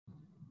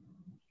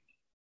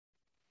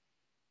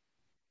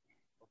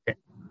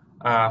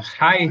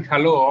Hi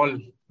hello all.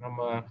 நம்ம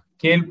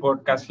கேல்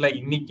பாட்காஸ்ட்ல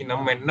இன்னைக்கு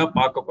நம்ம என்ன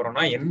பார்க்க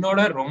போறோம்னா என்னோட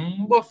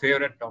ரொம்ப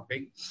ஃபேவரட்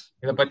டாபிக்.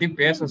 இதை பத்தி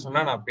பேச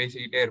சொன்னா நான்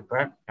பேசிக்கிட்டே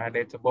இருப்பேன். And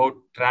it's about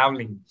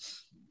travelling.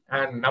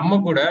 And நம்ம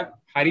கூட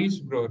ஹரிஷ்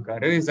ப்ரோ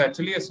இருக்காரு. Is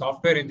actually a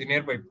software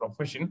engineer by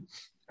profession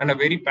and a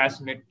very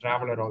passionate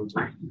traveller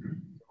also.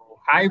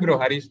 Hi bro,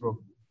 Harish bro.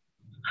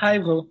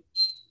 Hi bro.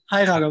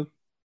 Hi Raghav.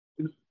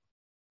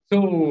 So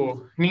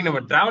நீ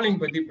நம்ம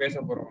டிராவலிங் பத்தி பேச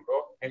போறோம் ப்ரோ.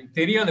 எனக்கு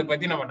தெரியும், அதை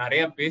பத்தி நம்ம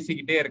நிறைய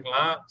பேசிக்கிட்டே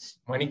இருக்கலாம்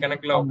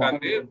மணிக்கணக்குல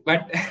உட்காந்து.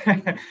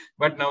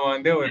 பட் நம்ம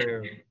வந்து ஒரு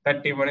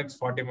 30 minutes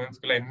 40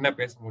 minutesக்குள்ள என்ன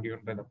பேச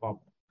முடியும்ன்றத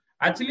பார்ப்போம்.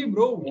 Actually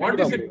bro,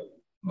 what is it?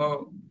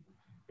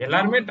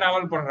 எல்லாருமே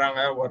டிராவல்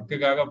பண்றாங்க,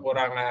 ஒர்க்குக்காக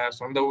போறாங்க,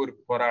 சொந்த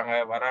ஊருக்கு போறாங்க,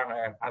 வராங்க,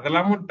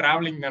 அதெல்லாமும்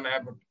டிராவலிங் தானே.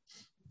 But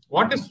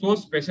what is so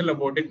special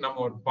about it?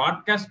 நம்ம ஒரு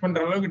பாட்காஸ்ட்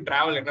பண்ற அளவுக்கு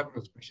டிராவல்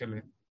என்ன special?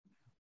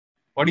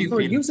 What do you So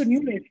it feel? gives a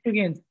new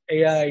experience.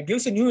 Yeah, it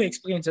gives a new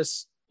experiences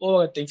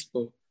over things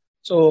bro.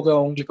 So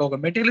உங்களுக்கு ஒரு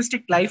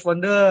materialistic life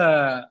வந்து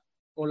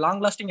ஒரு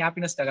long lasting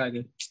happiness தராது.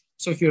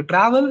 So if you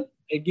travel,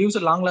 it gives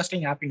a long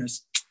lasting happiness.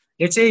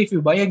 Let's say if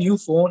you buy a new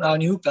phone or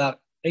new car,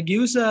 it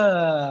gives a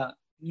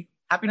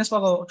happiness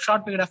for a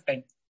short period of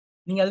time.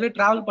 நீங்க அதுவே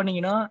travel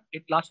பண்ணீங்கன்னா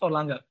it last for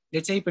longer.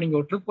 Let's say இப்போ நீங்க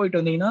ஒரு trip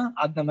போயிட்டு வந்தீங்கன்னா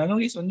அந்த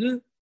memories வந்து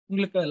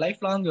உங்களுக்கு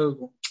லைஃப் லாங்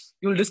இருக்கும்.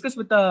 You will discuss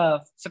with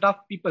set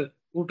of people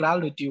who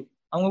travel with you.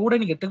 அவங்க கூட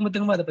நீங்க திரும்ப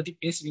திரும்ப அதை பத்தி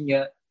பேசுவீங்க.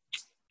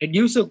 It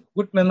gives a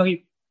good memory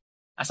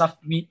as of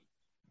me.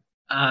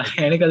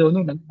 எனக்கு அது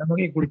வந்து நல்ல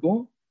மெமரியை கொடுக்கும்.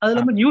 அது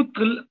இல்லாமல் நியூ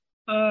த்ரில்,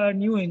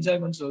 நியூ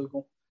என்ஜாய்மெண்ட்ஸ்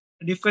இருக்கும்.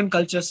 டிஃப்ரெண்ட்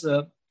கல்ச்சர்ஸ்,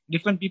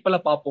 டிஃப்ரெண்ட் பீப்புளை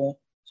பார்ப்போம்.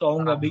 ஸோ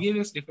அவங்க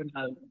பிஹேவியர்ஸ்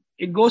டிஃப்ரெண்டாக இருக்கும்.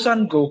 It goes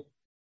on go.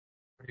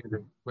 புரியுது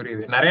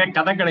புரியுது. நிறைய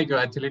கதை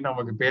கிடைக்கும் ஆக்சுவலி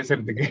நமக்கு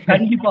பேசுறதுக்கு.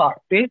 கண்டிப்பா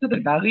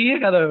பேசுறதுக்கு நிறைய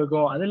கதை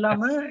இருக்கும். அது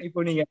இல்லாம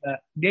இப்போ நீங்க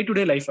day to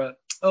day life,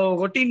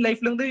 routine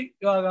லைஃப்ல இருந்து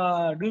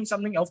doing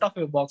something out of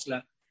your பாக்ஸ்ல.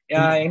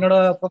 என்னோட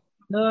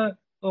வந்து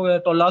ஒரு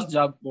 12 hours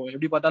ஜாப் போ,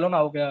 எப்படி பார்த்தாலும்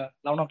நான் ஒரு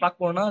 11 o'clock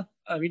போனா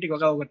வீட்டுக்கு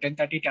வர ஒரு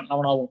 10:30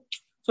 11 ஆகும்.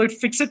 ஸோ இட்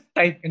ஃபிக்ஸட்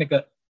டைம் எனக்கு.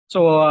 ஸோ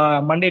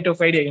மண்டே டு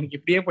ஃப்ரைடே எனக்கு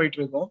இப்படியே போயிட்டு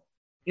இருக்கும்.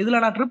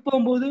 இதுல நான் ட்ரிப்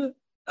போகும்போது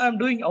I am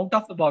doing out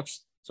of the box.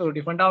 So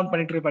டிஃப்ரெண்டா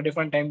பண்ணிட்டு இருப்பேன்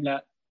டிஃப்ரெண்ட் டைம்ல.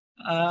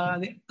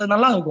 அது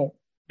நல்லா இருக்கும்.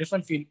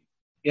 Different feel.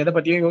 எதை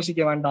பத்தியும்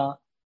யோசிக்க வேண்டாம்.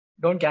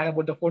 Don't care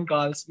about the phone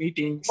calls,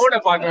 meetings.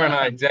 போனை பார்க்க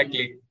வேணாம்.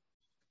 Exactly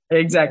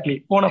exactly.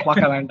 போனை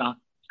பார்க்க வேண்டாம்.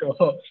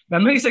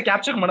 மெமரிஸை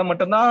கேப்சர் பண்ண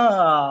மட்டும்தான்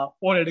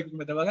போன்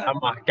எடுக்குமே தவிர.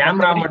 ஆமா,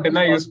 கேமரா மத்தபடி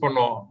மட்டும்தான் யூஸ்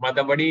பண்ணுவோம்.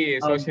 மத்தபடி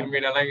சோசியல்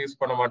மீடியா எல்லாம் யூஸ்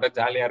பண்ண மாட்டோம்.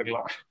 ஜாலியா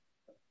இருக்கலாம்.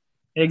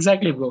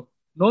 Exactly bro.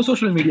 No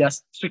social medias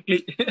strictly.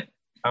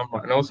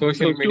 ஆமா, no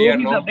social media,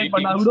 no update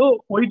பண்ணா மீட்டிங்ஸ்.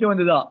 கூட போயிட்டு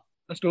வந்துதான்.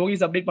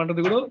 ஸ்டோரிஸ் அப்டேட்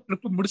பண்றது கூட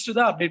ட்ரிப் முடிச்சுட்டு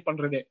தான் அப்டேட்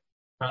பண்றது.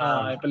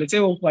 இப்ப லெட்ஸ்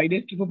சே ஒரு 5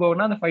 days ட்ரிப்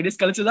போகணும்னா அந்த 5 days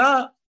கழிச்சு தான்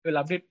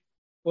வில் அப்டேட்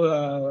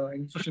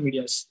சோஷியல்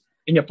மீடியாஸ்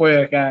இங்க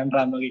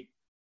போயிருக்கேன்ற மாதிரி.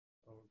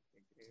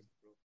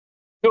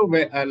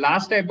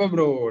 லாஸ்ட் எப்ப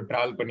ப்ரோ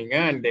டிராவல் பண்ணீங்க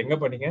அண்ட் எங்க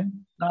பண்ணீங்க?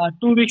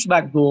 2 weeks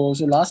back bro.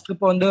 So last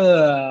trip வந்து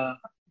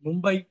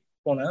மும்பை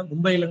போனேன்.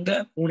 மும்பைல இருந்து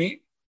புனே,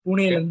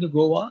 புனேல இருந்து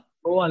கோவா,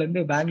 கோவால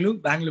இருந்து Bangalore,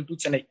 Bangalore to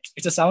Chennai.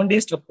 It's 7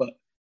 days trip.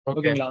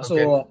 ஓகேங்களா? ஸோ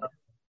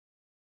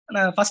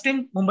நான் ஃபர்ஸ்ட்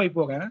டைம் மும்பை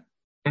போகிறேன்.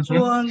 ஸோ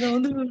அங்க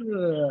வந்து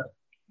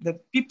the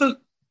people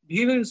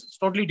behavior is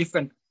totally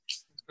different.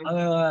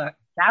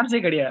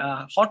 கேப்ஸே கிடையாது,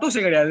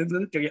 ஆட்டோஸே கிடையாது.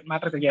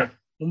 மேட்டர் தெரியாது.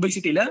 மும்பை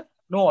சிட்டில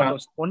நோ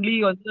ஆட்டோஸ், ஒன்லி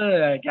வந்து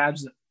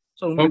கேப்ஸ்.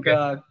 ஸோ உங்களுக்கு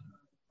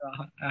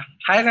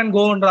ஹையர் அண்ட்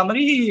கோன்ற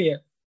மாதிரி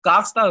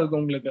கார்ஸ் தான்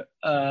இருக்கும் உங்களுக்கு.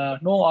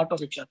 No auto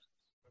rickshaw.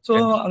 ஸோ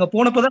அங்க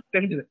போனப்பதான்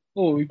தெரிஞ்சது,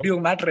 ஓ இப்படி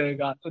ஒரு மேட்டர்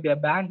இருக்கா. So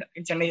banned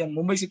in Chennai,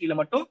 Mumbai சிட்டில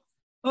மட்டும்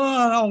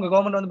அவங்க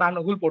கவர்மெண்ட் வந்து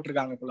பேண்ட் ரூல்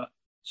போட்டிருக்காங்க போல.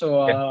 ஸோ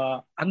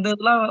அந்த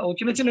இதெல்லாம்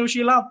சின்ன சின்ன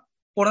விஷயம்லாம்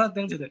போனதான்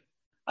தெரிஞ்சது.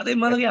 அதே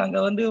மாதிரி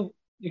அங்க வந்து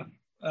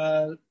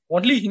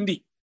ஒன்லி ஹிந்தி.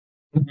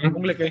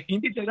 உங்களுக்கு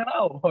ஹிந்தி தெரிஞ்சா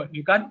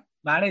யூ கான்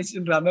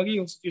மேனேஜ்ன்ற மாதிரி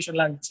ஒரு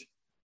சிச்சுவேஷன்லாம் இருந்துச்சு.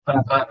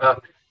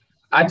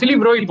 ஆக்சுவலி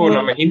ப்ரோ, இப்போ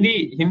நம்ம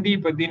ஹிந்தி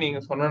பத்தி நீங்க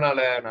சொன்னனால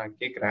நான்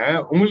கேக்குறேன்,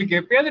 உங்களுக்கு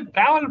எப்பயாவது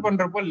டிராவல்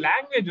பண்றப்போ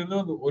லாங்குவேஜ்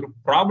வந்து ஒரு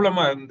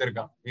ப்ராப்ளமா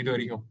இருந்திருக்கா இது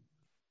வரைக்கும்?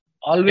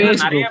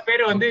 ஆல்வேஸ் நிறைய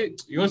பேர் வந்து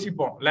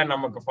யோசிப்போம் இல்ல,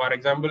 நமக்கு for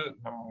example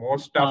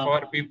most of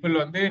our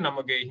people வந்து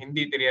நமக்கு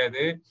ஹிந்தி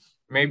தெரியாது.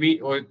 மேபி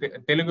ஒரு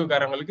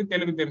தெலுங்குக்காரங்களுக்கு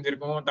தெலுங்கு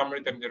தெரிஞ்சிருக்கும்,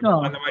 தமிழ்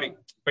தெரிஞ்சிருக்கும். அந்த மாதிரி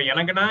இப்ப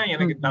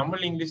எனக்கு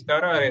தமிழ் இங்கிலீஷ்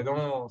தவிர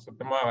எதுவும்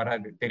சுத்தமா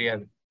வராது,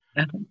 தெரியாது.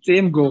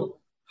 Same go.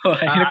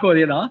 எனக்கும்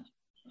அதேதான்.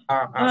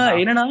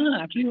 என்னன்னா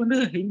ஆக்சுவலி வந்து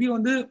ஹிந்தி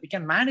வந்து we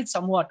can manage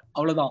somewhat,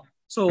 அவ்வளவுதான்.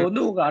 ஸோ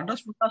வந்து உங்க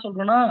அட்ரஸ் புக்கா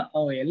சொல்றோம்னா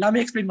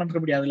எல்லாமே எக்ஸ்பிளைன் பண்ண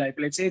முடியாதுல்ல.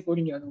 இப்போ லெட்ஸ் சே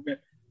நீங்க ஒரு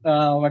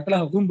இடத்துல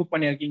ரூம் புக்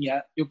பண்ணிருக்கீங்க,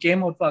 you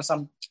came out for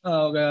some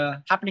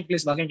happening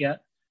place வரீங்க,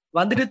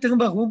 வந்துட்டு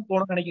திரும்ப ரூம்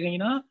போகணும்னு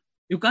நினைக்கிறீங்கன்னா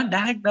யூ கான்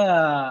டைரக்ட்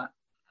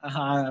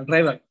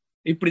டிரைவர்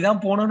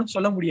இப்படிதான் போகணும்னு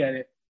சொல்ல முடியாது.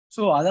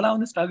 ஸோ அதெல்லாம்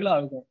வந்து ஸ்ட்ரகிள்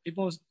ஆகும்.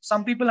 இப்போ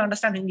some people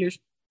understand English,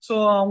 so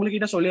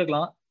அவங்ககிட்ட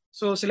சொல்லிருக்கலாம்.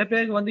 ஸோ சில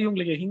பேருக்கு வந்து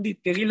இவங்களுக்கு ஹிந்தி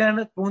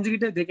தெரியலன்னு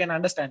புரிஞ்சுக்கிட்டு தே கேன்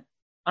அண்டர்ஸ்டாண்ட்.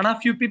 ஆனா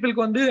ஃபியூ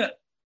பீப்புளுக்கு வந்து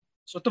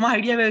சுத்தமா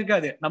ஐடியாவே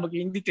இருக்காது நமக்கு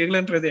ஹிந்தி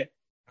தெரியலன்றது.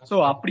 ஸோ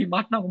அப்படி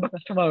மாட்டினா ரொம்ப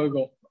கஷ்டமா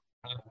இருக்கும்.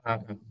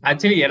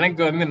 ஆக்சுவலி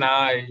எனக்கு வந்து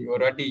நான்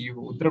ஒரு வாட்டி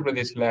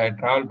உத்தரப்பிரதேஷ்ல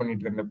டிராவல்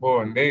பண்ணிட்டு இருந்தப்போ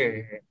வந்து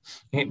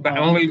இப்ப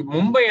அவங்களுக்கு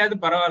மும்பையாவது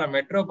பரவாயில்ல,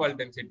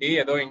 மெட்ரோபாலிட்டன் சிட்டி,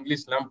 ஏதோ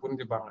இங்கிலீஷ் எல்லாம்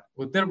புரிஞ்சுப்பாங்க.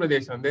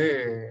 உத்தரப்பிரதேஷ் வந்து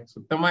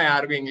சுத்தமா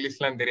யாருக்கும் இங்கிலீஷ்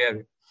எல்லாம்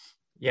தெரியாது.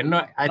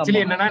 என்ன ஆக்சுவலி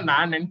ஆமா என்னன்னா,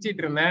 நான்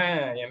நினைச்சிட்டு இருந்தேன்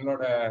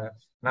என்னோட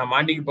நான்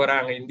மாட்டிக்கு போறேன்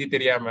அங்க ஹிந்தி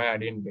தெரியாம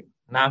அப்படின்ட்டு.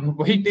 நான்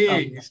போயிட்டு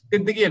ஆமா.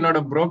 இஷ்டத்துக்கு என்னோட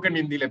புரோக்கன்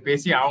ஹிந்தியில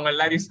பேசி அவங்க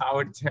எல்லாரையும்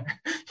சாவடிச்சேன்.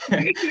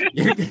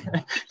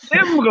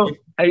 Same bro.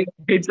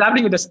 It's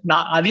happening with us.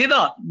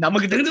 அதேதான்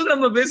நமக்கு தெரிஞ்சது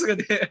நம்ம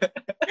பேசுறது.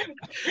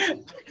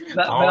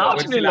 வேற அவன்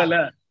ஆப்ஷன் இல்லல்ல.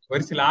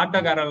 ஒரு சில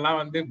ஆட்டோக்காரன் எல்லாம்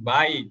வந்து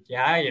பாய்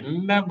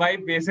என்ன பாய்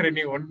பேசுற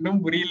நீ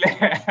ஒன்னும் புரியல.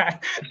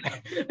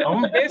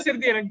 அவன்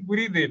பேசுறது எனக்கு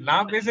புரியுது,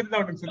 நான் பேசுறது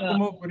அவனுக்கு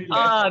சுத்தமா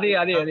புரியல. அதே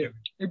அதே அதே.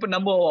 இப்ப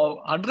நம்ம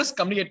அட்ரஸ்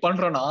கம்யூனிகேட்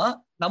பண்றோம்னா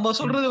நம்ம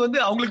சொல்றது வந்து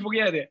அவங்களுக்கு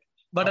புரியாது.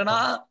 பட் ஆனா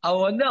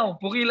அவன்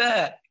புரியல,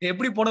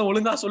 எப்படி போன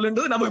ஒழுங்கா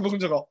சொல்லுன்றது நமக்கு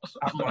புரிஞ்சிடும்.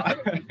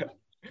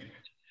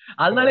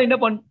 அதனால என்ன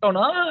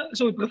பண்ணிட்டோம்னா,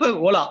 சோ ப்ரிஃபர்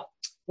ஓலா.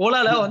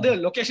 ஓலால வந்து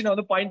லொகேஷனை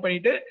வந்து பாயிண்ட்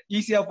பண்ணிட்டு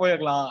ஈஸியா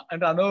போயிடலாம்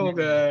என்ற அந்த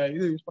ஒரு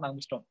இது யூஸ் பண்ண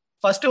ஆரம்பிச்சிட்டோம்.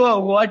 ஃபர்ஸ்ட்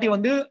ஒரு வாட்டி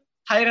வந்து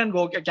hire and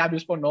go cab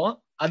use பண்ணோம்.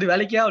 அது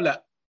வேலைக்கே ஆகல.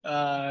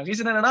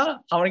 ரீசன் என்னன்னா,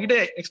 அவன்கிட்ட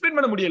எக்ஸ்பிளைன்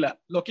பண்ண முடியல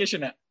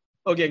லொகேஷனை.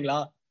 ஓகேங்களா?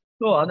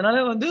 ஸோ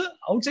அதனால வந்து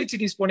அவுட் சைட்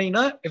சிட்டிஸ்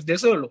போனீங்கன்னா, if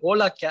there's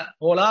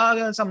Ola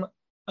some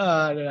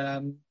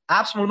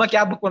apps மூலமா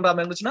கேப் புக் பண்ற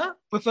மாதிரி இருந்துச்சுன்னா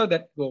ப்ரிஃபர்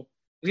தட் கோ.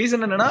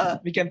 ரீசன் என்னன்னா,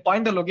 we can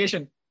point the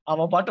location.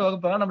 அவன் பாட்டு வர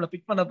போறான், நம்மள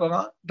பிக் பண்ண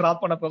போறான்,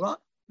 டிராப் பண்ண போறான்,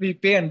 வி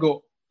பே அண்ட் கோ.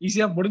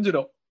 ஈஸியா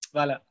முடிஞ்சிடும்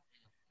வேலை.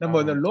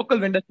 நம்ம இந்த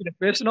லோக்கல் வெண்டர்ஸ் கிட்ட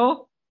பேசணும்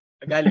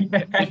காலி.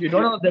 If you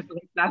don't know that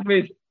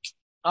language,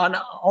 ஆனா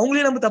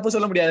அவங்களே நம்ம தப்பு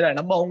சொல்ல முடியாது.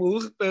 நம்ம அவங்க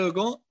ஊருக்கு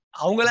போயிருக்கோம்,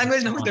 அவங்க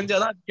லாங்குவேஜ் நமக்கு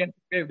தெரிஞ்சாதான் கேன்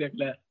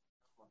கேட்கல.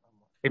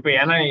 இப்ப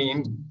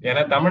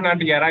ஏன்னா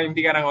தமிழ்நாட்டுக்கு யாராவது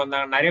ஹிந்திக்காரங்க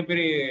வந்தாங்க, நிறைய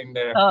பேர் இந்த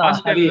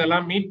ஹாஸ்டல்ல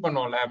எல்லாம் மீட்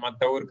பண்ணுவோம்ல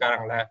மத்த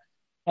ஊருக்காரங்கள.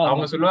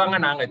 அவங்க சொல்லுவாங்க,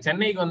 நாங்க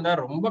சென்னைக்கு வந்தா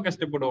ரொம்ப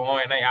கஷ்டப்படுவோம்,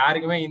 ஏன்னா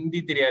யாருக்குமே ஹிந்தி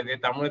தெரியாது,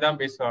 தமிழ் தான்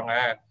பேசுவாங்க.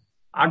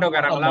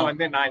 ஆட்டோக்காரங்க எல்லாம்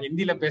வந்து நான்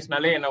ஹிந்தில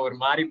பேசினாலே என்ன ஒரு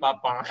மாதிரி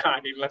பாப்பாங்க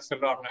அப்படின்னு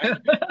சொல்லுவாங்க.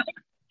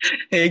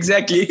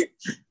 எக்ஸாக்ட்லி.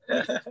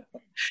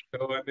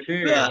 வந்துட்டு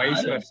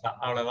வைஸ் வர்சா,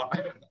 அவ்வளவுதான்.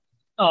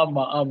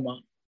 ஆமா ஆமா.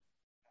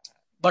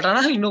 பட்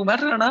ஆனா இன்னொரு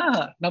மேட்டர் என்னன்னா,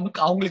 நமக்கு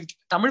அவங்களுக்கு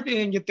தமிழ்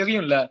இங்க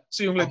தெரியும்ல, சோ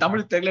இவங்களுக்கு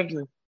தமிழ்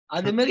தெரியலன்றது.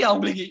 அதே மாதிரி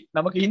அவங்களுக்கு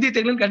நமக்கு ஹிந்தி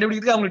தெரியலன்னு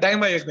கண்டுபிடிக்கிறதுக்கு அவங்களுக்கு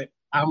டைம் ஆயிடுது.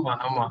 ஆமா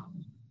ஆமா.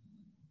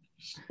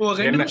 ஒரு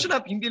 2 நிமிஷம்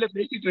நான் ஹிந்தியில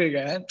பேசிட்டு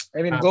இருக்கேன்,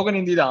 ஐ மீன் கோகன்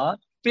ஹிந்தி தான்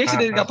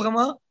பேசிட்டதுக்கு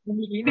அப்புறமா,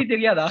 உங்களுக்கு ஹிந்தி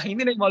தெரியாதா,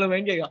 ஹிந்தி நெய் மாலும்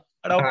வேங்க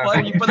அடப்பா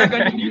இப்பதான்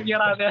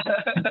கண்டுபிடிக்கிறா.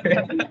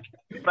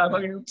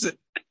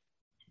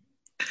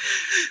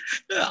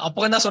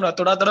 அப்பதான் தான் சொன்னேன்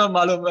தொடா தொடா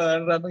மாலும்.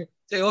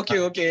 சரி ஓகே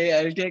ஓகே,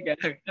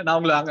 நான்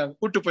உங்களை அங்க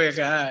கூட்டு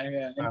போயிருக்கேன்,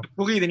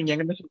 புரியுது நீங்க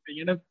எங்க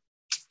சொல்றீங்க.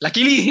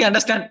 Luckily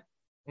understand.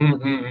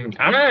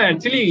 ஆனா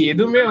ஆக்சுவலி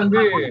எதுவுமே வந்து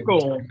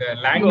இந்த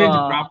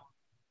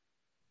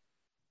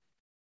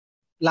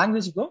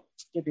லாங்குவேஜ்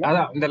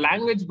அதான் இந்த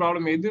லாங்குவேஜ்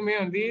ப்ராப்ளம் எதுவுமே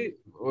வந்து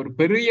ஒரு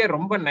பெரிய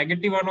ரொம்ப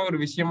நெகட்டிவான ஒரு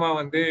விஷயமா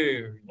வந்து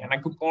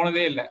எனக்கு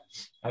போனதே இல்ல.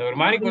 அது ஒரு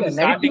மாதிரி கொஞ்சம்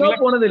ஸ்டார்டிங்ல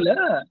போனது இல்ல,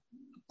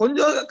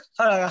 கொஞ்சம்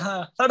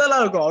சடலா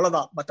இருக்கும்,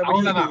 அவ்வளவுதான்.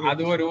 அவ்வளவுதான்.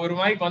 அது ஒரு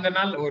மாதிரி கொஞ்ச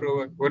நாள்,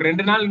 ஒரு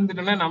 2 நாள்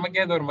இருந்துட்டோம்னா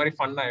நமக்கே அது ஒரு மாதிரி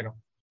ஃபன் ஆயிரும்.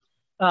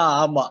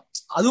 ஆமா.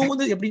 அதுவும்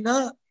வந்து எப்படின்னா,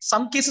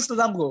 சம்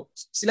கேசஸ்ல தான் ப்ரோ,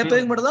 சில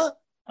பேருக்கு மட்டும் தான்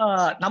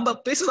நம்ம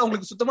பேசுறது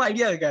அவங்களுக்கு சுத்தமா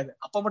ஐடியா இருக்காது,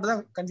 அப்ப மட்டும்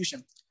தான்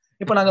கன்ஃபியூஷன்.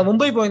 இப்ப நாங்க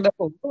மும்பை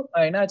போயிருந்தப்போ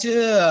என்னாச்சு,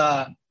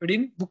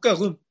 அப்படின்னு புக்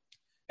ஆகும்.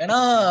 ஏன்னா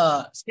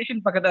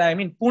ஸ்டேஷன் பக்கத்துல, ஐ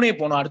மீன் பூனே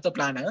போனோம் அடுத்த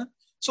பிளான்.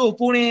 ஸோ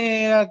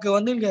பூனேக்கு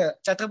வந்து இங்க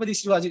சத்ரபதி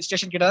சிவாஜி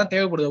ஸ்டேஷன் கிட்ட தான்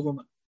தேவைப்படுது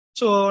ரூம்.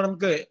 ஸோ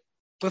நமக்கு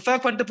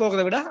ப்ரிஃபேர் பண்ணிட்டு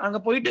போகிறத விட அங்க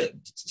போயிட்டு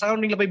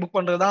சரௌண்டிங்ல போய் புக்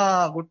பண்றதுதான்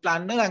குட்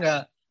பிளான்னு நாங்க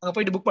அங்க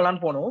போயிட்டு புக்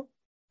பண்ணலான்னு போனோம்.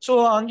 ஸோ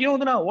அங்கேயும்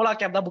வந்து நான் ஓலா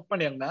கேப் தான் புக்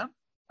பண்ணியிருந்தேன்.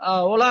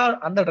 ஓலா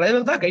அந்த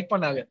டிரைவர் தான் கைட்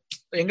பண்ணாங்க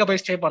எங்க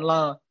போய் ஸ்டே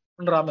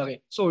பண்ணலாம்ன்ற மாதிரி.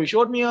 So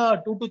showed me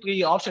 2 to 3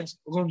 options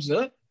rooms.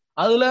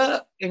 அதுல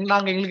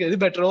எங்களுக்கு எது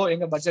பெட்டரோ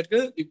எங்க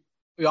பட்ஜெட்க்கு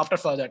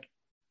ஆப்டர் ஃபார் தட்.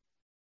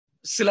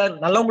 சில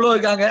நல்லவங்களும்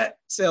இருக்காங்க,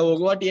 ஒரு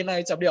வாட்டி என்ன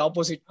ஆயிடுச்சு அப்படியே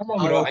ஆப்போசிட்.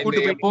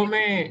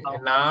 எப்பவுமே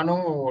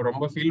நானும்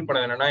ரொம்ப ஃபீல்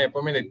பண்ணது என்னன்னா,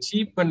 எப்பவுமே இந்த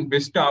சீப் அண்ட்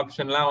பெஸ்ட்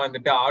ஆப்ஷன்லாம்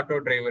வந்துட்டு ஆட்டோ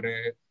டிரைவர்,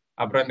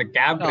 அப்புறம் இந்த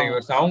கேப்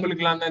டிரைவர்ஸ்,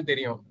 அவங்களுக்கு எல்லாம் தான்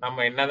தெரியும்.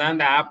 நம்ம என்னதான்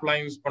இந்த ஆப்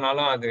எல்லாம் யூஸ்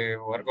பண்ணாலும் அது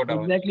ஒர்க் அவுட்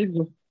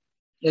ஆகும்.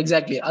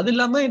 எக்ஸாக்ட்லி. அது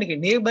இல்லாம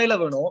எனக்கு நியர்பைல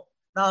வேணும்.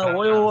 நான்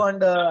ஓயோ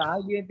அண்ட்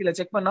ஆர்பிஎன்டில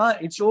செக் பண்ணா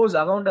it shows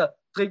around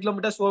 3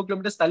 kilometres 4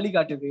 kilometres தள்ளி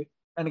காட்டுது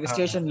எனக்கு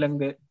ஸ்டேஷன்ல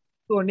இருந்து.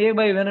 ஸோ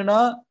நியர்பை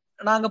வேணும்னா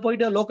நாங்க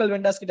போயிட்டு லோக்கல்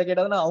வெண்டர்ஸ் கிட்ட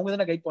கேட்டதுன்னா அவங்க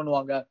தானே கைட்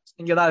பண்ணுவாங்க,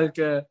 இங்கதான்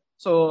இருக்கு.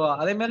 ஸோ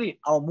அதே மாதிரி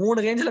அவன்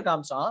 3 ரேஞ்சில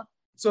காமிச்சான்.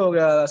 ஸோ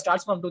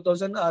ஸ்டார்ட்ஸ் ஃப்ரம்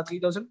 2000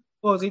 3000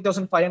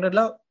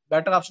 3500ல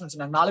பெட்டர் ஆப்ஷன்ஸ்.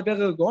 நாங்க 4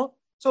 பேருக்கு இருக்கும்.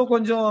 ஸோ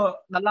கொஞ்சம்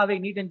நல்லாவே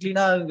நீட் அண்ட்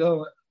கிளீனா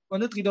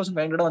வந்து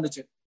 3500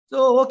 வந்துச்சு. So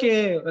okay,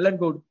 well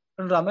and good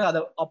மாதிரி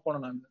அதை ஆப்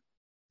பண்ணோம் நாங்க.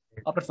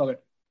 ஆப்டர்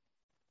ஃபார்வர்ட்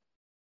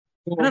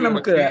ஏன்னா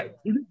நமக்கு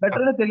இது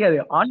பெட்டர்னு தெரியாது,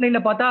 ஆன்லைன்ல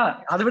பார்த்தா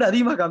அதை விட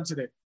அதிகமா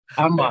காமிச்சது.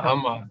 ஆமா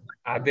ஆமா,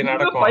 அது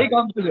நடக்கும். 5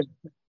 காமிச்சது.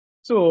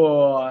 So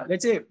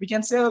let's say we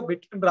can save a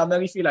bitன்ற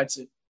மாதிரி ஃபீல்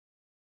ஆச்சு.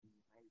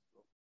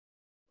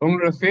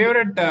 உங்களோட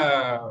favourite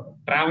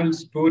travel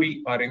story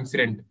or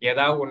incident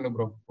ஏதாவது ஒண்ணு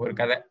ப்ரோ, ஒரு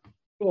கதை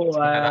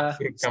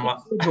சுருக்கமா.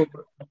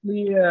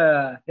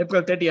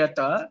 April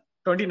 30th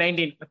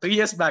 2019, 3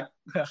 years back.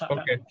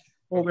 Okay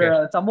ஒரு ஓகே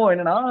சம்பவம்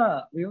என்னன்னா,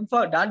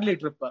 டாண்டிலி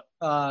ட்ரிப்.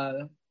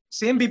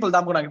 சேம் பீப்புள்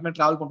தான் போனாங்க. எப்பவுமே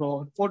டிராவல் பண்றோம்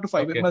 4 to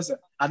 5 ஓகே மெம்பர்ஸ்.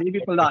 அதே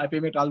பீப்புள் தான்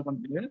எப்பயுமே டிராவல்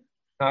பண்றது.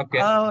 ஓகே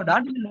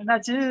டாண்டிலி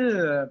என்னாச்சு,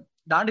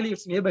 Dandeli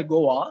is near by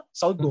Goa,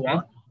 south Goa.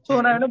 ம்ஹும்.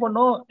 ஸோ நான் என்ன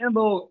பண்ணோம்,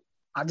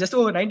 ஜஸ்ட்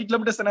ஒரு 90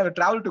 கிலோமீட்டர்ஸ் தானே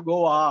டிராவல் டு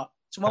கோவா,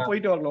 சும்மா ஆ,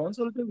 போயிட்டு வரலாம்னு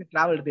சொல்லிட்டு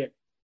டிராவல்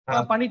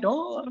ஆ,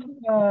 பண்ணிட்டோம்.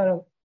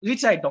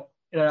 ரீச் ஆயிட்டோம்.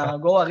 ஆ.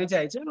 கோவா ரீச்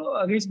ஆயிடுச்சு.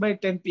 Reach by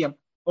 10 PM.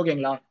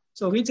 ஓகேங்களா.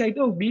 ஸோ ரீச்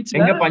ஆயிட்டு பீச்ல,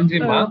 எங்க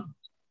பஞ்சிமா?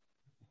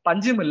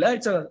 பஞ்சும் இல்ல,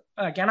 இட்ஸ்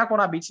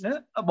கெனாகோனா பீச்னு.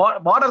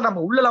 பார்டர்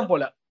நம்ம உள்ளலாம்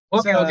போல,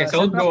 ஓகே ஓகே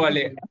சவுத்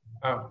கோவாலே.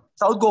 ஆ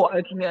சவுத் கோவா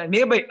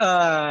நியர்பை.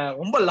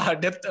 ரொம்ப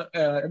டெப்த்,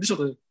 எப்படி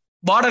சொல்றது,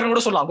 பார்டர்னு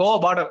கூட சொல்லலாம், கோவா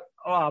பார்டர்.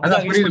 அதான்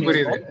அப்படிதான் ரீச் புரியுது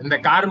புரியுது. பண்ணியிருந்தோம். இந்த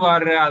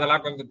கார்வார்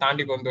அதெல்லாம் கொஞ்சம்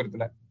தாண்டி கொண்டு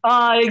வரதுல.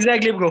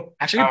 Exactly bro.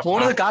 ஆ ஆக்சுவலி ஆ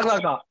போனது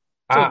கார்வார் தான்.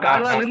 ஆ ஸோ ஆ ஆ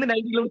கார்வார்ல இருந்து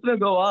 90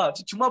 கிலோமீட்டர் கோவா.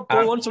 சும்மா ஆ.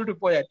 போவோம்னு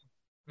சொல்லிட்டு போயாச்சு.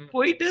 ம்.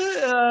 போயிட்டு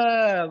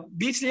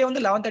பீச்லயே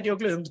வந்து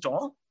 11:30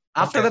 இருந்துட்டோம்.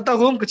 ஓகே ஆஃப்டர் தட்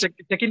ரூம்க்கு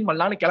செக் இன்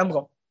பண்ணலாம்னு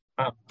கிளம்புறோம்.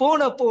 ஆ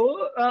போனப்போ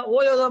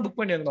ஓயோ தான் புக்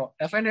பண்ணியிருந்தோம்.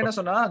 என் ஃப்ரெண்ட் என்ன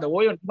சொன்னா, அந்த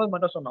ஓயோ நம்பர்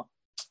மட்டும் சொன்னான்.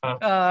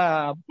 ஆ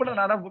புக் பண்ண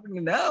நான் தான் புக்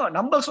பண்ணியிருந்தேன்.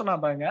 நம்பர் சொன்னா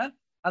பாருங்க,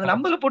 அந்த ஆ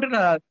நம்பரை போட்டு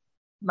நான்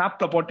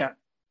மேப்ல போட்டேன்.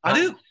 ஆ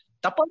அது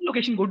தப்பான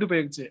லொகேஷன் கூட்டு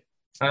போயிருச்சு.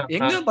 ஆ ஆ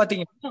எங்க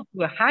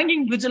பாத்தீங்கன்னா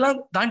ஹேங்கிங் பிரிட்ஜ் எல்லாம்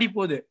தாண்டி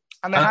போகுது.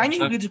 அந்த ஆ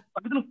ஹேங்கிங் பிரிட்ஜ்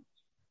பக்கத்துல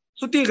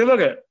சுத்தி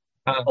ரிவர்,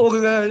 ஆ ஒரு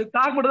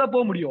கார் மட்டும் தான்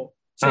போக முடியும்.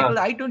 ஆ சரி,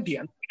 I-20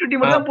 அந்த I-20 ஆ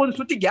மட்டும் தான் போகுது.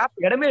 சுத்தி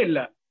கேப் இடமே இல்ல.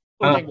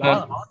 ஆ ஓகேங்களா.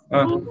 ஆ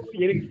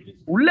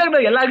உள்ள இருந்த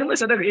எல்லாருக்குமே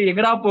சரி,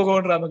 எங்கடா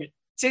போகும்ன்ற மாதிரி.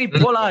 சரி ம்,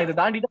 போலாம், இதை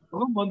தாண்டி தான்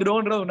ரூம்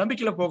வந்துடும்ன்ற ஒரு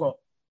நம்பிக்கையில போகும்.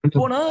 ம்.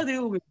 போனா அது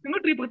ஒரு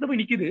சிமெட்ரி பக்கத்துல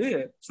போய் நிக்குது,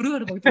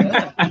 சுடுகாடு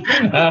பக்கத்துல.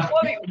 ஆ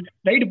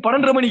நைட்டு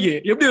 12:30 மணிக்கு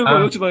எப்படி ஆ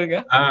இருக்கும் யோசிச்சு பாருங்க.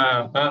 ஆ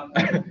ஆ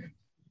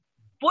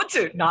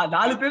போச்சு, நான்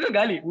 4 பேரும்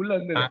காலி உள்ள ஆ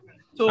இருந்தது.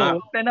 சோ ஆ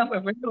என்ன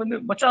வந்து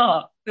மச்சான்,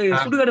 ஆ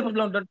சுடுகாடு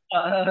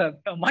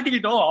பக்கத்துல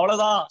மாட்டிக்கிட்டோம்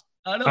அவ்வளவுதான்.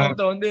 ஆனா ஆ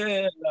ஒருத்தன் வந்து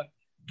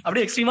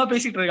அப்படியே எக்ஸ்ட்ரீமா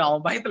பேசிட்டு இருக்கான்.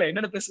 அவன் பயத்துல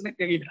என்னென்ன பேசுனே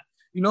தெரியல.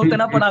 இன்னொருத்த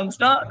என்ன பண்ண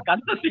ஆரம்பிச்சிட்டான்,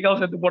 கந்தஸ்ரீ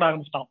கவசம் எடுத்து போட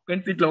ஆரம்பிச்சிட்டான்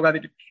ஃப்ரண்ட் சீட்ல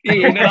உட்காந்துட்டு.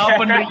 என்னடா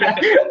பண்றீங்க,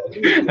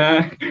 ஆ ஆ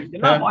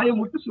எல்லாம் வாயை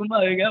முட்டு சும்மா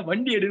இருங்க,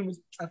 வண்டி எடு.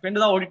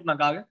 ஃப்ரெண்டு தான் ஓடிட்டு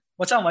இருந்தாங்க.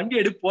 மச்சான் வண்டி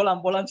எடு,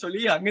 போலாம் போலாம்னு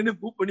சொல்லி அங்கிருந்து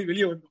புக் பண்ணி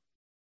வெளியே வந்தோம்.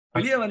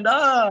 வெளியே வந்தா,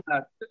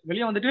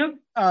 வெளியே வந்துட்டு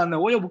அந்த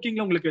ஓயோ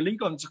புக்கிங்ல உங்களுக்கு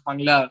லிங்க்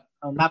வச்சிருப்பாங்கல்ல,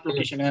 மேப்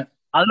லொகேஷன்,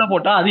 அதுல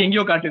போட்டா அது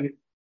எங்கேயோ காட்டுது.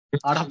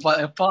 அடப்பா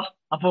எப்பா,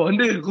 அப்போ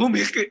வந்து ரூம்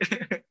இருக்கு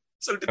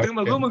சொல்லிட்டு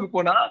திரும்ப ஓகே ரூமுக்கு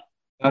போனா,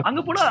 ஆ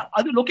அங்க போனா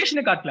அது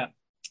லொகேஷனே காட்டல.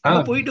 ஆ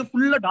அங்க போயிட்டு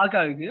ஃபுல்லா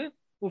டார்க்கா இருக்கு,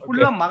 ஓகே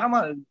ஃபுல்லா மரமா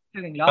இருக்கு.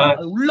 சரிங்களா, ஆ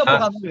அது உள்ள ஆ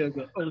போகாம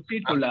இருக்கு ஒரு ஆ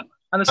ஸ்ட்ரீட்குள்ள.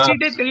 அந்த ஆ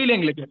ஸ்ட்ரீட்டே தெரியல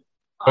எங்களுக்கு.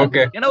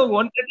 ஓகே ஏன்னா ஒரு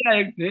 1:30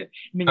 ஆயிடுச்சு.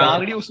 நீங்க ஆ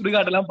ஆல்ரெடி ஒரு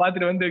சுடுகாடு எல்லாம்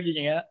பாத்துட்டு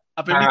வந்திருக்கீங்க.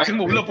 அப்ப ஆ எப்படி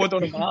திரும்ப உள்ள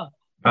போத்தோணுமா?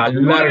 நல்லா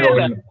தோணவே இருக்கும்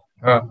இல்ல. ஒண்ணு.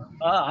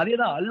 ஆ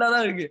அதேதான்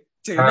அல்லாதான் இருக்கு.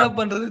 சரி ஆ என்ன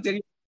பண்றது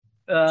தெரியும்.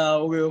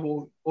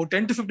 ஒரு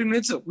 10 to 15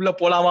 மினிட்ஸ் உள்ள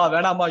போலாமா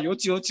வேணாமா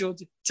யோசிச்சு யோசிச்சு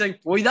யோசிச்சு சரி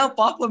போய் தான்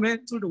பாப்போமே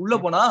சொல்லிட்டு உள்ள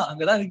போனா,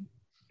 அங்கதான்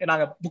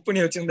நாங்க புக்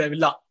பண்ணி வச்சிருந்த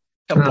வில்லா.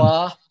 ம். அப்பா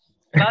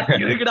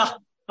இருக்குடா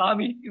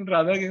சாமின்ற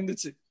மாதிரி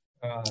இருந்துச்சு.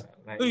 ஆ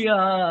நைஸ்.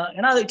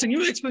 ஏன்னா இட்ஸ்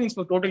நியூ எக்ஸ்பீரியன்ஸ்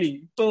டோட்டலி.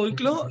 இப்போ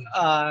வரைக்கும்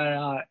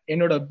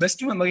என்னோட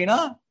பெஸ்ட் மெமரினா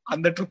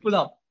அந்த ட்ரிப்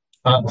தான்.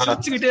 ஆ ஆ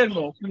சிரிச்சுக்கிட்டே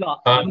இருந்தோம் ஃபுல்லா.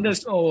 ஆ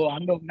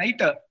அந்த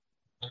night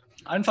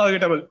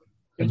unforgettable.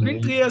 It's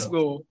been 3 years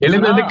bro.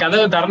 எழுந்து ஆனா வந்து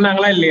கதவை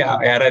திறந்தாங்களா இல்லையா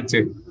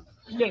யாராச்சும்?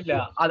 இல்ல இல்ல,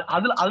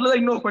 அதுலதான்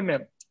இன்னொரு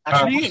பண்ணேன். ஆ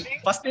ஆக்சுவலி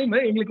ஃபர்ஸ்ட் டைம்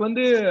எங்களுக்கு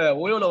வந்து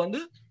ஓயோல வந்து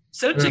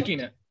செல்ஃப் ம்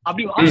செக்இன்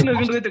அப்படி ம் ஆப்ஷன்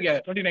இருக்குன்றதே தெரியாது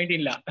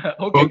 2019ல.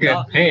 ஓகே. ஓகேங்களா.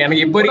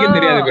 எனக்கு இப்போ போனா வரைக்கும்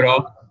தெரியாது ப்ரோ.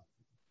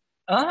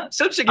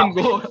 செல்ஃப் செக்இன்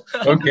கோ.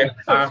 ஓகே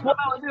ஆ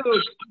போனா வந்து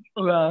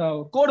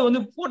கோடு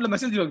வந்து போன்ல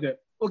மெசேஜ் வருது.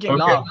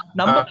 ஓகேங்களா. ஓகே ஆ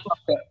நம்பர்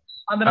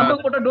அந்த ஆ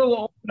நம்பர் போட்டா டோர்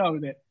ஓபன்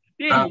ஆகுது.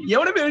 ஆ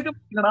எவனுமே இருக்க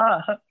மாட்டேங்கடா.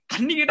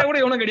 தண்ணி கேட்டா கூட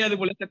எவனும் கிடையாது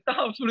போல, செத்தா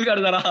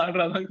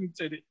சுடுகாடுதானான்ற மாதிரி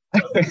சரி.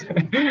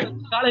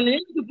 காலையில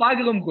எழுந்து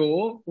பாக்குறோம்க்கோ,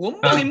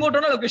 ரொம்ப ஆ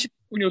ரிமோட்டான லொகேஷன்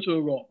பண்ணி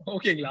வச்சிருக்கோம்.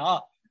 ஓகேங்களா.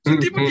 ம்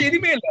சுத்தி பத்தி ம்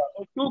எதுவுமே இல்ல.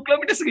 2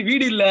 கிலோமீட்டர்ஸ்க்கு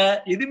வீடு இல்ல,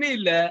 எதுவுமே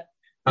இல்ல.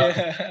 ஆ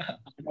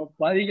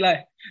பாத்தீங்களா.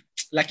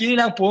 லக்கிலி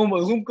நாங்க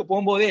போகும்போது ரூமுக்கு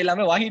போகும்போதே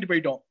எல்லாமே வாங்கிட்டு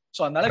போயிட்டோம்.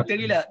 சோ அதனால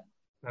தெரியல.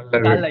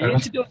 நல்லது. காலைல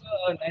ஏஞ்சிட்டு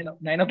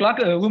 9 o'clock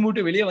ரூம்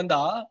விட்டு வெளியே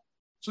வந்தா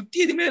சுத்தி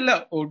எதுவுமே இல்ல.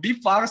 ஒரு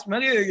டீப் ஃபாரஸ்ட்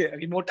மாதிரி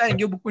ரிமோட்டா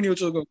எங்கேயோ புக் பண்ணி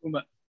வச்சிருக்கோம்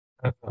ரூம்.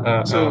 ஆ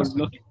சோ ஆ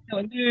லொகேஷன்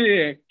வந்து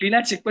கிளீனா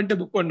செக் பண்ணிட்டு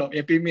புக் பண்ணோம்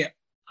எப்பயுமே.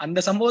 அந்த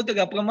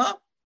சம்பவத்துக்கு அப்புறமா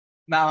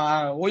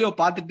நான் ஓயோ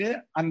பாத்துட்டு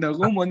அந்த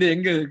ரூம் வந்து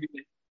எங்க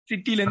இருக்கு,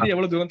 சிட்டில இருந்து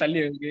எவ்வளவு தூரம் தள்ளி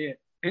இருக்கு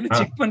ஆ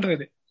செக்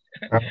பண்றது.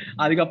 ஆ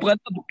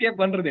அதுக்கப்புறம் தான் புக்கே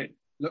பண்றது.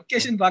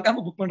 லொகேஷன்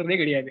பார்க்காம புக் பண்றதே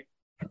கிடையாது.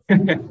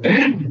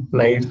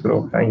 Nice bro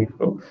nice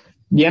bro.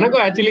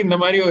 எனக்கும் ஆக்சுவலி இந்த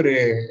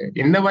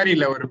மாதிரி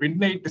இல்ல, ஒரு மிட்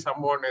நைட்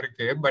சம்பவம் ஒண்ணு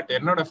இருக்கு. பட்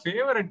என்னோட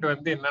ஃபேவரட்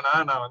வந்து என்னன்னா,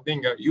 நான் வந்து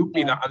இங்க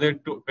யூபி தான். அது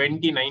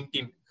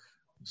 2019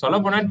 சொல்ல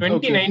போனா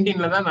டுவெண்ட்டி ஓகே.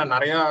 நைன்டீன்ல தான் நான்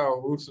நிறைய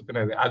ஊர்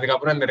சுத்துனது.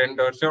 அதுக்கப்புறம் இந்த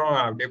 2 வருஷம்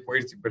அப்படியே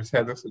போயிடுச்சு, பெருசா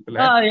எதுவும்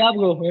சுத்தல. யா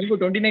ப்ரோ, எனக்கு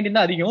 2019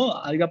 தான் அதிகம்.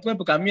 அதுக்கப்புறம்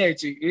இப்ப கம்மி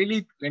ஆயிடுச்சு. டெய்லி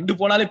 2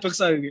 போனாலே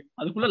பெருசா இருக்கு.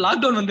 அதுக்குள்ள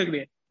லாக்டவுன்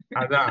வந்துருக்குது.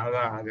 அதான்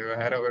அதான் அது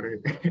வேற ஒரு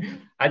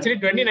ஆக்சுவலி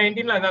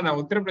 2019ல அதான் நான்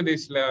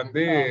உத்தரப்பிரதேஷ்ல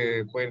வந்து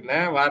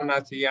போயிருந்தேன்,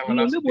 வாரணாசி நீங்க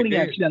அங்கெல்லாம் எங்க போனீங்க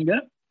சுத்திட்டு. ஆக்சுவலி அங்க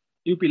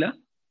யூபில?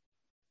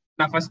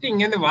 நான் ஃபர்ஸ்ட்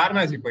இங்க இருந்து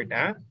வாரணாசி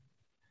போயிட்டேன்.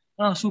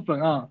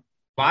 சூப்பர்.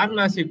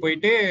 வாரணாசி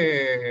போயிட்டு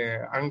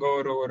அங்க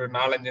ஒரு ஒரு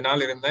 4-5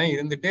 நாள்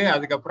இருந்துட்டு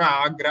அதுக்கப்புறம்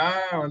ஆக்ரா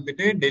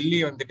வந்துட்டு டெல்லி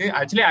வந்துட்டு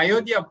ஆக்சுவலி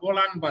அயோத்தியா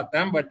போலான்னு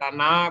பார்த்தேன். பட்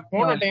நான்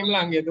போன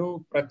டைம்ல அங்க ஏதோ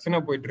பிரச்சனை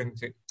போயிட்டு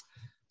இருந்துச்சு.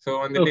 சோ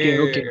வந்துட்டு ஓகே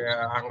ஓகே.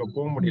 அங்க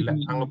போக முடியல.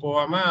 அங்க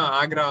போகாம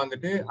ஆக்ரா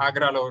வந்துட்டு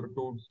ஆக்ரால ஒரு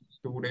டூ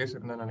டூ டேஸ்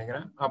இருந்தேன்னு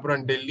நினைக்கிறேன்.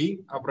 அப்புறம் டெல்லி,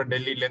 அப்புறம்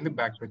டெல்லில இருந்து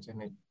back to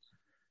Chennai.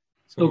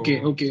 So okay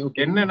okay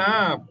okay. என்னன்னா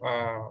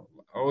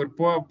ஒரு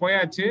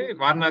போயாச்சு.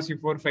 வாரணாசி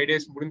 4-5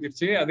 டேஸ்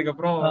முடிஞ்சிருச்சு.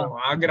 அதுக்கப்புறம்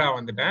ஆக்ரா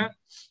வந்துட்டேன்.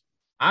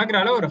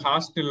 ஆக்ரால ஒரு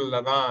ஹாஸ்டல்ல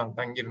தான்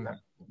தங்கியிருந்தேன்.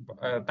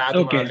 ஓகே.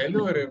 தாஜ்மஹால்ல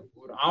இருந்து ஒரு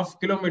ஒரு 1/2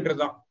 கிலோமீட்டர்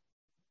தான்.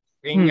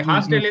 இங்க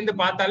ஹாஸ்டல்ல இருந்து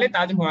பார்த்தாலே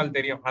தாஜ்மஹால்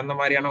தெரியும். அந்த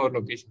மாதிரியான ஒரு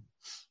லொகேஷன்.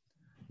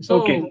 So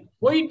okay.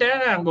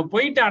 போயிட்டேன். அங்க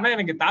போயிட்டு ஆனா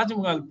எனக்கு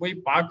தாஜ்மஹால் போய்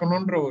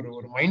பார்க்கணும்ன்ற ஒரு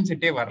ஒரு மைண்ட்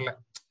செட்டே வரல.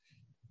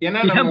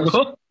 ஏன்னா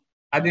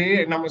அது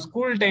நம்ம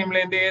ஸ்கூல் டைம்ல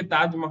இருந்தே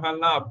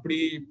தாஜ்மஹால்லாம் அப்படி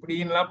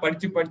இப்படின்லாம்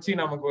படிச்சு படிச்சு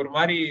நமக்கு ஒரு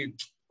மாதிரி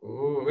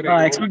ஒரு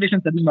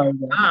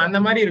அந்த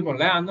மாதிரி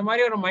இருக்கும்ல. அந்த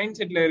மாதிரி ஒரு மைண்ட்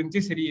செட்ல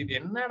இருந்துச்சு. சரி இது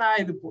என்னடா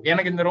இது,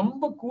 எனக்கு இந்த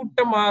ரொம்ப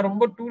கூட்டமா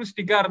ரொம்ப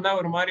டூரிஸ்டிக்கா இருந்தா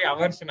ஒரு மாதிரி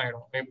அவர்ஷன்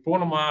ஆயிடும்.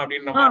 போகணுமா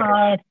அப்படின்ற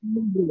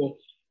மாதிரி.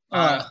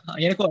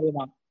 எனக்கும்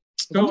அதுதான்.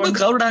 ரொம்ப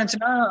கிரவுடா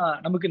இருந்துச்சுன்னா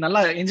நமக்கு நல்லா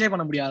என்ஜாய்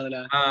பண்ண முடியாது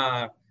அதுல.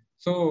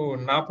 சோ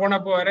நான்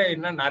போனப்போ வர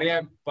என்ன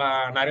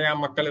நிறைய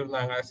மக்கள்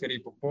இருந்தாங்க. சரி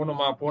இப்ப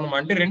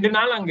போகணுமான்ட்டு 2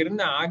 நாள் அங்க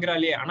இருந்த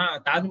ஆக்ராலே. ஆனா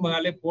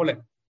தாஜ்மஹாலே போல.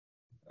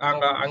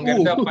 அங்க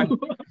இருந்த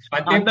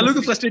அந்த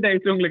அளவுக்கு ஃப்ரஸ்ட்ரேட்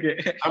ஆயிடுச்சு உங்களுக்கு.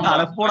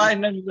 போடா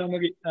என்ன.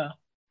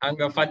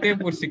 அங்க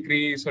ஃபத்தேபூர் சிக்ரி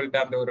சொல்லிட்டு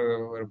அந்த ஒரு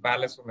ஒரு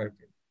பேலஸ் ஒண்ணு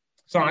இருக்கு.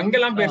 சோ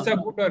அங்கெல்லாம் பெருசா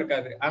கூட்டம்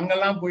இருக்காது.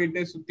 அங்கெல்லாம்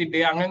போயிட்டு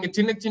சுத்திட்டு அங்கங்க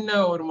சின்ன சின்ன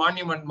ஒரு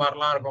மான்யூமெண்ட்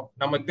மாதிரிலாம் இருக்கும்.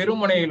 நம்ம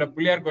திருமுனையில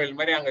பிள்ளையார் கோயில்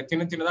மாதிரி அங்க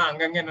சின்ன சின்னதா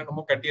அங்கங்க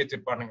என்னென்னமோ கட்டி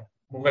வச்சிருப்பானுங்க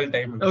முகல்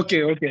டைம்ல. Okay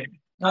okay.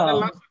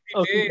 அதெல்லாம்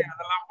சுத்திட்டு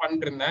அதெல்லாம்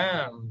பண்ணிருந்தேன்.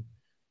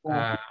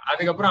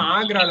 அதுக்கப்புறம்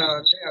ஆக்ரால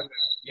வந்து அந்த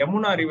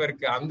யமுனா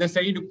ரிவருக்கு அந்த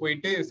சைடு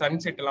போயிட்டு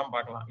சன்செட் எல்லாம்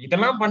பார்க்கலாம்.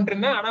 இதெல்லாம்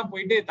பண்ணிருந்தேன். ஆனா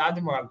போயிட்டு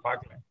தாஜ்மஹால்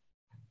பார்க்கல.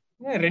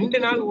 2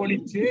 நாள்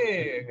ஓடிச்சு.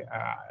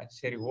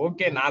 சரி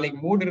ஓகே நாளைக்கு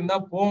மூடு இருந்தா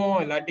போவோம்,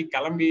 இல்லாட்டி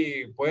கிளம்பி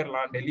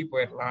போயிடலாம், டெல்லி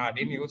போயிடலாம்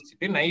அப்படின்னு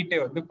யோசிச்சுட்டு நைட்டே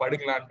வந்து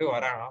படுக்கலான்ட்டு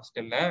வரேன்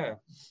ஹாஸ்டல்ல.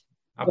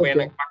 அப்ப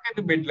எனக்கு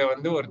பக்கத்து பெட்ல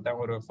வந்து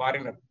ஒரு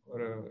ஃபாரினர்,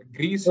 ஒரு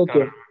கிரீஸ்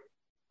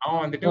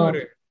அவன் வந்துட்டு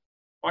ஒரு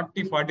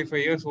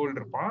 40-45 இயர்ஸ் ஓல்டு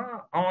இருப்பான்.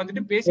 அவன்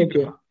வந்துட்டு பேசிட்டு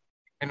இருந்தான்.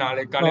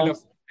 நாளைக்கு காலையில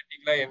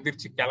 4:30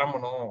 எந்திரிச்சு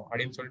கிளம்பணும்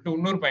அப்படின்னு சொல்லிட்டு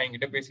இன்னொரு பையன்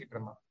கிட்ட பேசிட்டு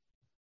இருந்தான்.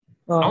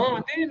 அவன்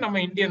வந்து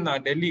நம்ம இந்தியன்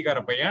தான், டெல்லிக்கார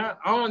பையன்.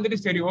 அவன் வந்துட்டு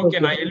சரி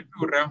ஓகே நான் எழுப்பி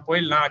விடுறேன்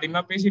போயிடலாம்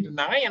அப்படின்னு பேசிட்டு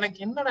இருந்தாங்க. எனக்கு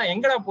என்னடா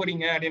எங்கடா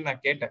போறீங்க அப்படின்னு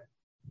நான் கேட்டேன்.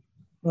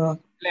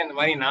 இல்ல இந்த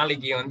மாதிரி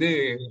நாளைக்கு வந்து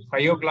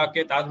 5 o'clock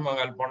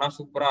தாஜ்மஹால் போனா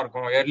சூப்பரா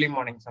இருக்கும், ஏர்லி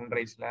மார்னிங்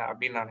சன்ரைஸ்ல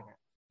அப்படின்னானுங்க.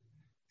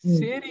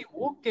 சரி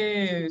ஓகே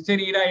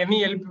சரிடா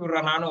என்னையும் எழுப்பி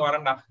விடுறா நானும்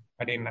வரேன்டா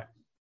அப்படின்னேன்.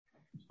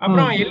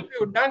 அப்புறம் எழுப்பி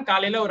விட்டான்.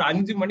 காலையில ஒரு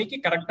 5 மணிக்கு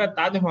கரெக்டா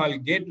தாஜ்மஹால்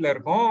கேட்ல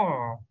இருக்கும்.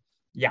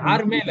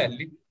 யாருமே இல்ல,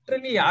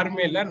 லிட்டரலி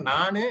யாருமே இல்ல.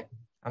 நானு,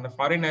 அந்த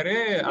ஃபாரினரு,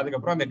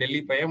 அதுக்கப்புறம் அந்த டெல்லி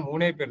பையன்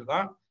 3 பேர்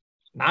தான்.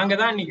 நாங்க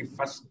தான் இன்னைக்கு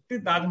ஃபர்ஸ்ட்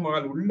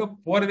தாஜ்மஹால் உள்ள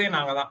போறதே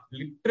நாங்க தான்.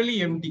 Literally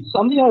empty.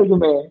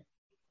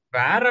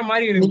 வேற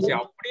மாதிரி இருந்துச்சு.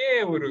 அப்படியே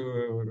ஒரு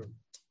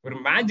ஒரு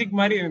மேஜிக்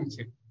மாதிரி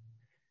இருந்துச்சு.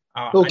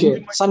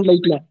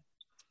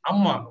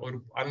 ஆமா ஒரு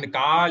அந்த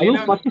காலையில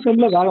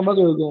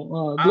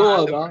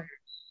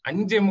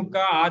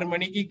 5:45-6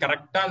 மணிக்கு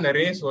கரெக்டா அந்த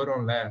ரேஸ்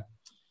வரும்ல.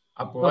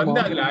 அப்போ வந்து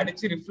அதுல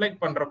அடிச்சு ரிஃப்ளெக்ட்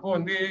பண்றப்போ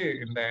வந்து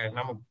இந்த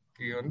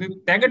நமக்கு வந்து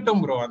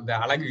திகட்டும் ப்ரோ அந்த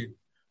அழகு.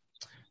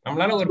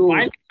 நம்மளால ஒரு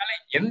பாயிண்ட்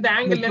எந்த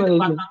ஆங்கிள் இருந்து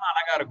பார்த்தாலும்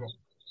அழகா இருக்கும்.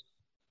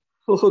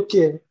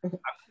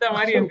 அந்த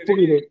மாதிரி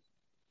இருந்தது.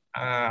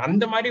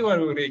 அந்த மாதிரி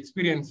ஒரு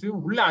எக்ஸ்பீரியன்ஸ்.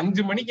 உள்ள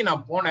 5 மணிக்கு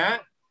நான் போனேன்.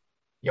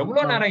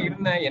 எவ்வளவு நேரம்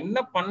இருந்தேன், என்ன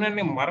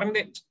பண்ணேன்னு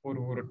மறந்தே, ஒரு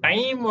ஒரு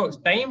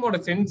டைமோட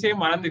சென்ஸே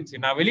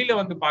மறந்துச்சு. நான் வெளியில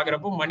வந்து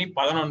பாக்குறப்போ மணி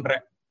 11:30.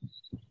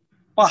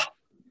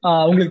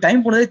 உங்களுக்கு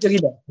டைம் போனதே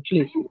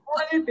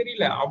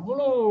தெரியல.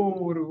 அவ்வளோ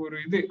ஒரு ஒரு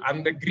இது.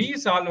 அந்த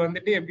கிரீஸ் ஆள்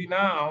வந்துட்டு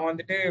எப்படின்னா அவன்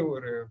வந்துட்டு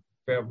ஒரு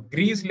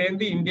கிரீஸ்ல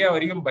இருந்து இந்தியா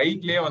வரைக்கும்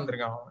பைக்லயே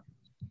வந்திருக்கான்.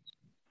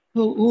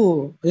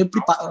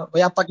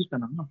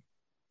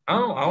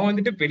 அவன்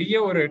வந்துட்டு பெரிய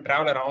ஒரு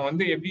டிராவலர். அவன்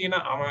வந்து எப்படின்னா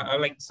அவன்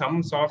லைக் சம்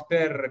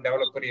சாஃப்ட்வேர்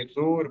டெவலப்பர்,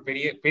 ஏதோ ஒரு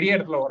பெரிய பெரிய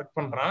இடத்துல ஒர்க்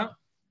பண்றான்.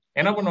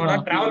 என்ன பண்ணுவானா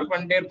டிராவல்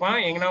பண்ணிட்டே இருப்பான்.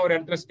 எங்கன்னா ஒரு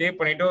இடத்துல ஸ்டே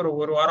பண்ணிட்டு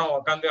ஒரு வாரம்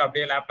உட்காந்து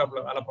அப்படியே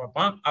லேப்டாப்ல வேலை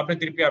பார்ப்பான். அப்படியே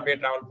திருப்பி அப்படியே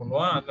டிராவல்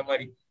பண்ணுவான். அந்த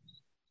மாதிரி.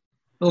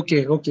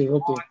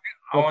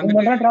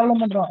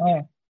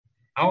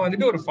 அவன்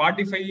வந்துட்டு ஒரு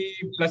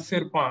 45+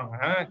 இருப்பான்.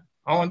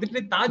 அவன் வந்துட்டு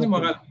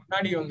தாஜ்மஹால்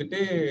முன்னாடி வந்துட்டு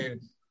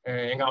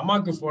எங்க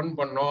அம்மாவுக்கு போன்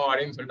பண்ணோம்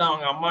அப்படின்னு சொல்லிட்டு,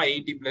 அவங்க அம்மா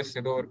 80+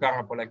 ஏதோ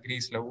இருக்காங்க போல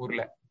கிரீஸ்ல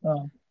ஊர்ல.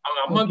 அவங்க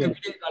அம்மாவுக்கு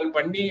வீடியோ கால்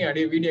பண்ணி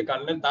அப்படியே வீடியோ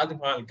கால்ல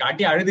தாஜ்மஹால்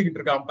காட்டி அழுதுகிட்டு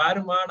இருக்கான்.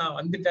 பாருமா நான்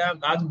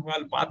வந்துட்டேன்,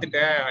 தாஜ்மஹால்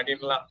பாத்துட்டேன்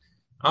அப்படின்லாம்.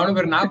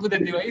 அவனுக்கு ஒரு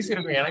 45 வயசு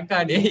இருக்கும். எனக்கா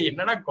டே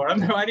என்னடா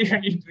குழந்தை மாதிரி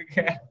பண்ணிட்டு இருக்க.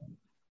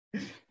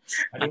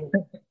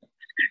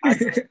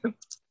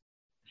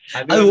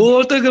 அது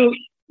ஒவ்வொருத்தருக்கு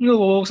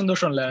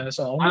சந்தோஷம் இல்ல.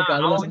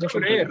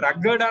 ஒரு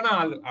ரகடான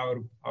ஆள்.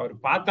 அவர்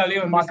பார்த்தாலே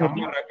வந்து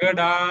செம்ம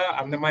ரகடா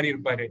அந்த மாதிரி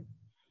இருப்பாரு.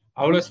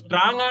 அவ்வளவு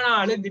ஸ்ட்ராங்கான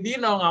ஆளு.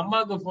 திடீர்னு அவங்க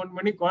அம்மாவுக்கு போன்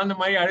பண்ணி குழந்தை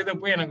மாதிரி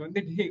அழுதப்போ எனக்கு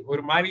வந்து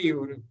ஒரு மாதிரி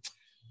ஒரு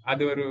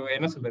அது ஒரு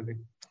என்ன சொல்றது,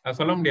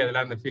 சொல்ல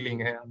முடியாதுல்ல அந்த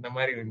ஃபீலிங். அந்த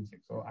மாதிரி இருந்துச்சு.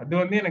 ஸோ அது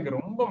வந்து எனக்கு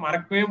ரொம்ப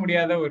மறக்கவே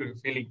முடியாத ஒரு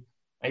ஃபீலிங்.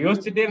 நான்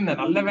யோசிச்சுட்டே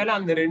இருந்தேன், நல்ல வேளை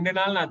அந்த 2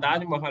 நாள் நான்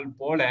தாஜ்மஹால்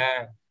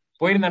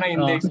போயிருந்தேன்னா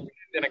இந்த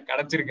எக்ஸ்பீரியன்ஸ் எனக்கு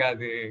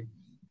கிடைச்சிருக்காது.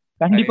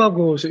 கண்டிப்பா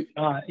ப்ரோ.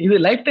 இது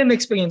லைஃப் டைம்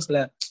எக்ஸ்பீரியன்ஸ்ல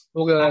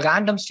ஒரு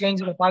ரேண்டம்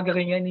ஸ்ட்ரேஞ்சரை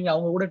பாக்குறீங்க, நீங்க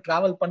அவங்க கூட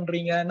டிராவல்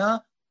பண்றீங்கன்னா,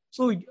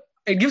 so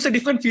it gives a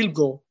different feel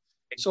bro.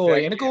 So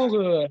எனக்கும்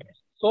ஒரு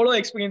சோலோ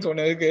எக்ஸ்பீரியன்ஸ்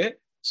ஒண்ணு இருக்கு.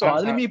 சோ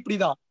அதுலயுமே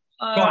இப்படிதான்.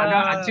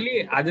 அதான் ஆக்சுவலி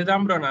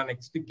அதுதான் ப்ரோ நான்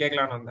நெக்ஸ்ட்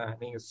கேட்கலாம்னு வந்தேன்.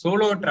 நீங்க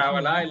சோலோ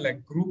டிராவலா இல்ல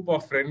குரூப்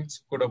ஆஃப் ஃப்ரெண்ட்ஸ்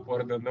கூட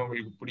போறது வந்து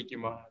உங்களுக்கு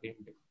பிடிக்குமா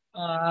அப்படின்ட்டு?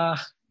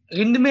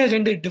 ரெண்டுமே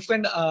ரெண்டு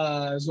டிஃப்ரெண்ட்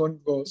ஜோன்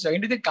ப்ரோ.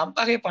 ரெண்டுத்தையும்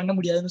கம்பேரே பண்ண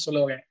முடியாதுன்னு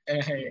சொல்லுவேன்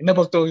என்ன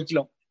பொறுத்த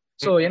வரைக்கும்.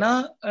 ஸோ ஏன்னா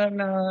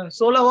நான்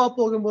சோலோவா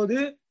போகும்போது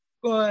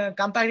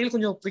கம்பேரிட்டிவ்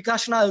கொஞ்சம்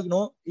ப்ரிகாஷனா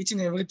இருக்கணும் ஈச்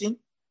அண்ட் எவ்ரி திங்.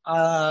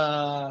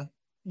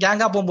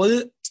 கேங்கா போகும்போது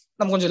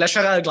நம்ம கொஞ்சம்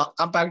லெஷரா இருக்கலாம்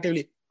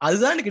கம்பேரிட்டிவ்லி.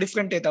 அதுதான் எனக்கு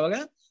டிஃப்ரெண்டே தவிர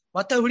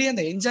மற்றபடி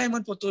அந்த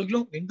என்ஜாய்மெண்ட் பொறுத்த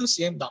வரைக்கும் ரெண்டும்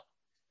சேம் தான்.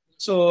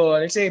 ஸோ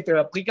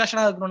இப்போ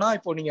ப்ரிகாஷனா இருக்கணும்னா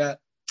இப்போ நீங்க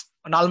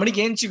 4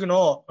 மணிக்கு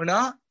ஏஞ்சிக்கணும்னா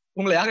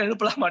உங்களை யாரும்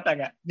எழுப்பலாம்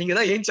மாட்டாங்க, நீங்க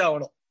தான் ஏஞ்சி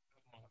ஆகணும்.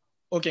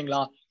 ஓகேங்களா?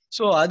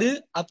 ஸோ அது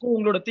அப்போ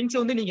உங்களோட திங்ஸை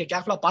வந்து நீங்க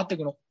கேர்ஃபுல்லா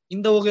பாத்துக்கணும்.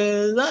 இந்த ஒரு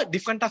இதுதான்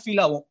டிஃப்ரெண்டா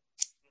ஃபீல் ஆகும்.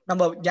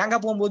 நம்ம கேங்கா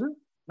போகும்போது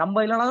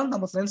நம்ம இல்லைனாலும்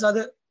நம்ம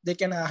ஃப்ரெண்ட்ஸாவது they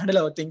can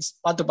handle our things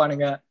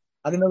பார்த்துப்பானுங்க.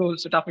 அது மாதிரி ஒரு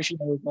செட் ஆஃப்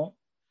விஷயம் இருக்கும்.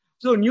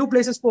 ஸோ நியூ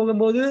பிளேசஸ்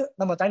போகும்போது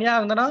நம்ம தனியா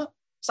இருந்தோம்னா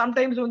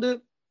சம்டைம்ஸ் வந்து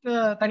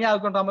தனியா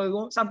இருக்குன்ற மாதிரி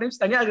இருக்கும்,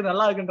 சம்டைம்ஸ் தனியா இருக்கு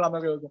நல்லா இருக்குன்ற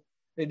மாதிரி இருக்கும்.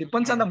 It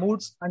depends on the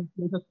moods and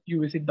places you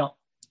visit தான்.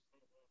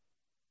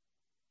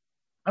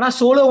 ஆனா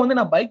சோலோ வந்து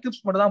நான் பைக்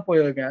ட்ரிப்ஸ் மட்டும் தான்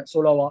போயிருக்கேன்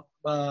சோலோவா.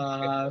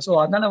 ஸோ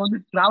அதனால வந்து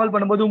டிராவல்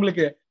பண்ணும்போது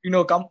உங்களுக்கு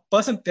இன்னொரு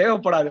பர்சன்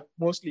தேவைப்படாது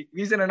மோஸ்ட்லி.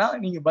 ரீசன் என்னன்னா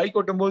நீங்க பைக்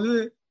ஓட்டும் போது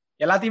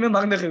எல்லாத்தையுமே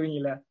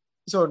மறந்துடுவீங்கல்ல.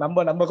 ஸோ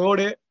நம்ம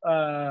ரோடு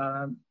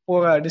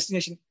போற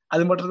டெஸ்டினேஷன்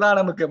அது மட்டும் தான்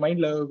நமக்கு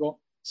மைண்ட்ல இருக்கும்.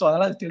 ஸோ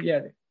அதனால அது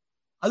தெரியாது.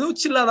 அதுவும்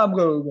சில்லாதான்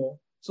இருக்கும்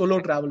சோலோ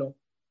டிராவலும்.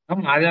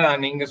 ஆமா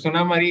அதான் நீங்க சொன்ன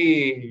மாதிரி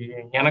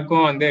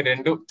எனக்கும் வந்து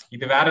ரெண்டும்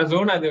இது வேற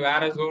ஜோன் அது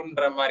வேற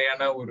ஜோன்ன்ற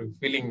மாதிரியான ஒரு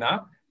ஃபீலிங் தான்.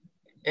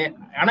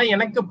 ஆனா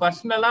எனக்கு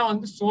பர்சனலா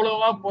வந்து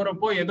சோலோவா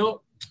போறப்போ ஏதோ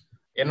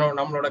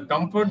நம்மளோட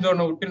கம்ஃபர்ட்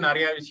ஜோனை விட்டு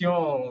நிறைய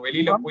விஷயம்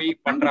வெளியில போய்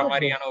பண்ற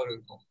மாதிரியான ஒரு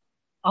இருக்கும்.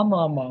 ஆமா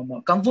ஆமா ஆமா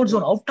comfort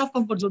zone, out of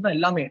comfort zone தான்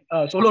எல்லாமே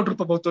சோலோ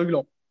ட்ரிப்பை பொறுத்த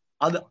வரைக்கும்.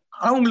 அது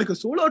ஆனா உங்களுக்கு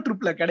சோலோ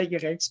ட்ரிப்ல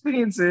கிடைக்கிற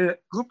எக்ஸ்பீரியன்ஸ்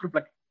குரூப்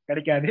ட்ரிப்ல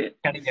கிடைக்காது.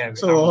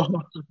 ஸோ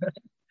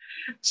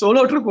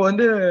சோலோ ட்ரிப்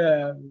வந்து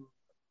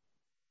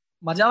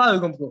மஜாவா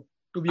இருக்கும் ப்ரோ,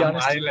 டு பி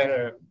ஆனஸ்ட்.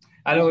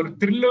 அதுல ஒரு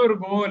த்ரில்லும்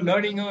இருக்கும்,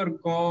 லேர்னிங்கும்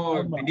இருக்கும்.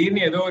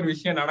 திடீர்னு ஏதோ ஒரு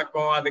விஷயம்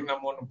நடக்கும், அதுக்கு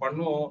நம்ம ஒண்ணு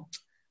பண்ணுவோம்.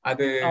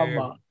 அது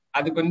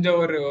அது கொஞ்சம்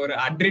ஒரு ஒரு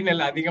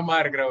அட்ரினல் அதிகமா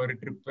இருக்கிற ஒரு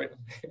ட்ரிப்.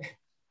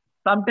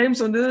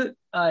 சம்டைம்ஸ் வந்து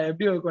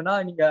எப்படி இருக்கும்னா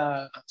நீங்க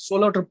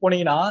சோலோ ட்ரிப்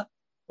போனீங்கன்னா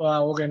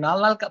ஒரு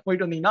 4 நாள்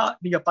போயிட்டு வந்தீங்கன்னா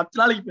நீங்க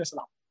 10 நாளைக்கு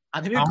பேசலாம்.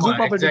 அதுவே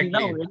குரூப்பா போயிட்டு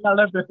வந்தீங்கன்னா ஒரு 2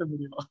 நாள் தான் பேச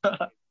முடியும்.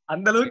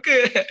 அந்த அளவுக்கு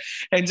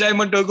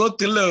என்ஜாய்மெண்ட் இருக்கும்,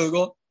 த்ரில்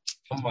இருக்கும்.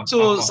 ஸோ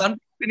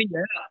நீங்க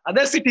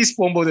அதர் சிட்டிஸ்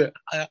போகும்போது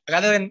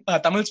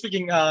தமிழ்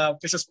ஸ்பீக்கிங்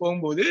பிளேசஸ்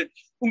போகும்போது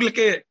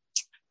உங்களுக்கு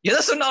எதை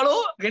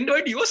சொன்னாலும் 2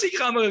 வாட்டி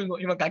யோசிக்காம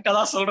இருக்கும், இவன் கரெக்டா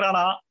தான்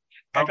சொல்றானா,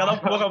 கரெக்டா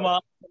தான் போகமா.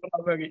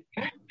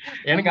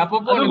 எனக்கு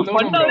அப்பப்போ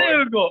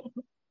இருக்கும்.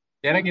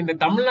 எனக்கு இந்த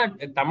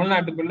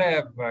தமிழ்நாட்டுக்குள்ள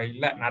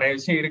இல்ல நிறைய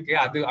விஷயம் இருக்கு,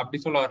 அது அப்படி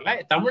சொல்ல வரல.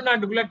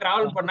 தமிழ்நாட்டுக்குள்ள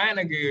டிராவல் பண்ணா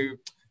எனக்கு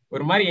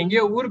ஒரு மாதிரி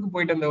எங்கேயோ ஊருக்கு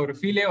போயிட்டு வந்த ஒரு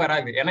ஃபீலே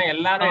வராது. ஏன்னா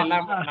எல்லாரும்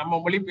எல்லாமே நம்ம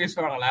மொழி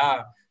பேசுவாங்களா,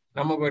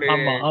 நமக்கு ஒரு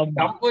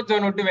கம்ஃபர்ட்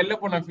ஜோன் விட்டு வெளில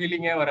போன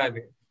ஃபீலிங்கே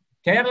வராது.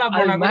 கேரளா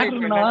போனா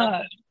கூட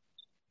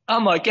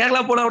ஆமா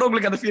கேரளா போனா கூட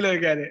உங்களுக்கு அந்த ஃபீல்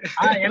இருக்காது.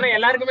 ஏன்னா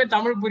எல்லாருக்குமே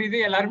தமிழ் புரியுது,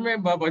 எல்லாருமே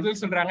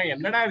பதில் சொல்றாங்க,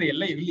 என்னடா இது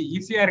எல்லாம் இவ்வளவு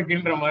ஈஸியா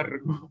இருக்குன்ற மாதிரி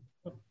இருக்கும்.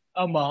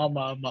 ஆமா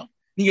ஆமா ஆமா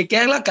நீங்க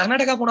கேரளா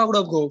கர்நாடகா போனா கூட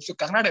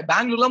கர்நாடகா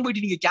பெங்களூர்லாம்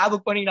போயிட்டு நீங்க கேப்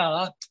புக்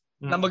பண்ணீங்கன்னா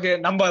நமக்கு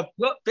நம்ம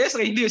பேசுற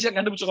ஹிந்தி விஷயம்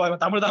கண்டுபிடிச்சுக்கோ,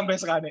 தமிழ் தான்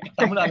பேசுறாரு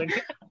தமிழ்நாடு.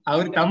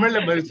 அவர் தமிழ்ல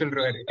பதில்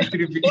சொல்றாரு,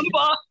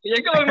 சொல்லுப்பா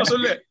எங்க வாங்க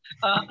சொல்லு,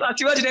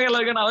 சிவாஜி நகர்ல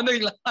இருக்க நான்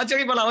வந்துருக்கீங்களா,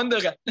 சரிப்பா நான்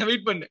வந்துருக்கேன்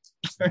வெயிட் பண்ணு.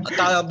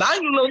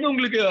 பெங்களூர்ல வந்து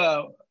உங்களுக்கு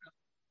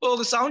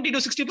ஒரு 70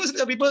 to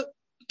 60% பீப்புள்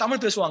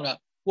தமிழ் பேசுவாங்க.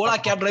 ஓலா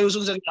கேப்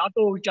டிரைவர்ஸும் சரி,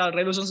 ஆட்டோ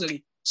டிரைவர்ஸும் சரி.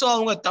 சோ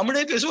அவங்க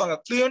தமிழே பேசுவாங்க,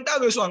 ஃப்ளூயண்டா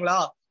பேசுவாங்களா.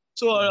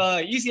 சோ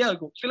ஈஸியா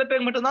இருக்கும். சில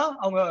பேர் மட்டும்தான்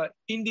அவங்க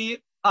ஹிந்தி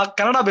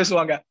கன்னடா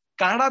பேசுவாங்க.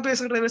 கன்னடா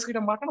பேசுற டிரைவர்ஸ்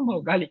கிட்ட மாட்டா நம்ம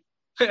காலி.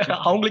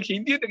 அவங்களுக்கு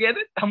ஹிந்தியும் தெரியாது,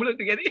 தமிழும்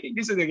தெரியாது,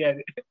 இங்கிலீஷும்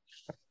தெரியாது.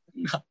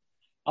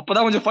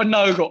 அப்பதான் கொஞ்சம் ஃபன்னா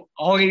இருக்கும்.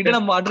 அவங்க கிட்ட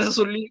நம்ம அட்ரஸ்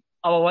சொல்லி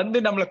அவன் வந்து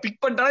நம்மள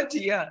பிக் பண்ணிட்டான்னு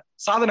செய்ய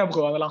சாதனை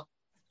ப்ரோ. அதெல்லாம்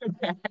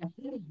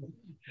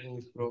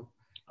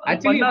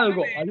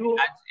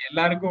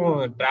எல்லாருக்கும்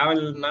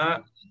டிராவல்னா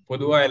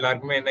பொதுவா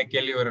எல்லாருக்குமே என்ன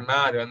கேள்வி வரும்னா,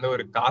 அது வந்து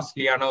ஒரு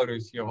காஸ்ட்லியான ஒரு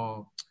விஷயம்,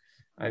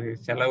 அது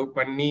செலவு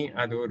பண்ணி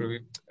அது ஒரு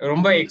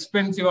ரொம்ப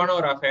எக்ஸ்பென்சிவான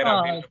ஒரு அஃபேர்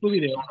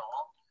அப்படின்னு.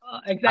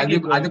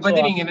 அது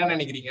பத்தி நீங்க என்ன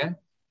நினைக்கிறீங்க?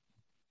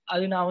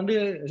 அது நான் வந்து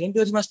 2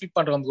 வருஷமா ஸ்பிட்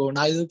பண்றேன் ப்ரோ.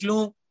 நான்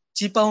இதுக்குள்ளும்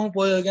சீப்பாவும்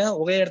போயிருக்கேன்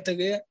ஒரே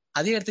இடத்துக்கு,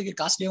 அதே இடத்துக்கு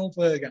காஸ்ட்லியாவும்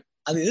போயிருக்கேன்.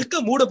 அது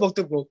இருக்க மூட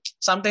பொறுத்து ப்ரோ.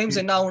 சம்டைம்ஸ்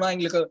என்ன ஆகும்னா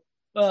எங்களுக்கு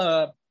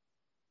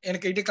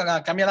எனக்கு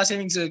கம்மியான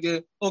சேவிங்ஸ் இருக்கு,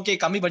 ஓகே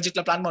கம்மி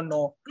பட்ஜெட்ல பிளான்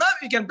பண்ணோம்,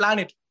 வி கேன்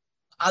பிளான் இட்.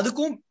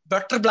 அதுக்கும்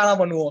பெட்டர் பிளானா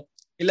பண்ணுவோம்.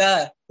 இல்ல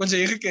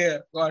கொஞ்சம் இருக்கு,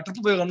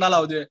 ட்ரிப் போய் 2 நாள்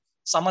ஆகுது,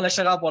 சம்ம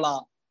லட்சக்கா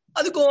போலாம்,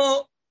 அதுக்கும்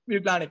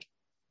பிளான் இட்.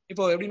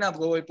 இப்போ எப்படின்னா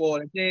இப்போ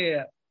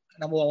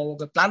நம்ம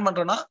பிளான்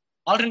பண்றோம்னா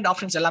ஆல்டர்னேட்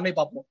ஆப்ஷன்ஸ் எல்லாமே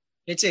பார்ப்போம்.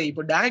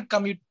 இப்போ டைரக்ட்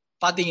கம்யூட்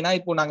பாத்தீங்கன்னா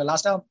இப்போ நாங்க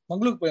லாஸ்டா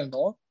மங்களூருக்கு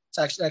போயிருந்தோம்.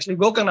 Actually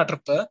Gokarna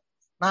trip.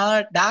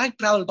 நான் டைரக்ட்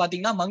டிராவல்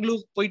பாத்தீங்கன்னா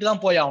மங்களூருக்கு போயிட்டு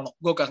தான் போய் ஆகணும்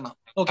கோகர்ணா.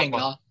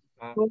 ஓகேங்களா?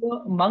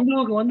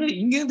 மங்களூருக்கு வந்து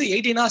இங்க இருந்து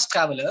 18 hours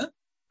டிராவல்.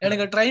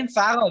 எனக்கு ட்ரெயின்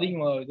ஃபேரும்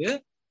அதிகமாகுது.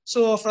 ஸோ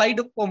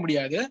ஃபிளைட்டு போக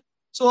முடியாது.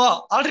 ஸோ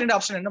ஆல்டர்னேட்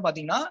ஆப்ஷன் என்ன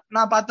பாத்தீங்கன்னா,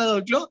 நான் பார்த்தது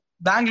வரைக்கும்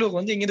பெங்களூர்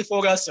வந்து இங்க இருந்து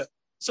 4 hours.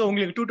 ஸோ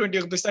உங்களுக்கு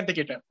 220 rupees தான்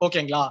டிக்கெட்.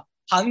 ஓகேங்களா?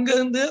 அங்க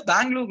இருந்து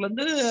பெங்களூர்ல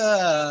இருந்து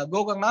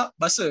கோகர்ணா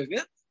பஸ்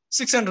இருக்கு,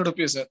 600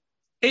 rupees.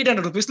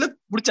 800 rupeesல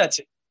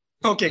முடிச்சாச்சு.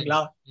 ஓகேங்களா?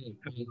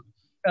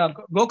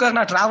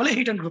 கோகர்ணா டிராவல்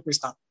 800 rupees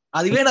தான்.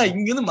 அதுவே நான்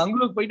இங்க இருந்து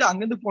மங்களூர் போயிட்டு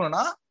அங்க இருந்து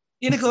போனேன்னா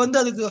எனக்கு வந்து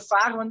அதுக்கு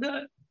ஃபேர் வந்து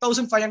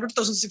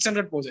 1500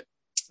 1600 போகுது.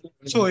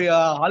 ஸோ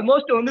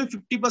ஆல்மோஸ்ட் வந்து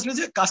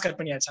 50% காசு கட்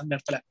பண்ணியாச்சு அந்த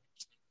இடத்துல.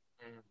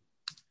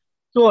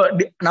 ஸோ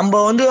நம்ம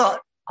வந்து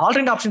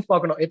ஆல்டர்னேட் ஆப்ஷன்ஸ்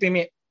பார்க்கணும்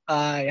எப்பயுமே.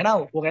 ஏன்னா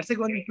ஒரு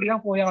இடத்துக்கு வந்து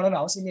இப்படிதான்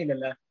போயாகணும்னு அவசியமே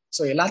இல்லைல்ல.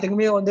 ஸோ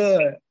எல்லாத்துக்குமே வந்து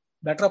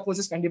பெட்டர்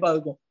அப்ரோச்சஸ் கண்டிப்பா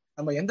இருக்கும்.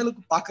 நம்ம எந்த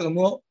அளவுக்கு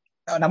பாக்குறோமோ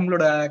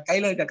நம்மளோட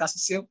கையில இருக்க காசு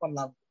சேவ்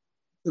பண்ணலாம்,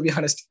 டு பி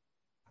ஹானஸ்ட்.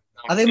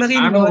 அதே மாதிரி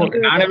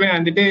நானுமே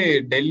வந்துட்டு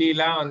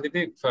டெல்லிலாம்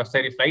வந்துட்டு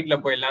சரி ஃபிளைட்ல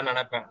போயிடலாம்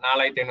நினைப்பேன்.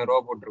 4500 ரூபா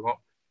போட்டிருக்கோம்.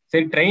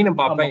 சரி ட்ரெயின்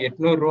பார்ப்பேன்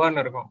 800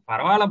 ரூபான்னு இருக்கும்.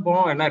 பரவாயில்ல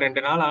போவோம், ஏன்னா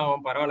 2 நாள்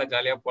ஆகும், பரவாயில்ல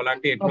ஜாலியா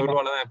போலான்ட்டு 800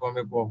 ரூபால தான்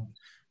எப்பவுமே போகும்.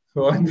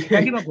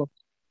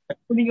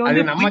 அது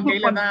நம்ம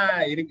கையில தான்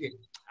இருக்கு.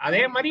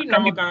 அதே மாதிரி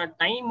நமக்கான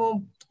டைமும்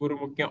ஒரு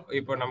முக்கியம்.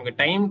 இப்போ நமக்கு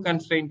டைம்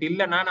கன்ஸ்ட்ரெயின்ட்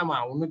இல்லைன்னா நம்ம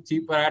இன்னும்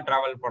சீப்பரா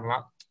டிராவல்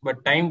பண்ணலாம். பட்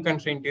டைம்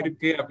கன்ஸ்ட்ரெயின்ட்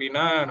இருக்கு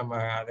அப்படின்னா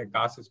நம்ம அதை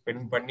காசு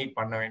ஸ்பெண்ட்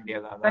பண்ண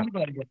வேண்டியதான்.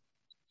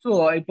 ஸோ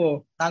இப்போ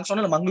நாங்க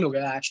சொன்ன மங்களூர்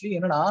ஆக்சுவலி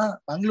என்னன்னா,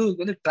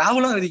 மங்களூருக்கு வந்து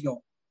டிராவலும் அதிகம்.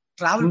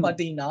 டிராவல்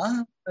பாத்தீங்கன்னா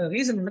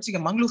ரீசன் நினைச்சுக்க,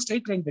 மங்களூர்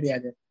ஸ்ட்ரைட் ட்ரெயின்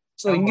கிடையாது.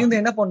 ஸோ இங்க இருந்து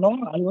என்ன பண்ணோம்,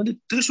 அது வந்து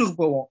திருச்சூர்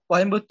போவோம்.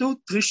 கோயம்புத்தூர்,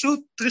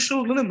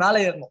 திருச்சூர்ல இருந்து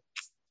மேலே ஏறணும்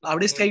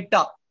அப்படியே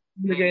ஸ்ட்ரைட்டா.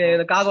 உங்களுக்கு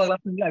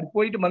காகவாலாம் அது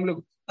போயிட்டு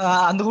மங்களூர்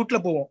அந்த ரூட்ல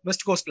போவோம்.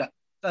 West கோஸ்ட்ல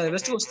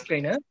west coast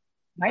train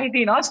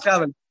 19 hours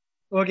travel.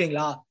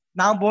 ஓகேங்களா?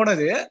 நான்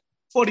போனது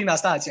 14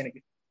 hours தான் ஆச்சு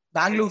எனக்கு.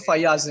 பெங்களூர்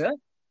 5 hours,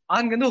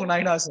 அங்கிருந்து ஒரு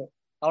 9 hours.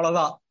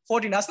 அவ்வளவுதான்.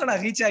 14 hours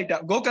நான் ரீச்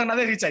ஆயிட்டேன்.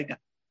 கோகர்னாவே ரீச்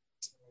ஆயிட்டேன்.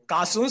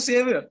 காசும்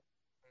சேவ்,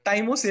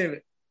 டைமும் சேவ்,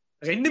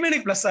 ரெண்டுமே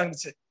எனக்கு பிளஸ்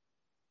இருந்துச்சு.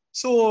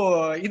 சோ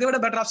இதை விட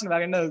பெட்டர் ஆப்ஷன்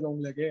வேற என்ன இருக்கு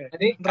உங்களுக்கு?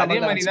 அதே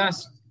மாதிரிதான்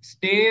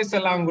ஸ்டேஸ்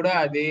எல்லாம் கூட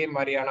அதே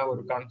மாதிரியான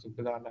ஒரு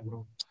கான்செப்ட் தான்.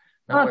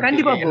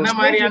 கண்டிப்பா என்ன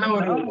மாதிரியான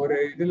ஒரு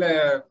இதுல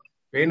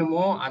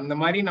வேணுமோ அந்த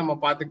மாதிரி நம்ம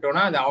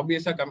பாத்துக்கிட்டோம்னா அது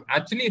ஆப்வியஸா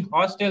ஆக்சுவலி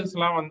ஹாஸ்டல்ஸ்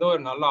எல்லாம் வந்து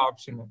ஒரு நல்ல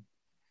ஆப்ஷன்.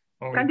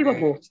 கண்டிப்பா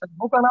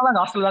கோகர்னால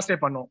ஹாஸ்டல் தான் ஸ்டே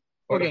பண்ணுவோம்.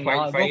 ஒரு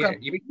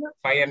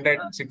 500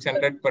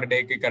 600 per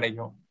டேக்கு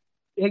கிடைக்கும்.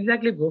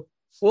 Exactly bro,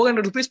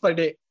 400 rupees per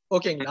day.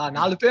 ஓகேங்களா?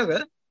 4 பேரு.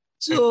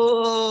 சோ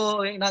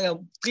நாங்க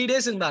 3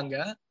 days இருந்தாங்க.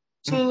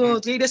 So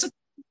 3 days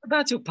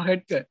தாச்சு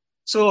பகட்டு.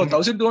 சோ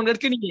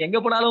 1200க்கு நீங்க எங்க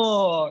போனாலும்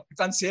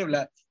கான் சேவ்ல.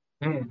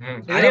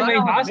 அதே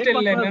மாதிரி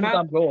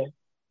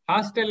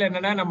ஹாஸ்டல்ல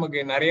என்னன்னா நமக்கு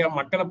நிறைய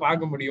மக்களை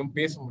பார்க்க முடியும்,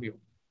 பேச முடியும்.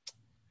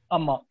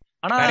 ஆமா.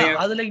 ஆனா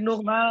அதுல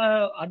இன்னொரு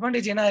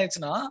அட்வான்டேஜ் என்ன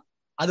ஆயிடுச்சுன்னா,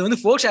 அது வந்து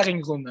 4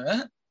 ஷேரிங் ரூம்.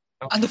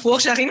 அந்த 4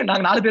 ஷேரிங்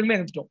நாங்க 4 பேருமே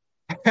இருந்துட்டோம்.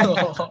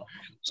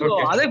 சோ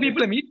அதே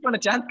பீப்புள மீட் பண்ண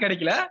சான்ஸ்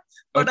கிடைக்கல.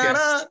 பட்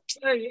ஆனா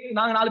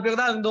நாங்க 4 பேர்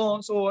தான் இருந்தோம்.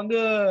 சோ வந்து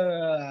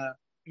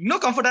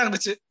இன்னும் கம்ஃபர்ட்டா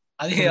இருந்துச்சு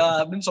அது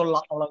அப்படின்னு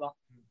சொல்லலாம். அவ்வளவுதான்.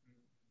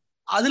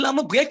 அது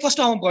இல்லாம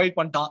பிரேக்ஃபாஸ்டும் அவன் ப்ரொவைட்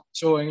பண்ணிட்டான்.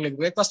 சோ எங்களுக்கு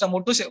பிரேக்ஃபாஸ்ட்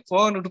மட்டும்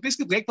 400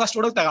 rupeesக்கு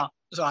பிரேக்ஃபாஸ்டோட தரான்.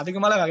 சோ அதுக்கு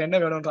மேல வேற என்ன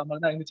வேணும்ன்ற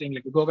மாதிரி தான் இருந்துச்சு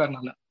எங்களுக்கு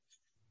கோகர்னால.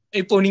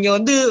 இப்போ நீங்க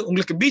வந்து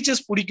உங்களுக்கு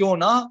பீச்சஸ்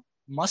பிடிக்கும்னா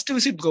மஸ்ட்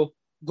விசிட்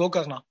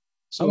கோகர்னா.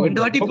 சோ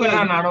 2 வாட்டி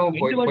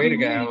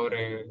போயிருக்கேன்.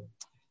 ஒரு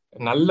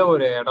நல்ல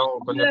ஒரு இடம்,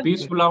 கொஞ்சம்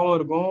பீஸ்ஃபுல்லாவும்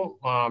இருக்கும்,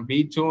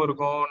 பீச்சும்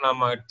இருக்கும்,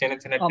 நம்ம சின்ன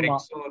சின்ன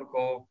ட்ரெக்ஸும்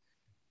இருக்கும்.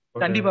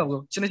 கண்டிப்பா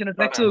சின்ன சின்ன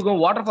ட்ரெக்ஸ் இருக்கும்,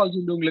 வாட்டர் ஃபால்ஸ்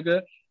உண்டு உங்களுக்கு.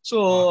 சோ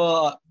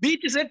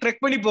பீச்சஸே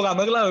ட்ரெக் பண்ணி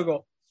போகாம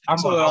இருக்கும்.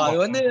 சோ அது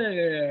வந்து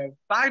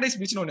பாரடைஸ்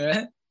பீச்னு ஒண்ணு.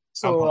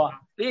 சோ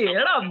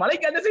ஏடா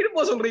மலைக்கு அந்த சைடு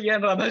போக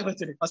சொல்றீங்கன்ற மாதிரி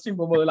இருந்துச்சு ஃபர்ஸ்ட் டைம்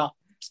போகும்போதெல்லாம்.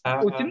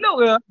 ஒரு சின்ன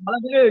மலை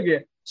இருக்கு.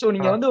 சோ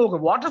நீங்க வந்து ஒரு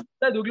வாட்டர்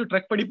ஃபால்ஸ்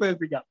ட்ரெக் பண்ணி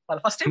போயிருப்பீங்க.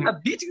 ஃபர்ஸ்ட் டைம்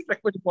நான் பீச்சுக்கு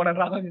ட்ரெக் பண்ணி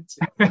போனேன்ற மாதிரி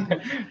இருந்துச்சு.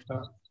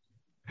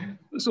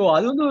 சோ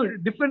அது வந்து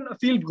டிஃபரெண்ட்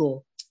ஃபீல் ப்ரோ.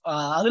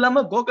 அது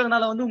இல்லாம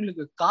கோகர்னால வந்து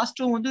உங்களுக்கு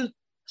காஸ்டும் வந்து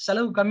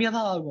செலவு கம்மியா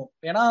தான் ஆகும்.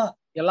 ஏன்னா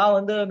எல்லாம்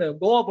வந்து அந்த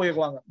கோவா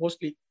போயிருவாங்க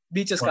மோஸ்ட்லி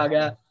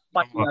பீச்சஸ்க்காக.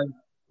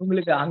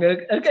 உங்களுக்கு அங்க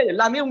இருக்க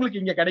எல்லாமே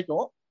உங்களுக்கு இங்க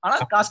கிடைக்கும். ஆனா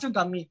காஸ்டும்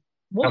கம்மி.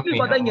 மோஸ்ட்லி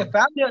பார்த்தா இங்க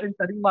ஃபேமிலி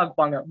அதிகமா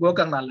இருப்பாங்க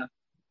கோகர்னால.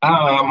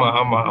 ஆமா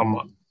ஆமா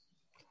ஆமா.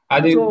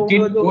 அது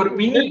ஒரு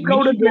மினி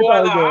கோவா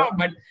தான்,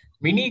 பட்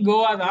மினி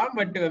கோவா தான்,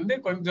 பட் வந்து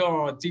கொஞ்சம்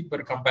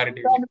சீப்பர்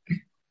கம்பேரிட்டிவ்லி.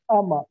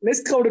 ஆமா,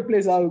 லெஸ் கிரவுடட்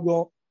பிளேஸ்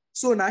ஆகும்.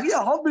 சோ நிறைய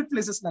ஹாபிட்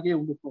பிளேசஸ் நிறைய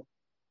இருக்கும்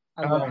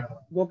அங்க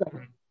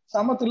கோகர்னா.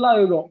 சமத்துலா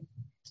இருக்கும்.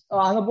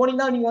 அங்க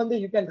போனீங்கன்னா நீங்க வந்து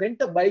you can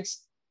rent bikes.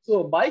 So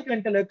bike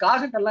rental,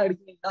 car rental எல்லாம்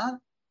எடுத்தீங்கன்னா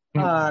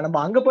நம்ம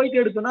அங்க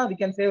போயிட்டு எடுத்தோம்னா we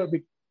can save a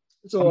bit.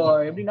 So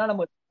எப்படின்னா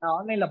நம்ம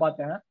ஆன்லைன்ல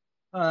பார்த்தேன்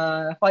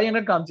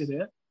 500 காமிச்சது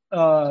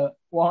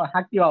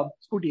ஆக்டிவா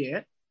ஸ்கூட்டியே.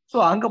 சோ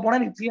அங்க போனா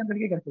எனக்கு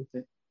 300க்கே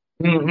கிடைச்சிருச்சு.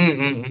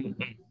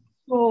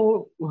 ஸோ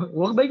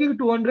ஒரு பைக்கு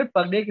 200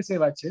 per டேக்கு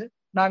சேவ் ஆச்சு.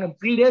 நாங்க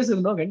 3 days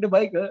இருந்தோம், 2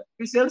 பைக்கு,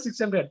 சேவ்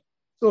 600.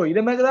 ஸோ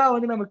இது மாதிரி தான்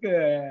வந்து நமக்கு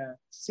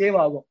சேவ்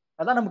ஆகும்.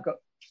 அதான் நமக்கு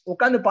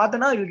உட்காந்து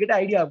பார்த்தோன்னா இவர்கிட்ட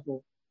ஐடியா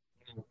இருக்கும்.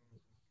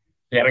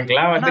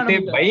 எனக்குலாம் ஆனா வந்துட்டு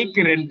நமக்கு பைக்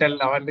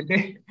ரெண்டல்ல வந்துட்டு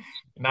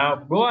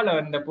நான் கோவால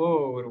வந்தப்போ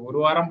ஒரு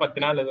வாரம்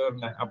 10 நாள் ஏதோ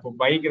இருந்தேன். அப்போ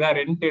பைக் தான்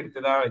ரெண்ட் எடுத்து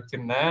தான்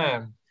வச்சிருந்தேன்.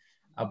 ஏன்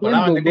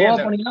அப்பெல்லாம் ப்ரோ வந்துட்டு கோவா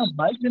அந்த போனீங்கன்னா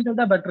பைக் ரெண்டல்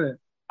தான் பெட்டர்.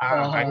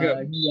 அங்க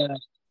நீங்க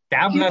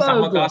கேப்னா சீப்பா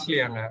செம்ம இருக்கும். காஸ்ட்லி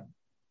அங்க.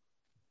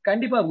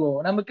 கண்டிப்பா ப்ரோ.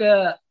 நமக்கு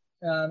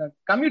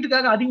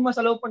கம்யூட்டுக்காக அதிகமா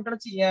செலவு பண்ணிட்டோம்னு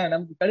வச்சுக்கீங்க,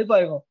 நமக்கு கடுப்பா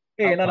இருக்கும்.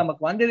 ஏன்னா ஆமா.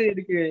 நமக்கு வந்தது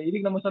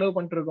இதுக்கு நம்ம செலவு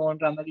பண்ணிட்டு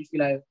இருக்கோம்ன்ற மாதிரி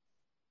ஃபீல் ஆயிடும்.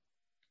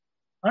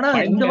 ஆனா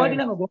இந்த பயங்கர வாட்டி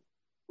நாங்க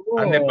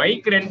அந்த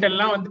பைக்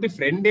ரெண்டல்லாம் வந்துட்டு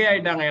ஃப்ரெண்டே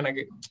ஆயிட்டாங்க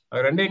எனக்கு.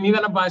 அவர் வந்து நீ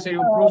தானப்பா, சரி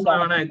ப்ரூஃப் ஆமா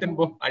வேணா எடுத்துன்னு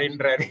போ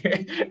அப்படின்றாரு.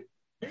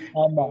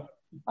 ஆமா.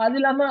 அது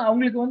இல்லாம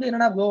அவங்களுக்கு வந்து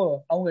என்னன்னா ப்ரோ,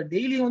 அவங்க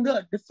டெய்லி வந்து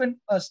டிஃப்ரெண்ட்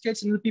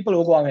ஸ்டேட்ஸ் பீப்புள்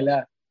ஓகுவாங்கல்ல.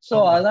 சோ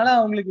ஆமா அதனால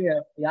அவங்களுக்கு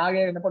யார்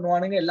யார் என்ன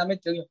பண்ணுவானுங்க எல்லாமே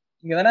தெரியும்.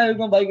 இங்க தானே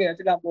இருக்கும் பைக்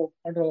எடுத்துக்கலாம் போ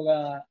பண்ற ஒரு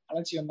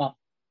அலட்சியம் தான்.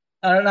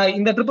 நான்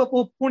இந்த ட்ரிப் அப்போ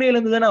பூனேல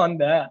இருந்து தானே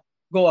வந்தேன்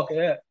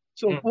கோவாக்கு.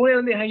 சோ பூனேல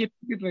இருந்து எனக்கு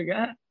பேசிட்டு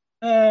இருக்கேன்.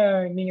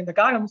 நீங்க இந்த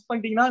காரை மிஸ்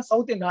பண்ணிட்டீங்கன்னா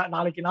சவுத்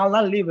நாளைக்கு 4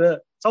 நாள் லீவு,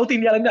 சவுத்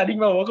இந்தியால இருந்து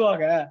அதிகமா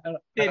ஓகுவாங்க.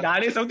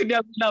 நானே சவுத் இந்தியா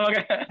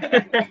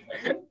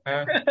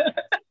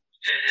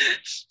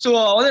சோ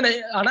வந்து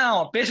ஆனா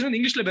பேசுறது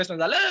இங்கிலீஷ்ல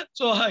பேசுனதால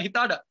so he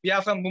thought we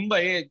are from Mumbai.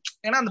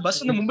 ஏன்னா அந்த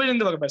பஸ் வந்து மும்பைல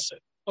இருந்து வர பஸ்.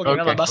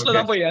 ஓகேங்களா, ஓகே நான் பஸ்ல ஓகே.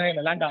 தான் போய்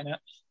லேண்ட் ஆனேன்.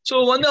 சோ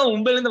வந்து அவன்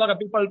மும்பைல இருந்து வர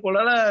பீப்பாள்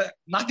போல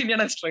நார்த் இந்தியா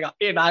நினைச்சிட்டு இருக்கான்.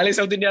 நாளே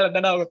சவுத் இந்தியால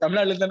தானே ஆகும்,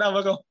 தமிழ்நாடுல தானே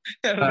ஆகும்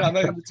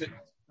மாதிரி இருந்துச்சு.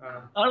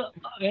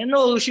 என்ன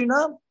ஒரு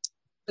விஷயம்னா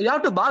யூ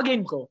ஹேவ் டு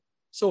பார்கெயின் கோ.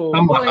 சோ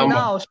ஆமா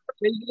போனீங்கன்னா ஆமா.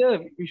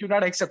 You should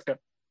not accept.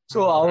 So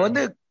அவ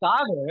வந்து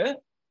காரு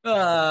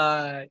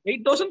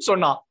 8,000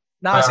 சொன்னான்.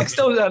 நான்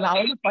 6,000 நான்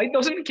வந்து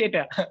 5,000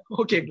 கேட்டேன்.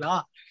 ஓகேங்களா.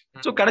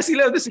 சோ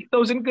கடைசியில வந்து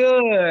 6,000க்கு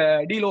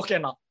டீல்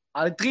ஓகேண்ணா.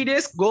 அது 3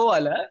 days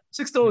கோவால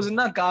 6,000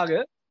 தான் காரு,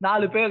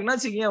 4 பேருக்குன்னா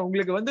வச்சுக்கீங்க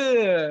உங்களுக்கு வந்து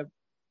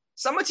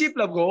செம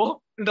சீப்ல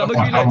ப்ரோன்ற மாதிரி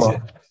ஆமா ஃபீல் ஆமா ஆச்சு.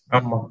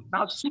 ஆமா.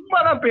 நான் சும்மா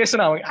தான்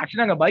பேசுறேன்.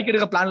 ஆக்சுவலா நாங்க பைக்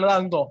எடுக்க பிளான்ல தான்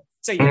இருந்தோம்.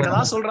 சரி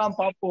என்னதான் சொல்றான்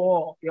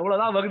பாப்போம்,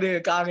 எவ்வளவுதான் வருது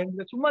காரு.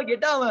 சும்மா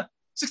கேட்டா அவன்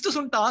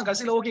 6,000 தான்.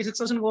 கடைசியில ஓகே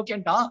 6,000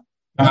 ஓகேன்ட்டான்.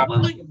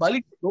 பலி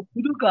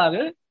புது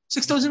காரு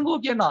 6,000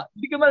 ஓகேண்ணா.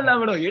 இதுக்கு மேல என்ன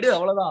வேணும் எடு,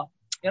 அவ்வளவுதான்.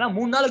 ஏன்னா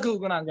 3 நாளுக்கு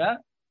இருக்கோம் நாங்க.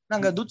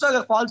 நாங்க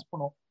துத்சாகர் ஃபால்ஸ்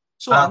போனோம்.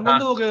 சோ அங்க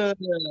இருந்து ஒரு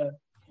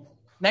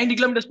 90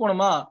 கிலோமீட்டர்ஸ்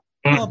போனோமா.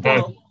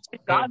 போனோம்.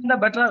 கார்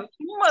தான் பெட்டரா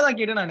சும்மா தான்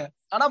கேட்டேன் நானு.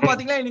 ஆனா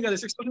பாத்தீங்கன்னா எனக்கு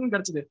அது 6,000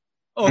 கிடைச்சது.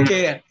 ஓகே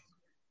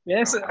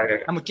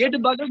நம்ம கேட்டு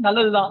பார்க்கறது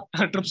நல்லதுதான்.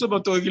 ட்ரிப்ஸ்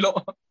 10 கிலோ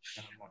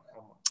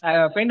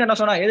ஃப்ரெண்ட் என்ன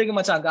சொன்னா, எதுக்கு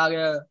மச்சான் காக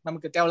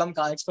நமக்கு தேவலாம்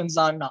எக்ஸ்பென்ஸ்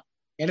தான்.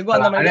 எனக்கும்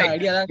அந்த மாதிரி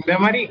ஐடியா தான். இந்த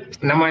மாதிரி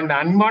நம்ம இந்த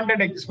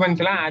அன்வான்ட்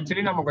எக்ஸ்பென்ஸ் எல்லாம்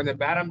ஆக்சுவலி நம்ம கொஞ்சம்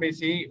பேரம்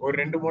பேசி ஒரு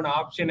 2-3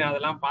 ஆப்ஷன்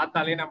அதெல்லாம்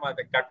பார்த்தாலே நம்ம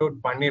அதை கட் அவுட்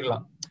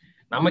பண்ணிடலாம்.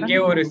 நமக்கே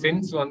ஒரு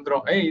சென்ஸ்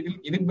வந்துரும்.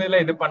 இதுக்கு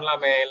பதிலா இது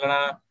பண்ணலாமே,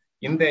 இல்லைன்னா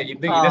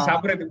இதை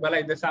சாப்பிடறதுக்கு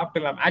பதிலா இதை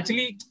சாப்பிடலாம்.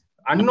 ஆக்சுவலி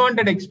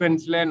அன்வான்ட்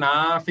எக்ஸ்பென்ஸ்ல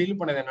நான் ஃபீல்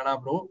பண்ணது என்னன்னா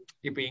ப்ரோ,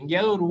 இப்ப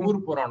எங்கேயாவது ஒரு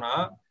ஊர் போறோம்னா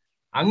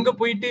அங்க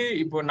போயிட்டு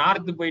இப்போ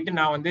நார்த்து போயிட்டு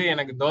நான் வந்து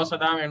எனக்கு தோசை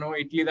தான் வேணும்,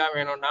 இட்லி தான்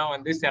வேணும்னா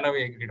வந்து செலவு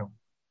எகிடும்.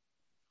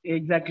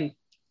 எக்ஸாக்ட்லி.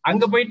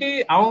 அங்க போயிட்டு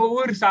அவங்க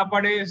ஊர்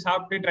சாப்பாடு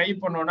சாப்பிட்டு ட்ரை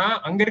பண்ணோம்னா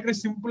அங்க இருக்கிற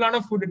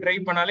சிம்பிளான ஃபுட் ட்ரை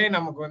பண்ணாலே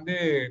நமக்கு வந்து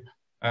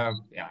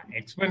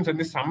எக்ஸ்பென்ஸ்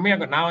வந்து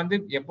செம்மையாகும். நான் வந்து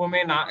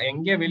எப்பவுமே நான்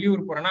எங்கேயா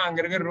வெளியூர் போறேன்னா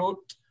அங்க இருக்கிற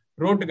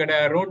ரோட்டு கடை,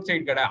 ரோட்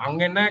சைடு கடை,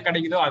 அங்க என்ன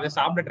கிடைக்குதோ அதை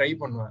சாப்பிட ட்ரை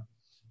பண்ணுவேன்.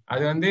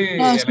 அது வந்து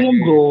எனக்கு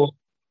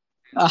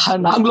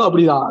நாங்களும்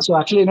அப்படிதான். ஸோ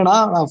ஆக்சுவலி என்னன்னா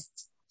நான்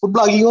ஃபுட்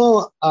பிளாகிங்கும்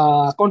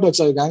அக்கௌண்ட்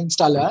வச்சிருக்கேன்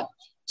இன்ஸ்டால.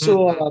 ஸோ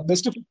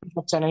பெஸ்ட்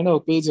ஃபுட் சென்னைன்னு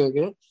ஒரு பேஜ்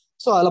இருக்கு.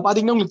 ஸோ அதில்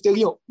பார்த்தீங்கன்னா உங்களுக்கு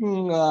தெரியும்,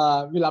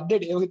 will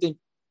update every thing.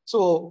 So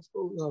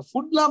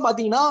ஃபுட்லாம்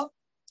பார்த்தீங்கன்னா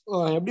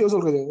எப்படி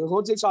சொல்றது,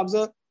 ரோட் சைட்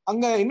ஷாப்ஸ்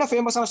அங்கே என்ன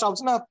ஃபேமஸான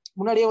ஷாப்ஸ்னா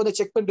முன்னாடியே வந்து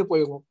செக் பண்ணிட்டு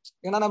போயிருக்கும்.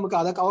 ஏன்னா நமக்கு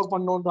அதை கவர்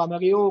பண்ணணுன்ற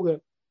மாதிரியும் ஒரு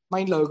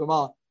மைண்ட்ல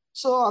இருக்குமா.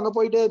 ஸோ அங்கே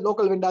போயிட்டு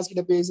லோக்கல் வெண்டார்ஸ்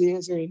கிட்ட பேசி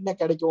என்ன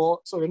கிடைக்கும்,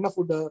 ஸோ என்ன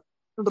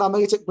ஃபுட்டுன்ற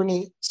மாதிரி செக் பண்ணி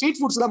ஸ்ட்ரீட்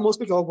ஃபுட்ஸ் தான்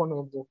மோஸ்ட்லி கவர்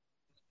பண்ணுவோம்.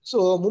 ஸோ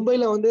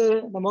மும்பைல வந்து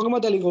இந்த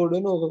முகமது அலி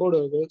ரோடுன்னு ஒரு ரோடு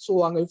இருக்கு. ஸோ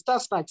அங்க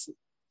இஃப்தார் ஸ்நாக்ஸ்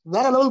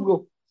வேற லெவல் ப்ரோ.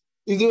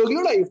 இது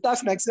வரைக்கும் நான் இஃப்தார்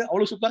ஸ்நாக்ஸ்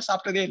அவ்வளவு சூப்பரா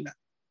சாப்பிட்டதே இல்லை.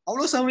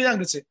 அவ்வளவு செம்மையா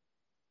இருந்துச்சு.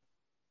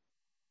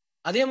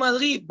 அதே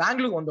மாதிரி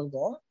பெங்களூர்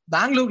வந்திருந்தோம்.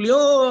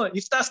 பெங்களூர்லயும்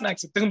இஃப்தார்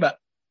ஸ்நாக்ஸ் திரும்ப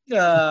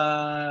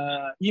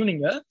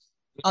ஈவினிங்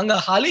அங்க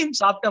ஹலீம்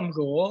சாப்பிட்டோம்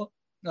ப்ரோ.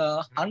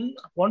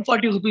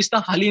 140 rupees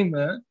தான் ஹலீம்.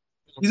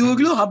 இது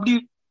வரைக்கும் அப்படி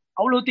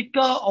அவ்வளவு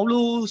திக்கா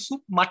அவ்வளவு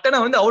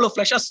மட்டனை வந்து அவ்வளவு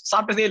ஃப்ரெஷ்ஷா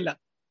சாப்பிட்டதே இல்லை.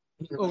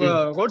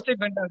 ரோட்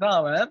சைட் வெண்டர் தான்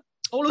அவன்.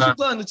 அவ்வளவு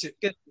சூப்பரா இருந்துச்சு.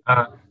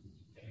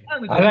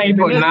 அதான்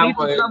இப்போ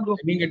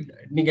நீங்க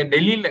நீங்க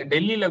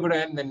டெல்லியில கூட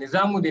இந்த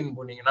நிசாமுதீன்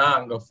போனீங்கன்னா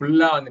அங்க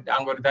ஃபுல்லா வந்துட்டு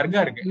அங்க ஒரு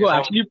தர்கா இருக்கு.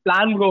 ஆக்சுவலி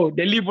பிளான் ப்ரோ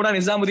டெல்லி போனா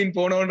நிசாமுதீன்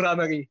போனோன்ற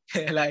மாதிரி.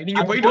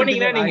 நீங்க போயிட்டு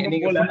போனீங்கன்னா நீங்க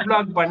நீங்க ஃபுட்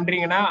பிளாக்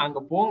பண்றீங்கன்னா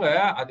அங்க போங்க.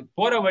 அது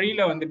போற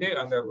வழியில வந்துட்டு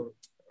அங்க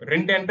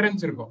 2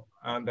 என்ட்ரன்ஸ் இருக்கும்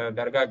அந்த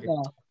தர்காக்கு.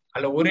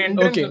 அதுல ஒரு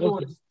என்ட்ரன்ஸ் வந்து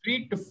ஒரு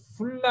ஸ்ட்ரீட்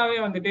ஃபுல்லாவே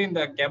வந்துட்டு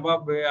இந்த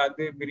கெபாப்,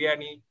 அது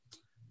பிரியாணி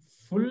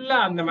ஃபுல்லா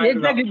அந்த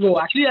மாதிரி தான்.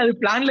 ஆக்சுவலி அது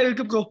பிளான்ல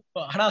இருக்கு ப்ரோ.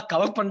 ஆனா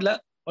கவர் பண்ணல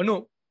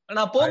ஒன்னும்.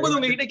 நான் போகும்போது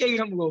உங்ககிட்ட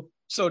கேக்குறேன் bro.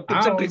 So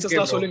tips and tricks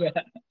எல்லாம் சொல்லுங்க.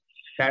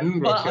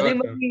 அதே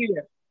மாதிரி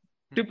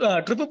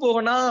trip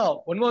போகனா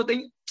one more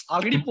thing,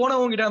 already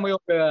போனவங்க கிட்ட நம்ம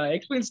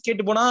எக்ஸ்பீரியன்ஸ்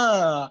கேட்டு போனா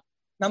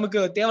நமக்கு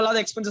தேவையில்லாத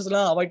எக்ஸ்பென்சஸ்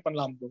எல்லாம் அவாய்ட்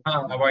பண்ணலாம் ப்ரோ.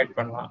 அவாய்ட்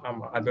பண்ணலாம்.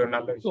 ஆமா, அது ஒரு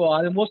நல்ல விஷயம். சோ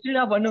அது மோஸ்ட்லி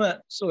நான் பண்ணுவேன்.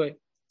 சோ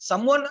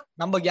சம்ஒன்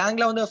நம்ம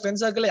கேங்ல வந்து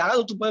ஃப்ரெண்ட்ஸ் சர்க்கிள்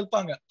யாராவது ஒருத்தர்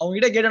இருப்பாங்க, அவங்க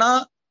கிட்ட கேட்டனா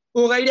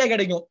ஒரு ஐடியா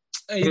கிடைக்கும்,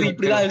 இது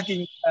இப்படிதான்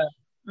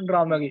இருக்கீங்கன்ற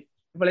மாதிரி.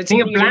 இப்ப let's say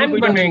நீங்க நீங்க டெல்லி பிளான்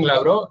போயிட்டு பண்ணுவீங்களா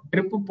வந்திருக்கீங்க. ப்ரோ?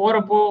 ட்ரிப்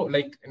போறப்போ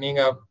லைக்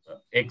நீங்க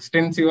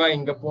எக்ஸ்டென்சிவா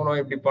இங்க போனோம்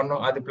இப்படி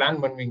பண்ணோம் அது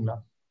பிளான் பண்ணுவீங்களா?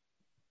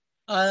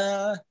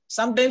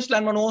 சம்டைம்ஸ்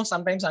பிளான் பண்ணுவோம்,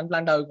 சம்டைம்ஸ்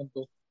அன்பிளான்டா இருக்கும்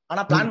ப்ரோ.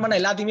 ஆனா பிளான் பண்ண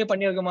எல்லாத்தையுமே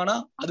பண்ணியிருக்கோமானா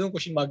அதுவும்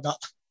கொஸ்டின் மார்க் தான்.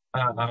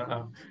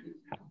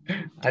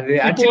 அது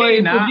இப்போ ஆக்சுவலி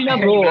எப்படின்னா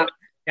ப்ரோ,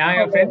 நான்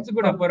என் ஃப்ரெண்ட்ஸ்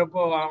கூட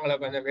போறப்போ அவங்கள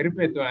கொஞ்சம்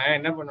வெறுப்பேத்துவேன்.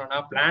 என்ன பண்ணுவேன்னா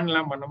பிளான்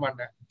எல்லாம் பண்ண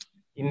மாட்டேன்.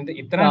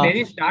 இத்தனாம்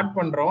தேதி ஸ்டார்ட்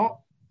பண்றோம்,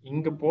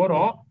 இங்க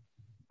போறோம்,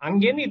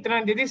 அங்கேருந்து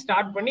இத்தனாம் தேதி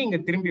ஸ்டார்ட் பண்ணி இங்க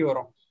திரும்பி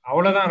வரோம்,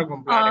 அவ்வளவுதான்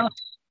இருக்கும் பிளான்.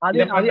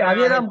 அதே அதே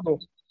அதேதான் ப்ரோ.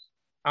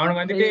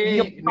 அவனுக்கு வந்துட்டு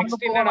அங்க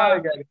நெக்ஸ்ட் என்னடா, போகலாம்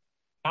இருக்காது.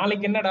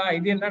 நாளைக்கு என்னடா,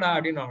 இது என்னடா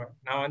அப்படின்னு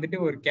நான் வந்துட்டு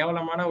ஒரு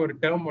கேவலமான ஒரு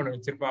டேர்ம் ஒண்ணு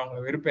வச்சிருப்பேன்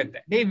அவங்க வெறுப்பேத்த.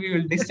 டேய் we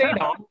will decide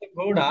on the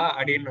go டா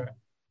அப்படின்னு.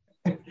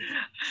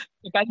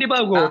 கண்டிப்பா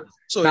ப்ரோ.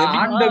 சோ நான்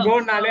ஆன் எப்படின்னா த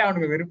கோனாலே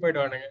அவனுக்கு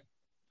வெறுப்பாயிடுவானுங்க.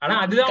 ஆனா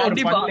அதுதான் ஒரு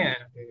கண்டிப்பா பண்ணு.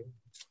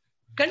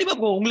 கண்டிப்பா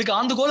ப்ரோ. உங்களுக்கு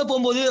அந்த கோல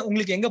போகும்போது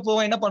உங்களுக்கு எங்க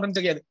போவோம் என்ன பண்றோம்னு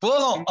தெரியாது,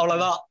 போதும்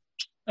அவ்வளவுதான்.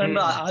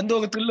 அந்த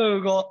ஒரு த்ரில்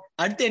இருக்கும்.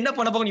 அடுத்து என்ன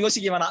பண்ண போகணும்னு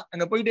யோசிக்க வேணாம்,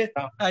 அங்க போயிட்டு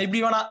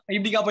இப்படி வேணாம்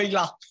இப்படிக்கா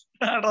போய்க்கலாம்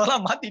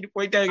அதெல்லாம் மாத்திட்டு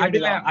போயிட்டே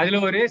வேண்டியதான். அதுல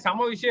ஒரு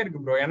சம விஷயம்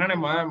இருக்கு ப்ரோ. ஏன்னா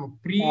நம்ம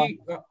ப்ரீ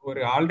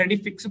ஒரு ஆல்ரெடி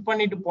பிக்ஸ்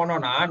பண்ணிட்டு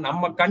போனோம்னா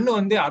நம்ம கண்ணு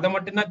வந்து அதை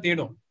மட்டும்தான்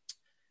தேடும்.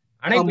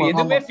 ஆனா இப்ப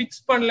எதுவுமே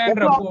பிக்ஸ்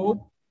பண்ணலன்றப்போ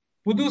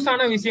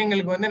புதுசான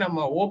விஷயங்களுக்கு வந்து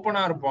நம்ம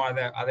ஓப்பனா இருப்போம்,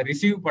 அதை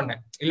ரிசீவ் பண்ண.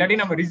 இல்லாட்டி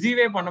நம்ம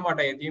ரிசீவே பண்ண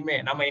மாட்டோம் எதையுமே.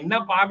 நம்ம என்ன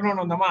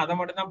பாக்கணும்னு வந்தோமோ அதை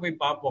மட்டும் தான்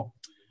போய் பார்ப்போம்.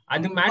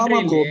 அது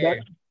மேட்டரே இல்லையே.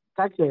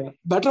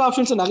 பெட்டர்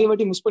ஆப்ஷன்ஸ் நிறைய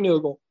வாட்டி மிஸ் பண்ணி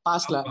இருக்கும்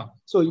பாஸ்ட்ல.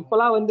 சோ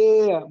இப்பெல்லாம் வந்து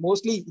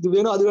மோஸ்ட்லி இது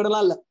வேணும் அது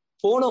வேணும்லாம் இல்ல,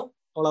 போனோம்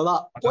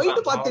அவ்வளவுதான்,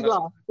 போயிட்டு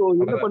பாத்துக்கலாம். சோ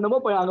என்ன பண்ணுமோ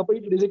அங்க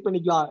போயிட்டு டிசைட்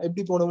பண்ணிக்கலாம்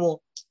எப்படி போகணுமோ.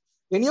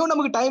 இனியும்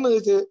நமக்கு டைம்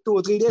இருக்கு,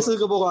 2-3 days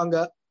இருக்க போவாங்க.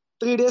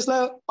 3 daysல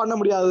பண்ண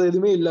முடியாது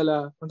எதுவுமே இல்லல,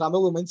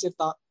 நமக்கு ஒரு மைண்ட்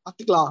செட் தான்,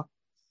 பாத்துக்கலாம்.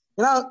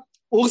 ஏன்னா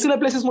ஒரு சில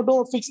பிளேசஸ்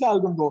மட்டும் ஃபிக்ஸ்டா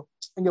இருக்கும் ப்ரோ,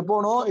 இங்க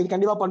போனோம் இது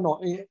கண்டிப்பா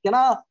பண்ணோம்.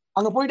 ஏன்னா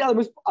அங்க போயிட்டு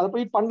அதை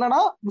போய் பண்ணலன்னா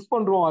மிஸ்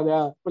பண்றோம் அதை.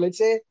 இப்போ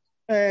லெட்ஸ் சே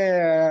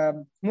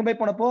மும்பை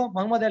போனப்போ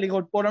முகமது அலி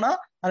ரோட் போனோம்னா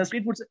அந்த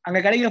ஸ்ட்ரீட் ஃபுட்ஸ் அங்க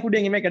கிடைக்கிற ஃபுட்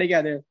எங்கேயுமே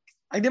கிடைக்காது.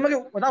 இதே மாதிரி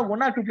 1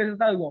 or 2 places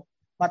தான் இருக்கும்.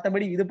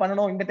 மத்தபடி இது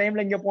பண்ணணும் இந்த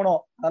டைம்ல இங்க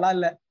போனோம் அதெல்லாம்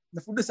இல்ல.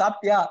 இந்த ஃபுட்டு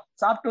சாப்பிட்டியா,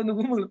 சாப்பிட்டு வந்து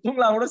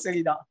தூங்கலாம் கூட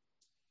சரிதான்,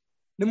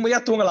 நிம்மதியா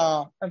தூங்கலாம்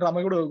என்ற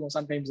மாதிரி கூட இருக்கும்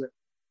சம்டைம்ஸ்.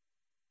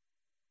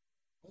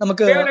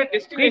 நமக்கு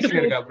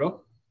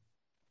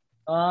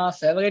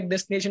ஃபேவரட்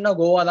டெஸ்டினேஷன்னா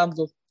கோவா தான்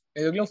ப்ரோ.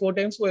 இதுவரைக்கும் 4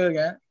 times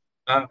போயிருக்கேன்.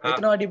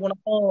 எத்தனை வாட்டி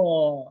போனாலும்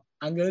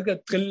அங்க இருக்க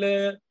த்ரில்லு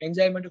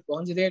என்ஜாய்மெண்ட்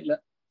குறைஞ்சதே இல்ல.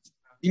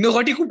 இன்னொரு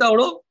வாட்டி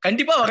கூட்டாவோ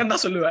கண்டிப்பா வரேன்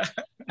தான் சொல்லுவேன்.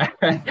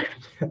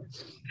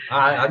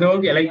 அது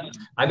ஓகே. லைக்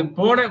அது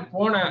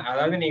போன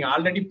அதாவது நீங்க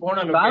ஆல்ரெடி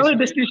போன டிராவல்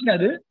டெஸ்டினேஷன்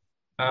அது.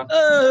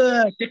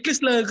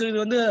 செக்லிஸ்ட்ல இருக்கிறது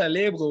வந்து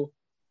லே ப்ரோ.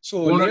 சோ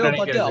லேவை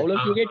பார்த்து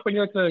அவ்வளவு கிரியேட்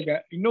பண்ணி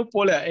வச்சிருக்கேன், இன்னும்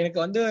போல.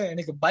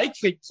 எனக்கு பைக்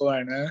ஃபிளிக்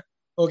வேணும்,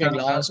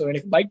 ஓகேங்களா? சோ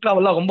எனக்கு பைக்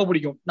டிராவல்லாம் ரொம்ப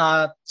பிடிக்கும்.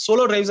 நான்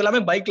சோலோ டிரைவ்ஸ்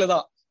எல்லாமே பைக்ல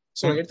தான்.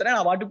 சோ எடுத்தா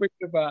நான் வாட்டு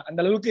போயிட்டு இருப்பேன்,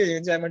 அந்த அளவுக்கு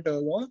என்ஜாய்மெண்ட்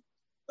இருக்கும்.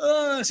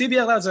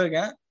 சிபிஆர் தான்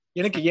வச்சிருக்கேன்.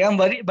 எனக்கு ஏன்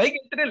பைக்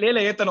எடுத்துட்டு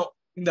லேல ஏத்தணும்,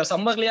 இந்த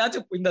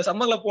சம்மர்லயாச்சும் இந்த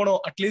சம்மர்ல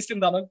போனோம் அட்லீஸ்ட்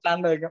இந்த மாதிரி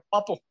பிளான்ல இருக்கேன்,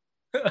 பாப்போம்.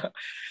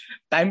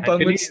 Time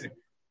permits.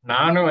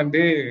 நானும்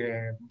வந்து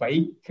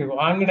பைக்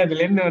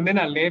வாங்கினதுல இருந்து வந்து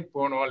நான் லேட்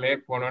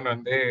போனோம்னு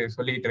வந்து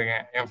சொல்லிட்டு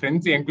இருக்கேன். என்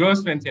ஃப்ரெண்ட்ஸ், என்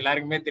க்ளோஸ் ஃப்ரெண்ட்ஸ்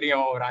எல்லாருக்குமே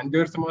தெரியும், ஒரு 5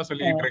 வருஷமா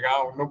சொல்லிட்டு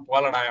இருக்கான், ஒன்னும்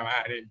போலடா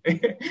அப்படின்ட்டு.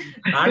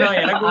 நானும்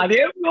எனக்கும் அதே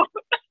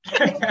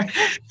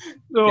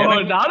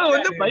நானும்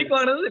வந்து பைக்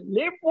வாங்கினது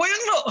லே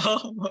போயிடணும்.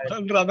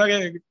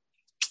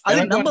 அது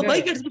நம்ம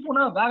பைக் எடுத்துட்டு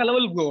போனா வேற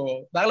லெவல் ப்ரோ,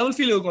 வேற லெவல்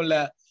ஃபீல் இருக்கும்ல.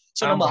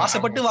 சோ நம்ம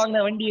ஆசைப்பட்டு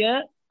வாங்கின வண்டிய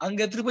அங்க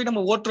எடுத்துட்டு போய்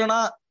நம்ம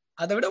ஓட்டுறோம்னா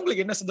அதை விட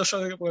உங்களுக்கு என்ன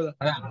சந்தோஷம் இருக்க போகுது.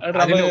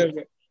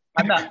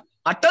 அதான்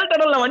அட்டல்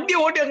டனல்ல வண்டியை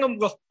ஓட்டியாங்க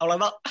ப்ரோ,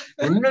 அவ்வளவுதான்.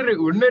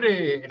 இன்னொரு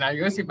நான்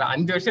யோசிப்பேன்,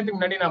 5 வருஷத்துக்கு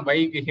முன்னாடி நான்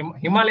பைக்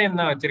ஹிமாலயன்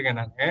தான் வச்சிருக்கேன்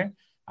நானு.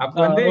 அப்ப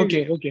வந்து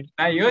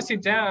நான்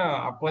யோசிச்சேன்,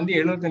 அப்ப வந்து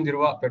 75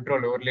 ரூபா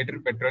பெட்ரோல், 1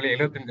 லிட்டர் பெட்ரோல்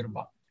 75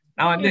 ரூபாய்.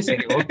 நான் வந்து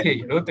சரி ஓகே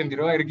 75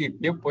 ரூபா இருக்கு,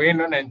 இப்படியே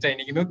போயிடணும்னு நினைச்சேன்.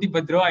 இன்னைக்கு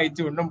 110 ரூபா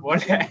ஆயிடுச்சு, ஒன்னும்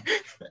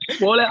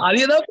போல.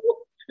 அதேதான்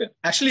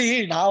ஆக்சுவலி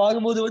நான்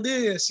வாங்கும்போது வந்து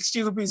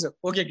 60 rupees,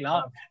 ஓகேங்களா?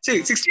 சரி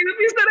 60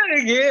 rupees தானே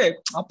இருக்கு.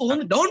 அப்போ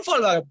வந்து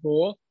டவுன்ஃபால் ஆகப்போ,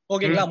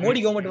 ஓகேங்களா, மோடி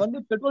கவர்மெண்ட் வந்து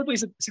பெட்ரோல்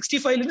பிரைஸ்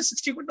 65ல இருந்து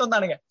 60 கொண்டு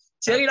வந்தானுங்க.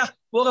 சரிடா,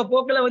 போக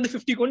போக்கல வந்து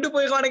 50 கொண்டு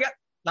போயிருவானுங்க,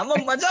 நம்ம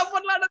மஜா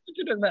பண்ணலாம்னு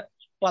நினைச்சிட்டு இருந்தேன்.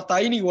 பார்த்தா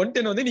இன்னைக்கு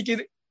 110 வந்து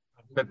நிக்குது.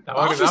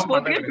 ஆபீஸ்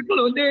போறதுக்கே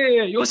பெட்ரோல் வந்து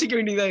யோசிக்க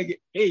வேண்டியதா இருக்கு.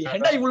 ஏய்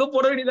ஏன்டா இவ்வளவு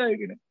போட வேண்டியதா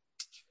இருக்குன்னு.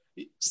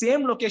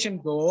 சேம் லொகேஷன்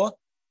ப்ரோ,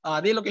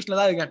 அதே லொகேஷன்ல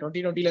தான் இருக்கேன்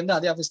 2020ல இருந்து,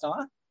 அதே ஆபீஸ்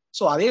தான்.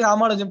 சோ அதே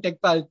Ramanujam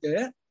tech park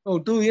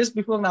 2 years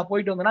before நான்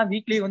போயிட்டு வந்தேன்னா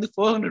வீக்லி வந்து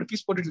 400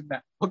 rupees போட்டுட்டு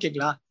இருந்தேன்,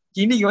 ஓகேங்களா?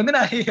 இன்னைக்கு வந்து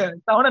நான்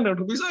 700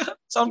 rupees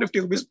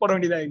 750 rupees போட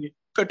வேண்டியதா இருக்கு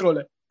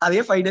பெட்ரோல்.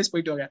 அதே 5 days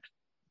போயிட்டு வாங்க.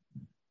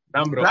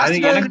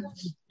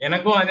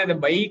 எனக்கும் வந்து அந்த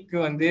பைக்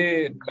வந்து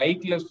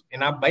பைக்ல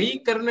நான்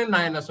பைக்கர்னு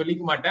நான் என்ன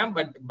சொல்லிக்க மாட்டேன்,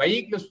 பட்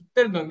பைக்ல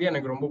சுத்துறது வந்து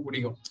எனக்கு ரொம்ப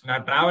பிடிக்கும்.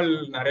 நான் டிராவல்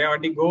நிறைய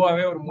வாட்டி,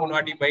 கோவாவே ஒரு 3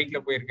 வாட்டி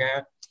பைக்ல போயிருக்கேன்,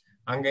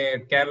 அங்க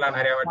கேரளா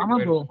நிறைய வாட்டி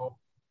போயிருக்கோம்.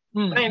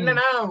 ஆனா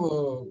என்னன்னா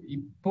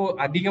இப்போ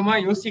அதிகமா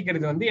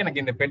யோசிக்கிறது வந்து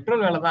எனக்கு இந்த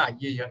பெட்ரோல் வேலை தான்.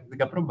 ஐயோ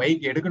இதுக்கப்புறம்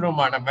பைக்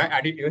எடுக்கணுமா நம்ம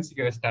அப்படின்னு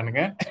யோசிக்க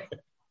வச்சுட்டானுங்க.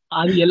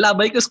 அது எல்லா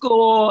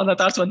பைக்கர்ஸ்க்கும் அந்த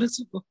தாட்ஸ் வந்து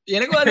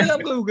எனக்கும் அதே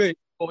தான் bro.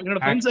 என்னோட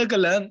ஃப்ரெண்ட்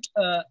சர்க்கிள்ல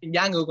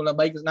கேங் இருக்கும்ல,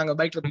 பைக் நாங்க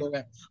பைக்ல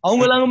போவேன்,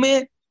 அவங்க எல்லாருமே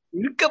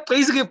இருக்க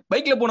பிரைஸுக்கு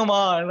பைக்ல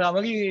போனோமான்ற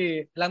மாதிரி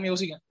எல்லாமே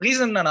யோசிக்கும்.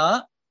 ரீசன் என்னன்னா,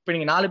 இப்ப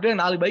நீங்க 4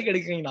 பேர் 4 பைக்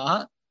எடுக்கிறீங்கன்னா,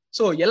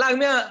 சோ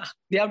எல்லாருமே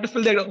they have to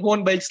fill their own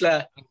bikesல.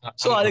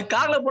 So அது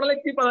கார்ல போனாலே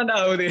சீப்பா தான்டா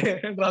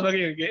ஆகுதுன்ற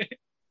மாதிரி இருக்கு.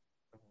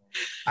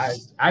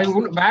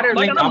 வேற பட்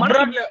லைக் ஆனா மனசு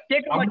அப்ராட்ல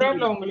கேட்க அப்ராட்ல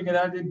மாட்டேங்குது. உங்களுக்கு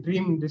ஏதாவது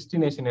ட்ரீம்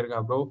டெஸ்டினேஷன்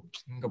இருக்கா ப்ரோ?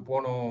 இங்க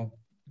போகணும்,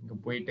 இங்க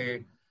போயிட்டு.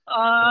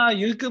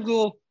 இருக்கு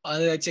ப்ரோ,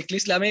 அது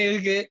செக்லிஸ்ட் எல்லாமே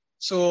இருக்கு.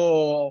 சோ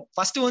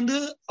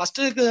ஃபர்ஸ்ட்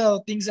இருக்க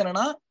திங்ஸ்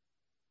என்னன்னா,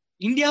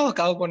 இந்தியாவை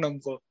கவர் பண்ணோம்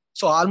bro.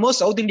 So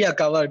almost south India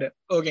covered.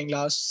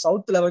 ஓகேங்களா,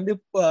 சவுத்ல வந்து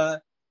இப்போ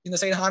இந்த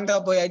சைடு ஆந்திரா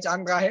போயாச்சு,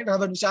 ஆந்திரா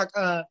ஹைதராபாத்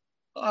விசாகா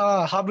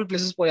ஹார்பர்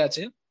பிளேசஸ்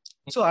போயாச்சு.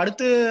 ஸோ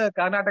அடுத்து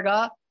கர்நாடகா,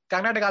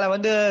 கர்நாடகால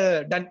வந்து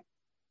டன்,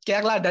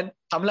 கேரளா டன்,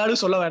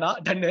 தமிழ்நாடு சொல்ல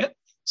வேணாம் டன்னு.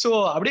 ஸோ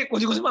அப்படியே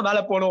கொஞ்சம் கொஞ்சமா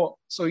மேல போனோம்.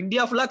 ஸோ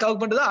இந்தியா ஃபுல்லா கவர்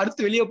பண்றது,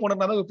 அடுத்து வெளியே போன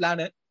ஒரு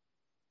பிளான்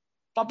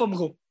பாப்போம்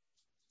ப்ரோ.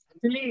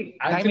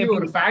 ஆக்சுவலி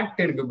ஒரு ஃபேக்ட்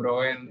இருக்கு ப்ரோ.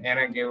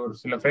 எனக்கு ஒரு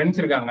சில ஃப்ரெண்ட்ஸ்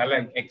இருக்காங்க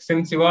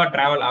எக்ஸ்டென்சிவா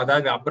டிராவல்,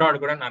 அதாவது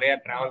அப்ராட் கூட நிறைய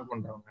டிராவல்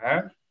பண்றவங்க.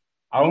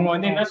 அவங்க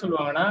வந்து என்ன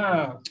சொல்லுவாங்கன்னா,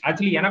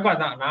 ஆக்சுவலி எனக்கும்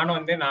அதான், நானும்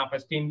வந்து நான்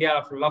ஃபர்ஸ்ட் இந்தியா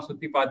ஃபுல்லா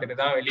சுத்தி பார்த்துட்டு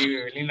தான்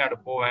வெளிநாடு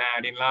போவேன்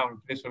அப்படின்லாம்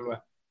அவங்ககிட்ட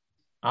சொல்லுவேன்.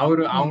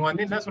 அவங்க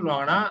வந்து என்ன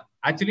சொல்லுவாங்கன்னா,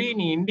 ஆக்சுவலி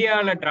நீ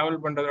இந்தியாவில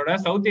டிராவல் பண்றதோட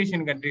சவுத்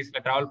ஏசியன்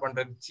கண்ட்ரீஸ்ல டிராவல்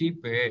பண்றது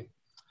சீப்பு.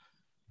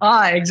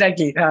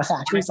 Exactly.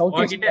 Actually south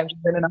Asian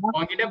countries என்னன்னா,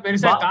 உன்கிட்ட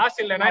பெருசா காசு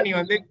இல்லைன்னா நீ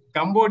வந்து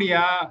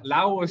கம்போடியா,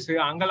 லாவோஸ்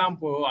அங்கெல்லாம்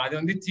போ, அது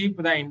வந்து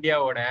சீப் தான்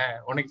இந்தியாவோட.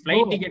 உனக்கு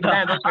ஃபிளைட் டிக்கெட்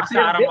தான் ஏதோ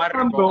பெருசா ஆற மாதிரி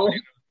இருக்கும்.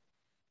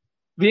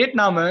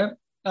 வியட்நாம்,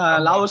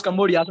 லாவோஸ்,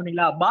 கம்போடியா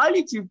சொன்னீங்களா,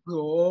 பாலி சீப்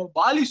ப்ரோ.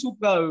 பாலி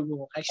சூப்பரா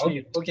இருக்கும் ஆக்சுவலி.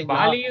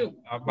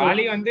 ஓகேங்களா,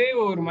 பாலி வந்து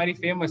ஒரு மாதிரி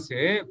ஃபேமஸ்.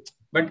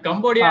 பட்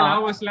கம்போடியா,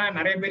 லாவோஸ்லாம்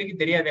நிறைய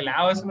பேருக்கு தெரியாது.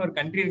 லாவோஸ்னு ஒரு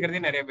கண்ட்ரி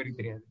இருக்கிறதே நிறைய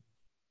பேருக்கு தெரியாது.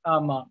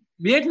 ஆமா,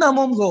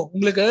 வியட்நாமும்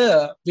உங்களுக்கு,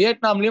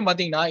 வியட்நாம்லயும்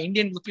பாத்தீங்கன்னா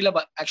இந்தியன் ருப்பில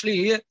ஆக்சுவலி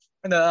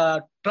இந்த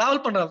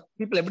டிராவல் பண்ற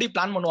பீப்புள் எப்படி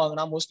பிளான்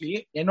பண்ணுவாங்கன்னா, மோஸ்ட்லி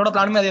என்னோட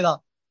பிளானுமே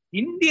அதேதான்.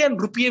 இந்தியன்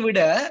ருப்பியை விட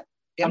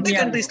எந்த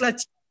கண்ட்ரீஸ்ல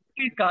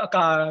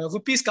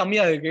ருப்பீஸ்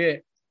கம்மியா இருக்கு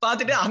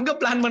பாத்துட்டு அங்க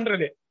பிளான்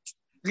பண்றது.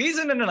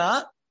 ரீசன் என்னன்னா,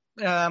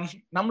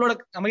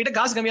 நம்ம கிட்ட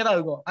காசு கம்மியா தான்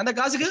இருக்கும். அந்த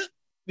காசுக்கு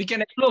we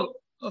can explore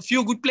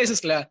few good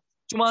placesல.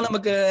 சும்மா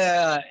நமக்கு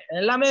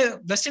எல்லாமே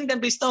வெஸ்டர்ன்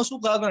கண்ட்ரிஸ் தான்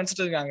சூப்பரா இருக்கும்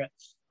நினைச்சிட்டு இருக்காங்க.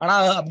 ஆனா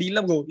அப்படி இல்ல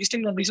ப்ரோ.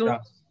 ஈஸ்டர்ன் கண்ட்ரிஸும்,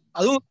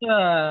 அதுவும்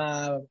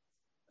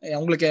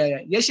உங்களுக்கு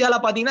ஏசியால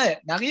பாத்தீங்கன்னா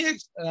நிறைய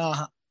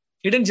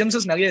ஹிடன்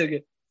ஜெம்சஸ் நிறைய இருக்கு.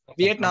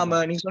 வியட்நாம்,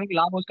 நீங்க சொன்னீங்க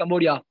லாவோஸ்,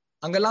 கம்போடியா,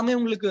 அங்க எல்லாமே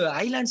உங்களுக்கு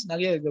ஐலாண்ட்ஸ்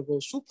நிறைய இருக்கு ப்ரோ.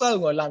 சூப்பரா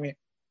இருக்கும் எல்லாமே.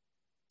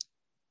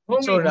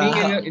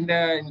 நீங்க இந்த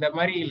இந்த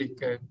மாதிரி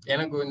லைக்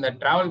எனக்கு இந்த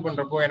டிராவல்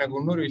பண்றப்போ எனக்கு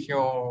இன்னொரு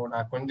விஷயம்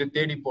நான் கொஞ்சம்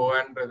தேடி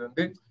போவேன்றது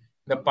வந்து,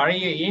 இந்த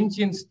பழைய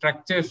ஏன்சியன்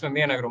ஸ்ட்ரக்சர்ஸ்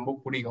வந்து எனக்கு ரொம்ப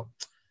பிடிக்கும்.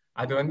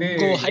 அது வந்து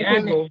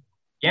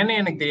ஏன்னு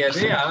எனக்கு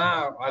தெரியாது. ஆனா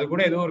அது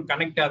கூட ஏதோ ஒரு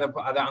கனெக்ட்,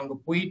 அதை அங்க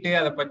போயிட்டு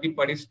அதை பத்தி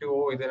படிச்சுட்டு, ஓ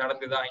இது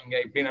நடந்துதா, இங்க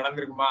இப்படி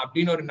நடந்திருக்குமா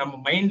அப்படின்னு ஒரு நம்ம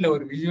மைண்ட்ல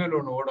ஒரு விஷுவல்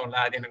ஒண்ணு ஓடும்ல,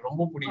 அது எனக்கு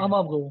ரொம்ப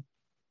பிடிக்கும்.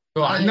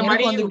 அந்த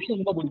மாதிரி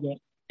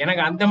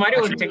எனக்கு அந்த மாதிரி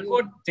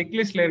ஒரு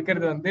செக்லிஸ்ட்ல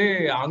இருக்கிறது வந்து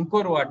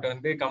அங்கோர் வாட்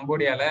வந்து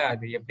கம்போடியால,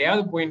 அது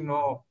எப்படியாவது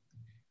போயிடணும்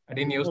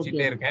அப்படின்னு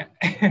யோசிச்சுட்டே இருக்கேன்.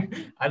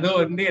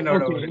 அதுவும் வந்து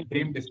என்னோட ஒரு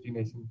ட்ரீம்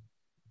டெஸ்டினேஷன்.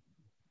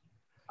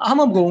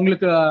 ஆமா ப்ரோ,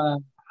 உங்களுக்கு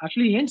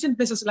ஆக்சுவலி ஏன்ஷியன்ட்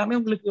பிளேசஸ் எல்லாமே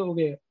உங்களுக்கு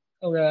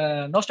ஒரு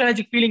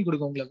நாஸ்டாலஜிக் ஃபீலிங்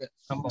கொடுக்கும் உங்களுக்கு.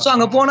 சோ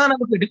அங்க போனா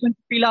நமக்கு டிஃபரெண்ட்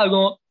ஃபீல்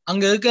ஆகும்.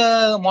 அங்க இருக்க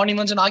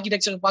மானுமெண்ட்ஸ் அண்ட்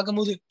ஆர்கிடெக்சர்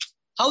பார்க்கும்போது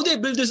ஹவு தே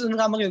பில்ட் திஸ்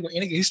மாதிரி இருக்கும்.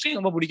 எனக்கு ஹிஸ்டரி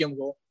ரொம்ப பிடிக்கும்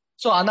ப்ரோ.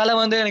 சோ அதனால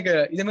வந்து எனக்கு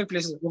இதே மாதிரி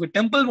பிளேசஸ், உங்க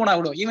டெம்பிள் போனா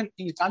கூட, ஈவன்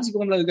நீங்க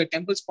காஞ்சிபுரம்ல இருக்க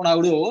டெம்பிள்ஸ் போனா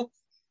கூட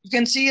you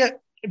can see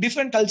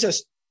different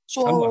cultures.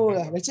 So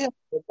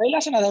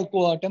Kailasanathar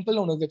temple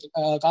ஒன்று இருக்கு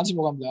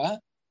காஞ்சிபுரம்ல.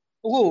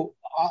 ஓ,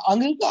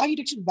 அங்க இருக்க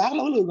ஆர்கிடெக்சர் வேற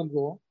லெவல் இருக்கும்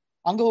ப்ரோ.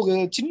 அங்க ஒரு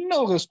சின்ன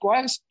ஒரு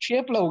ஸ்கொயர்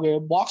ஷேப்ல ஒரு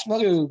பாக்ஸ்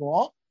மாதிரி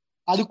இருக்கும்.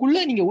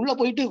 அதுக்குள்ள நீங்க உள்ள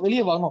போயிட்டு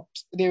வெளியே வரணும்.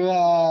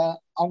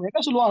 அவங்க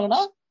என்ன சொல்லுவாங்கன்னா,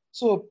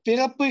 சோ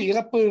பிறப்பு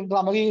இறப்புன்ற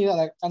மாதிரி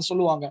அதை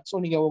சொல்லுவாங்க.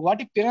 சோ நீங்க ஒரு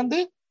வாட்டி பிறந்து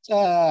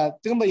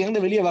திரும்ப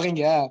இறந்து வெளியே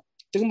வரீங்க,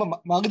 திரும்ப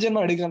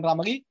மறுஜென்மம் எடுக்கின்ற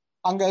மாதிரி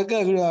அங்க இருக்க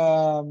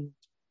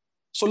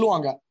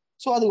சொல்லுவாங்க.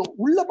 சோ அது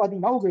உள்ள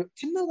பாத்தீங்கன்னா ஒரு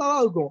சின்னதாக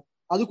இருக்கும்.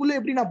 அதுக்குள்ள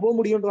எப்படி நான் போக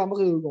முடியும்ன்ற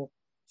மாதிரி இருக்கும்.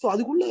 சோ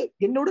அதுக்குள்ள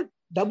என்னோட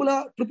டபுளா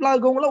ட்ரிபிளா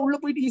இருக்கவங்கள உள்ள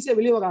போயிட்டு ஈஸியா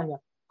வெளியே வராங்க.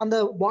 அந்த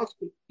பாக்ஸ்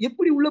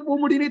எப்படி உள்ள போக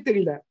முடியும்னே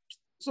தெரியல.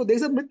 So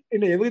there's a myth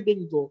in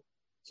everything bro.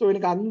 So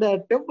எனக்கு அந்த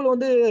டெம்பிள்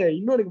வந்து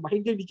இன்னும் எனக்கு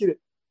மைண்ட்லேயே நிக்குது.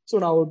 ஸோ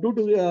நான் ஒரு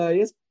 2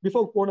 years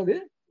பிஃபோர் போனது,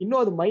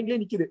 இன்னும் அது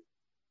மைண்ட்லேயே நிக்குது.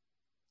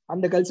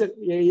 அந்த கல்ச்சர்,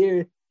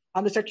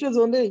 அந்த செக்ஷன்ஸ்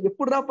வந்து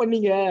எப்படிடா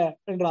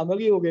பண்ணீங்கன்ற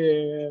மாதிரி ஒரு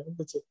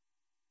இருந்துச்சு.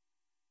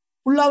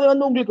 ஃபுல்லாவே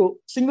வந்து உங்களுக்கு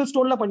சிங்கிள்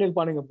ஸ்டோன்ல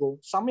பண்ணிருப்பானுங்க ப்ரோ.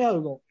 செம்மையா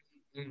இருக்கும்.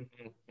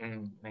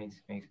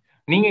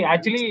 நீங்க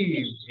ஆக்சுவலி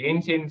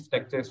ஏன்ஷியன்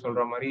ஸ்ட்ரக்சர்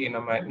சொல்ற மாதிரி,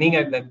 நீங்க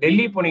இந்த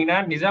டெல்லி போனீங்கன்னா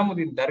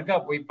நிஜாமுதீன் தர்கா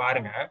போய்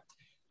பாருங்க.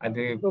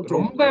 அது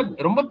ரொம்ப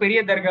ரொம்ப பெரிய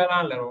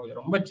தர்காலாம் இல்ல,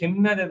 ரொம்ப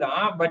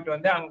சின்னதுதான். பட்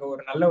வந்து அங்க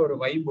ஒரு நல்ல ஒரு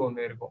வைப்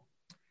ஒண்ணு இருக்கும்.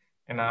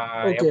 நான்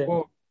எப்போ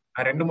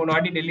 2-3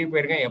 வாட்டி டெல்லி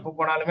போயிருக்கேன். எப்போ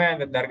போனாலுமே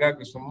அந்த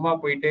தர்காக்கு சும்மா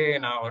போயிட்டு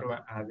நான்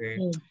வருவேன். அது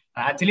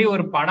ஆக்சுவலி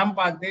ஒரு படம்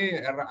பார்த்து,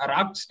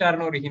 ராக்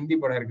ஸ்டார்னு ஒரு ஹிந்தி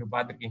படம் இருக்கு,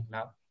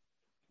 பாத்திருக்கீங்களா?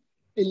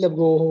 இல்ல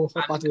ப்ரோ,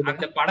 பாத்தது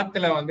அந்த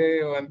படத்துல வந்து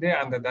வந்து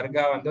அந்த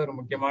தர்கா வந்து ஒரு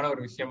முக்கியமான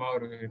ஒரு விஷயமா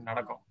ஒரு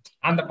நடக்கும்.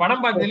 அந்த படம்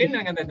ஓகே பார்த்ததுலயே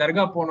எனக்கு அந்த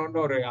தர்கா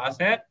போகணும்னு ஒரு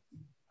ஆசை.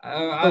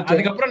 ஓகே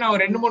அதுக்கப்புறம் நான்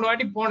ஒரு 2-3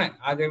 வாட்டி போனேன்.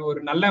 அது ஒரு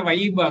நல்ல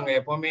வைப் அங்க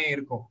எப்பவுமே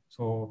இருக்கும்.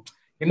 சோ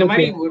இந்த ஓகே.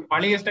 மாதிரி ஒரு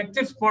பழைய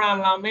ஸ்ட்ரக்சர்ஸ்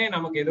போனாலுமே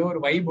நமக்கு ஏதோ ஒரு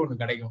வைப்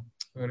ஒண்ணு கிடைக்கும்.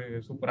 ஒரு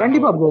சூப்பரான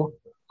கண்டிப்பா ஒரு ப்ரோ.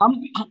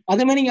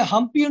 அதே மாதிரி நீங்க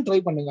ஹம்பியும் ட்ரை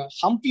பண்ணுங்க.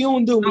 ஹம்பியும்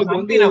வந்து உங்களுக்கு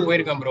ஹம்பி வந்து நான்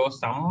போயிருக்கேன் ப்ரோ.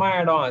 செம்ம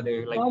இடம் அது.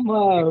 லைக்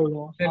ஆமா,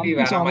 ஹம்பி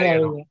வேற மாதிரி செமையா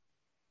இடம். இருக்கும்.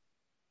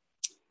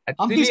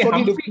 Hampi actually is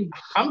totally different.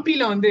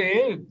 ஹம்பில வந்து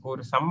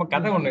ஒரு செம்ம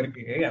கதை ஒண்ணு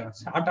இருக்கு.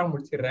 ஷார்ட்டா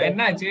முடிச்சிடுறேன்.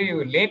 என்னாச்சு,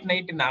 லேட்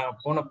நைட் நான்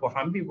போனப்போ,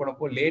 ஹம்பி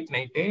போனப்போ லேட்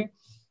நைட்டு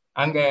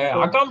அங்க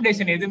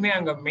அகாமடேஷன் எதுவுமே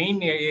அங்க மெயின்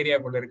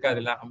ஏரியாக்குள்ள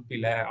இருக்காதுல்ல.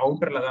 ஹம்பில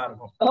அவுட்டர்ல தான்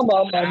இருக்கும். ஆமா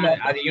ஆமா ஆமா.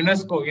 அது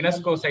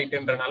யுனெஸ்கோ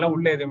சைட்ன்றனால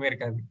உள்ள எதுவுமே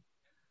இருக்காது.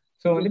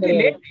 சோ இது வந்துட்டு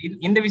கிடையாது.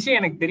 இந்த விஷயம்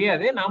எனக்கு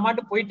தெரியாது. நான்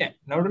மட்டும் போயிட்டேன்,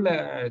 நடுவுல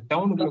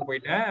டவுனுக்குள்ள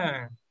போயிட்டேன்.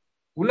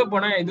 உள்ள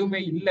போனா எதுவுமே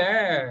இல்ல.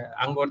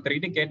 அங்க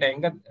ஒருத்தர்கிட்ட கேட்டேன்,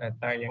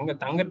 எங்க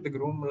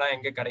தங்கறதுக்கு ரூம் எல்லாம்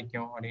எங்க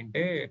கிடைக்கும்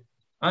அப்படின்ட்டு.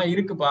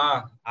 இருக்குப்பா,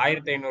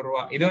 1500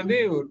 ரூபா. இது வந்து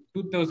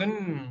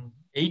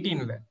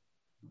 2018ல.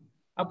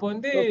 அப்போ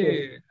வந்து ஓகே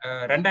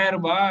 2000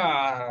 ரூபாய்,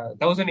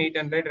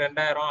 1800,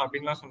 2000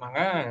 அப்படின்லாம்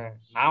சொன்னாங்க.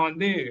 நான்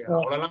வந்து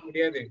அவ்வளவுலாம்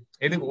முடியாது.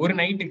 எதுக்கு ஒரு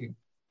நைட்டுக்கு.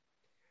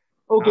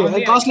 ஓகே. நான் வந்து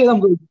எனக்கு காஸ்ட்லியா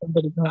தான்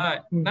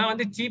போயிருக்கு. நான்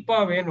வந்து சீப்பா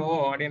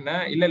வேணும் அப்படின்னா,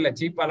 இல்ல இல்ல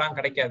சீப்பா எல்லாம்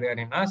கிடைக்காது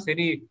அப்படின்னா,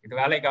 சரி இது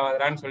வேலைக்கு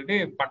ஆகாதுடான்னு சொல்லிட்டு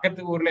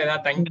பக்கத்து ஊர்ல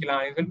ஏதாவது தங்கிக்கலாம்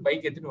அப்படின்னு சொல்லி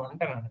பைக் எடுத்துட்டு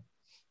வந்துட்டேன் நான்.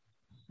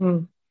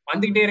 ம்.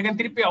 வந்துகிட்டே இருக்கேன்,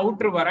 திருப்பி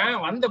அவுட்ரு வரேன்.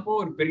 வந்தப்போ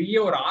ஒரு பெரிய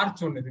ஒரு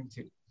ஆர்ச் ஒண்ணு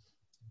இருந்துச்சு.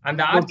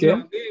 அந்த ஓகே. ஆர்ச்ல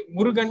வந்து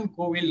முருகன்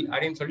கோவில்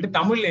அப்படின்னு சொல்லிட்டு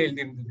தமிழ்ல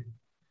எழுதி இருந்தது.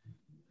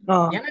 ஆ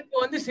எனக்கு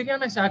வந்து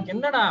சரியான ஷாக்.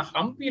 என்னடா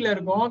ஹம்பில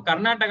இருக்கோம்,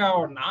 கர்நாடகா,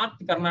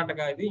 நார்த்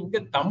கர்நாடகா, இது இங்க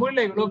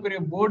தமிழ்ல இவ்வளவு பெரிய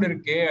போர்டு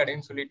இருக்கு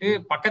அப்படின்னு சொல்லிட்டு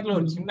பக்கத்துல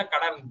ஒரு சின்ன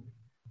கடை இருந்தது.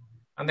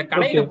 அந்த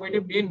கடையில ஓகே. போயிட்டு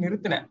இப்படியே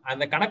நிறுத்தினேன்.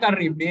 அந்த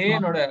கடைக்காரர் இப்படியே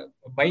என்னோட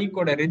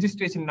பைக்கோட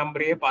ரெஜிஸ்ட்ரேஷன்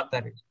நம்பரையே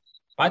பார்த்தாரு.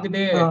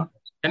 பார்த்துட்டு,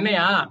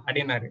 சென்னையா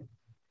அப்படின்னாரு.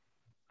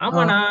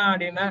 ஆமாண்ணா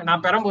அப்படின்னா,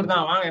 நான் பெரம்பூர்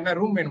தான், வாங்க என்ன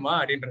ரூம் வேணுமா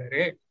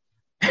அப்படின்றாரு.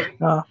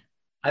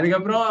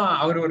 அதுக்கப்புறம்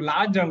அவர் ஒரு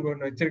லாட்ஜ் அங்க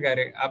ஒண்ணு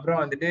வச்சிருக்காரு.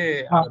 அப்புறம் வந்துட்டு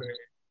அவரு,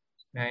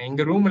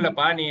 எங்க ரூம்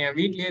இல்லப்பா, நீ என்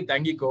வீட்லயே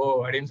தங்கிக்கோ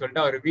அப்படின்னு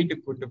சொல்லிட்டு அவர்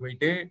வீட்டுக்கு கூட்டு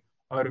போயிட்டு,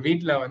 அவர்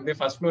வீட்டுல வந்து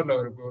ஃபர்ஸ்ட் ஃப்ளோர்ல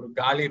ஒரு ஒரு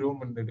காலி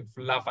ரூம் இருந்தது,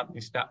 ஃபுல்லா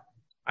ஃபர்னிஷ்டா.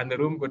 அந்த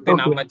ரூம் கொடுத்து,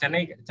 ஓகே. நம்ம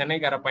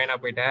சென்னைக்கார பையனா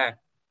போயிட்ட,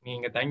 நீ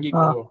இங்க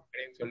தங்கிக்கோ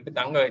அப்படின்னு சொல்லிட்டு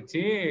தங்க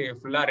வச்சு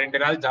ஃபுல்லா 2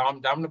 நாள் ஜாம்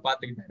ஜாம்னு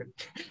பாத்துக்கிட்டாரு.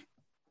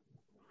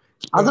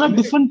 அதெல்லாம்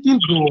டிஃபரெண்ட்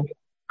ஃபீல் ப்ரோ.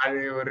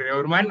 அது ஒரு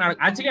ஒரு மாதிரி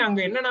ஆக்சுவலி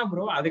அங்க என்னன்னா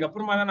ப்ரோ,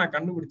 அதுக்கப்புறமா தான் நான்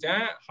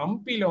கண்டுபிடிச்சேன்,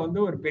 ஹம்பில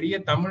வந்து ஒரு பெரிய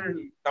தமிழ்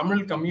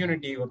தமிழ்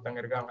கம்யூனிட்டி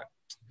ஒருத்தங்க இருக்காங்க.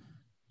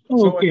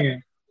 So okay.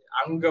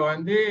 அங்க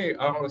வந்து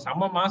அவங்க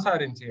செம்ம மாசா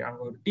இருந்துச்சு. அங்க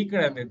ஒரு டீ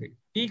கடை இருந்தது.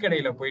 டீ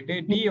கடையில போயிட்டு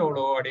டீ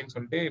எவ்வளோ அப்படின்னு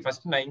சொல்லிட்டு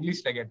ஃபர்ஸ்ட் நான்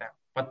இங்கிலீஷ்ல கேட்டேன்.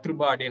 10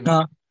 ரூபாய்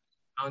அப்படின்னாங்க.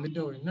 நான்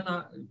வந்துட்டு என்னன்னா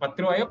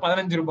 10 ரூபாயோ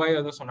 15 ரூபாயோ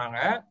ஏதோ சொன்னாங்க.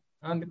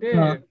 நான் வந்துட்டு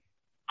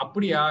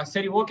அப்படியா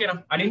சரி ஓகேண்ணா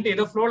அப்படின்ட்டு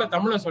ஏதோ ஃப்ளோல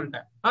தமிழ்ல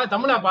சொல்லிட்டேன்.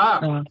 தமிழாப்பா,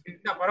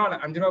 பரவாயில்ல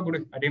 5 ரூபா கொடு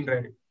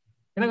அப்படின்றாரு.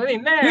 எனக்கு வந்து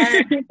என்ன,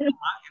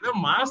 ஏதோ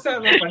மாசம்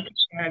ஏதோ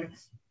பண்ணிருக்காரு.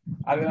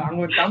 அது அங்க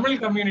ஒரு தமிழ்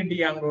கம்யூனிட்டி,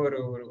 அங்க ஒரு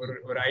ஒரு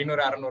ஒரு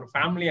 500-600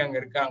 ஃபேமிலி அங்க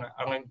இருக்காங்க.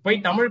 அவங்க போய்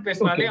தமிழ் ஓகே.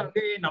 பேசினாலே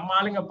வந்து நம்ம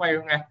ஆளுங்கப்பா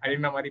இவங்க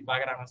அப்படின்ற மாதிரி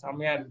பாக்குறாங்க.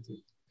 செம்மையா இருந்துச்சு.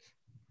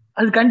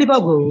 அது கண்டிப்பா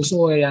ப்ரோ. சோ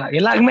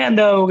எல்லாருக்குமே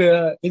அந்த ஒரு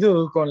இது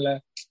இருக்கும்ல,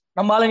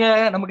 நம்ம ஆளுங்க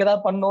நமக்கு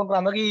ஏதாவது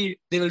பண்ணணும்ன்ற மாதிரி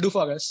they will do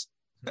for us.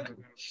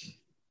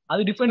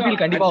 அது டிஃபரெண்ட்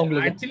ஃபீல் கண்டிப்பா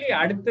உங்களுக்கு. ஆக்சுவலி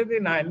அடுத்தது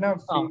நான் என்ன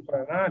ஃபீல்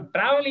பண்றேன்னா,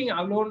 travelling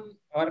alone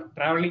or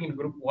travelling in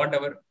group what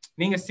ever,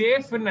 நீங்க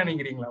சேஃப்னு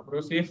நினைக்கிறீங்களா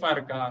ப்ரோ? சேஃபா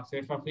இருக்கா?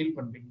 சேஃபா ஃபீல்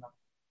பண்றீங்களா?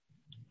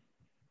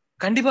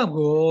 கண்டிப்பா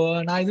ப்ரோ.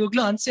 நான்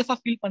இதுக்குள்ள அன்சேஃபா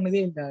ஃபீல்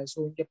பண்ணதே இல்லை. ஸோ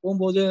இங்க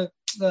போகும்போது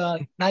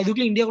நான்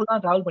இதுக்குள்ள இந்தியாவுக்குள்ள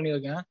தான் டிராவல்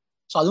பண்ணியிருக்கேன்.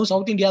 ஸோ அதுவும்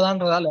சவுத் இந்தியா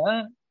தான்றதால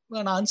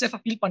நான் அன்சேஃபா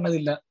ஃபீல் பண்ணது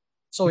இல்லை.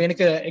 ஸோ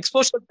எனக்கு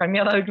எக்ஸ்போஷர்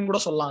கம்மியா தான் இருக்குன்னு கூட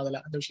சொல்லலாம் அதுல,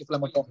 அந்த விஷயத்துல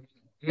மட்டும்.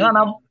 ஏன்னா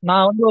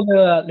நான் வந்து ஒரு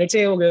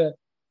லெட்ஸே ஒரு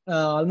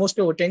ஆல்மோஸ்ட்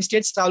ஒரு 10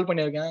 ஸ்டேட்ஸ் டிராவல்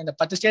பண்ணியிருக்கேன். இந்த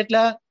 10 ஸ்டேட்ல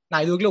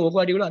நான் இதுக்குள்ள ஒரு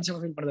வாட்டி கூட அன்சேஃபா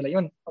ஃபீல் பண்ணதில்லை.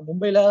 ஈவன்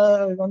மும்பைல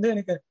வந்து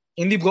எனக்கு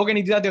ஹிந்தி புரோக்கன்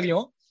ஹிந்தி தான்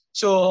தெரியும்.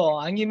 ஸோ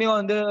அங்கேயுமே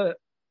வந்து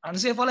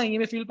அன்சேஃபாலாம்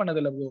எங்கேயுமே ஃபீல்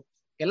பண்ணதில்லை ப்ரோ.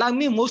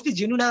 எல்லாருமே மோஸ்ட்லி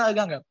ஜென்யூனா தான்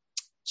இருக்காங்க.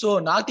 சோ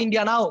நார்த்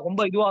இந்தியானா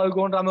ரொம்ப இதுவா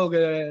இருக்கும்ன்ற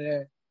ஒரு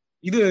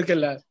இது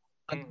இருக்குல்ல,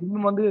 அது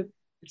இன்னும் வந்து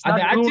இட்ஸ் அது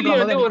நாட் ஆக்சுவலி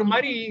ட்ரூன்ற வந்து மாதிரி ஒரு எனக்கு.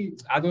 மாதிரி,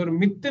 அது ஒரு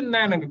மித்துன்னு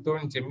தான் எனக்கு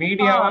தோணுச்சு.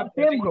 மீடியாவா சேம்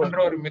ப்ரொஜெக்ட் ப்ரோ.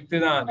 பண்ற ஒரு மித்து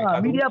தான் அது.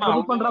 அது மீடியா உண்மை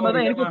ப்ரொஜெக்ட் பண்ற அவ்வளோ மாதிரி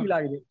ஒரு தான் எனக்கும் இதெல்லாம். ஃபீல்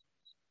ஆகுது.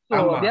 ஸோ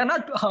ஆமா தே ஆர்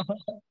நாட்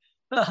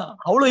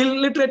அவ்வளோ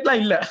இல்லிட்ரேட்லாம்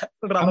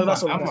இல்லன்ற மாதிரி ஆமா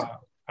தான் ஆமா சொல்றேன்.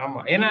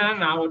 ஆமா. ஏன்னா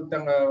நான்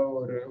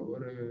ஒரு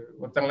ஒரு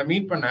ஒருத்தங்களை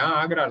மீட் பண்ணேன்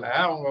ஆக்ரால.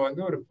 அவங்க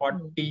வந்து ஒரு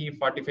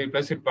 40-45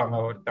 பிளஸ் இருப்பாங்க,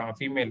 ஒருத்தவங்க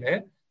ஃபீமேலு.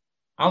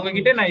 அவங்க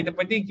கிட்ட நான் இதை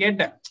பத்தி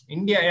கேட்டேன்.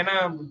 இந்தியா, ஏன்னா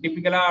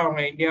டிபிக்கலா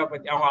அவங்க இந்தியா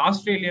பத்தி, அவங்க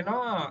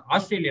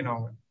ஆஸ்திரேலியன்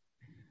அவங்க.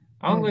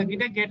 அவங்க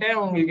கிட்ட கேட்டேன்,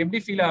 உங்களுக்கு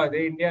எப்படி ஃபீல் ஆகுது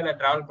இந்தியால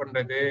டிராவல்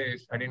பண்றது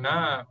அப்படின்னா,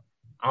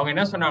 அவங்க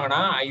என்ன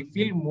சொன்னாங்கன்னா, I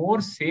feel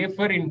more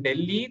safer in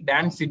Delhi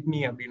than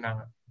Sydney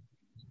அப்படின்னாங்க.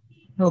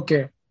 ஓகே.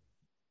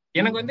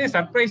 எனக்கு வந்து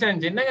சர்ப்ரைஸ்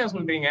ஆயிருந்துச்சு. என்னங்க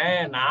சொல்றீங்க,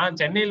 நான்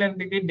சென்னையில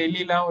இருந்துட்டு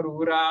டெல்லிலாம் ஒரு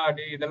ஊரா,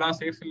 அப்படி இதெல்லாம்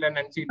சேஃப் இல்லைன்னு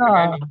நினைச்சிட்டு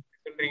இருக்கேன்,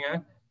 நீங்க சொல்றீங்க.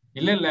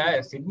 இல்ல இல்ல,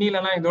 சிட்னில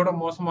எல்லாம் இதோட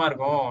மோசமா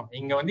இருக்கும்.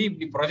 இங்க வந்து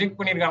இப்படி ப்ரொஜெக்ட்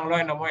பண்ணிருக்காங்களோ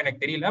என்னமோ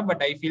எனக்கு தெரியல,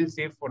 but I feel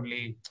safe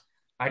only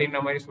அப்படின்ற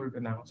மாதிரி சொல்லிட்டு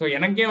இருந்தாங்க. ஸோ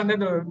எனக்கே வந்து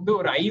அது வந்து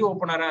ஒரு ஐ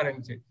ஓப்பனரா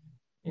இருந்துச்சு.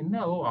 என்ன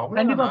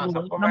கண்டிப்பா அவ்வளவுதானா,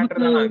 ப்ரோ. சப்ப நமக்கு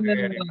மேட்டர் தானா அது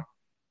அப்படின்னா?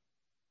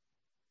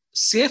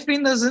 சேஃப்டி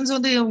இன் த சென்ஸ்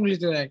வந்து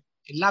உங்களுக்கு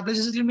எல்லா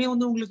பிளேசஸ்லயுமே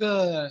வந்து உங்களுக்கு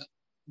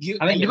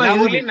அதான் கண்டிப்பா எல்லா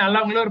இருக்கு. ஊர்லயும்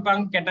நல்லவங்களும்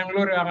இருப்பாங்க,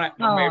 கெட்டவங்களும் இருக்காங்க.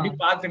 நம்ம எப்படி ஆ,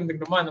 பார்த்து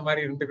இருந்துக்கணுமோ அந்த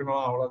மாதிரி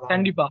இருந்துக்கணும், அவ்வளவுதான்.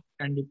 கண்டிப்பா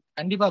கண்டிப்பா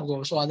கண்டிப்பா ப்ரோ.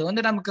 ஸோ அது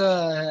வந்து நமக்கு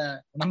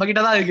நம்ம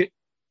கிட்ட தான் இருக்கு.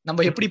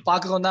 நம்ம எப்படி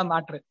பாக்குறோம் தான்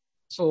மேட்ரு.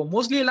 ஸோ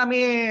மோஸ்ட்லி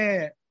எல்லாமே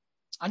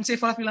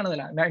அன்சேஃபா ஃபீல்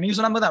ஆனதில்ல. நீங்க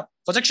சொன்ன மாதிரி தான்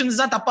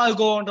ப்ரொஜெக்ஷன்ஸ் தான் தப்பா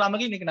இருக்கும்ன்ற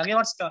மாதிரி இன்னைக்கு நிறைய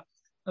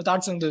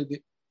தாட்ஸ் வந்து இருக்கு.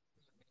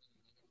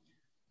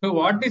 So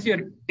what is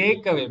your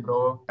takeaway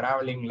bro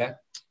டிராவலிங்ல?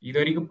 இது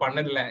வரைக்கும்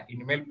பண்ணதில்ல,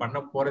 இனிமேல் பண்ண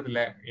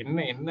போறதில்ல,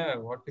 என்ன என்ன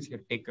what is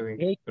your takeaway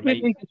to life?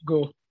 Experience கோ.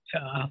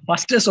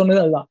 ஃபர்ஸ்ட் சொன்னது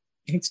அதுதான்.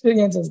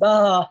 எக்ஸ்பீரியன்சஸ்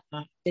தான்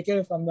take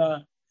away from the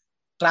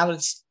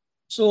travels.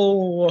 So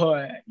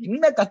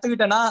என்ன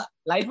கத்துக்கிட்டேன்னா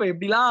லைஃப்பை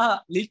எப்படிலாம்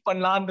லீட்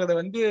பண்ணலான்றத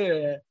வந்து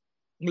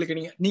உங்களுக்கு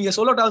நீங்க நீங்க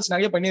சோலோ டிராவல்ஸ்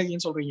நிறைய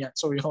பண்ணிருக்கீங்கன்னு சொல்றீங்க.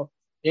 ஸோ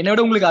என்னை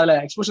விட உங்களுக்கு அதுல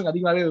எக்ஸ்போஷன்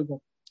அதிகமாகவே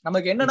இருக்கும்.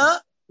 நமக்கு என்னன்னா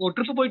ஒரு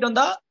ட்ரிப் போயிட்டு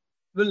வந்தா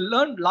will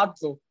learn lot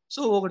bro.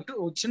 So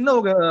ஒரு சின்ன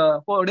ஒரு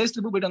 4 days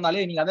ட்ரிப் போயிட்டு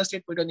வந்தாலே நீங்க அதர்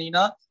ஸ்டேட் போயிட்டு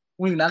வந்தீங்கன்னா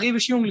உங்களுக்கு நிறைய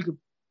விஷயம் உங்களுக்கு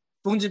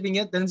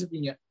புரிஞ்சுப்பீங்க,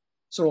 தெரிஞ்சுப்பீங்க.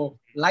 ஸோ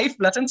லைஃப்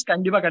லெசன்ஸ்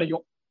கண்டிப்பா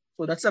கிடைக்கும்.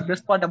 So that's the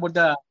best part about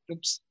the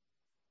drips.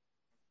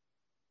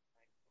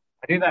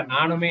 அதேதான்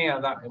நானுமே.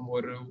 அதான்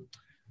ஒரு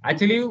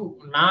ஆக்சுவலி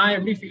நான்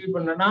எப்படி ஃபீல்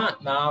பண்ணேன்னா,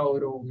 நான்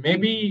ஒரு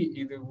மேபி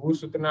இது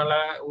ஊர்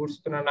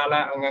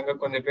சுத்தினால அங்கங்க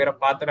கொஞ்சம் பேரை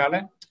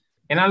பார்த்தனால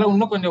என்னால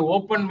இன்னும் கொஞ்சம்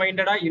ஓப்பன்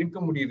மைண்டடா இருக்க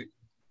முடியுது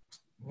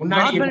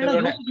முன்னாடி பிராட்பேண்டா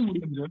இருந்ததோட. யோசிக்க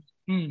முடியும்.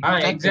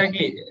 கரெக்ட்.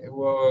 எக்ஸாக்ட்லி.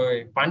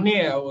 பண்ணி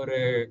ஒரு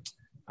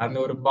அந்த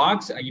ஒரு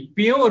பாக்ஸ்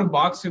இப்பயும் ஒரு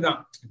பாக்ஸ் தான்.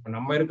 இப்ப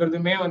நம்ம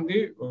இருக்கிறதுமே வந்து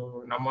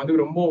நம்ம வந்து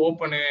ரொம்ப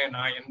ஓப்பனு,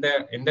 நான் எந்த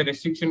எந்த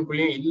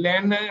ரெஸ்ட்ரிக்ஷனுக்குள்ளயும்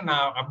இல்லைன்னு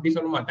நான் அப்படி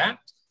சொல்ல மாட்டேன்.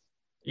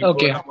 இப்போ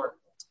ஓகே. நம்ம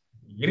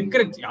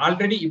இருக்கிற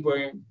ஆல்ரெடி இப்போ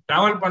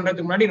டிராவல்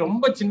பண்றதுக்கு முன்னாடி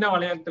ரொம்ப சின்ன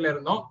வளையத்துல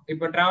இருந்தோம்,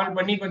 இப்ப டிராவல்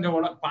பண்ணி கொஞ்சம்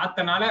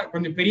பார்த்தனால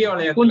கொஞ்சம் பெரிய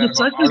வளையத்துல கொஞ்சம்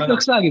இருக்கோம், சர்க்கிள் அவ்வளவுதான்.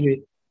 ஸ்ட்ரெக்ஸ் ஆகுது.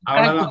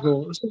 கரெக்ட் அவ்வளவுதான். ப்ரோ.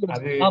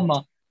 அது ஆமா.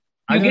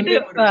 யூ அது கெட் வந்து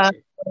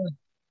ஒரு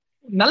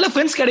நல்ல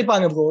ஃப்ரெண்ட்ஸ்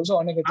கிடைப்பாங்க ப்ரோ. ஸோ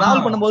எனக்கு travel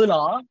ah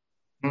பண்ணும்போதுலாம்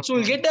um so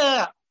um get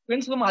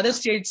friends from other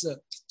states.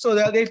 So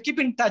they keep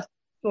in touch.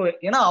 So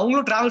ஏன்னா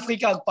அவங்களும் டிராவல்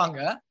ஃப்ரீக்கா இருப்பாங்க.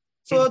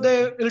 So um they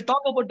will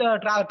talk about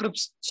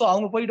drips. So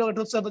அவங்க போயிட்டு ஒரு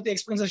ட்ரிப்ஸை பத்தி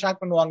எக்ஸ்பீரியன்ஸ்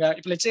ஷேர் பண்ணுவாங்க.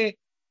 இப்போ லெட்ஸ் சே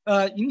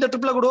இந்த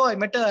ட்ரிப்ல கூட ஐ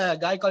மெட் அ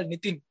காய் கால்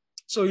Nitin.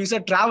 So is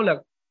a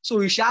traveller. So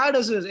shirt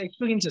his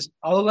experiences.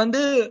 அவர்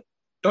வந்து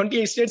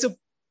 28 ஸ்டேட்ஸ்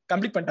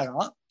கம்ப்ளீட்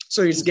பண்ணிட்டாங்க.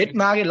 So it's get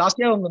marriage last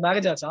year அவங்க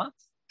மேரேஜ் ஆச்சா.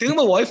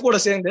 திரும்ப ஒய்ஃப் கூட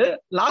சேர்ந்து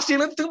லாஸ்ட்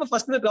இயர்ல இருந்து திரும்ப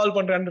ஃபர்ஸ்ட் டிராவல்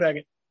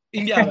பண்றான்றாங்க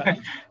இந்தியாவை.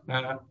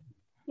 ஆஹ்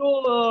ஸோ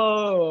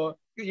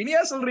இனியா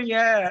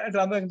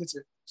சொல்றீங்கன்ற மாதிரி இருந்துச்சு.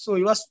 So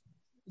you was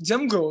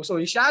GeM grow. So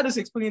share is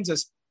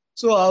experiences.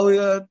 So அவர்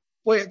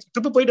போய்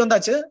ட்ரிப் போயிட்டு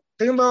வந்தாச்சு.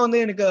 திரும்ப வந்து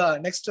எனக்கு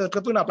நெக்ஸ்ட்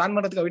ட்ரிப் நான் பிளான்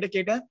பண்றதுக்கு அவர்கிட்ட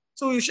கேட்டேன்.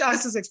 So you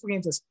shares is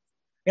experiences.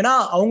 ஏன்னா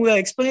அவங்க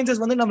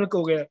எக்ஸ்பீரியன்சஸ் வந்து நம்மளுக்கு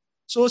ஒரு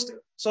சோர்ஸ்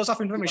சோர்ஸ்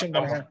ஆஃப் இன்ஃபர்மேஷன்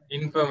தானே. ஆமா,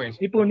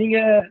 இன்ஃபர்மேஷன். இப்போ நீங்க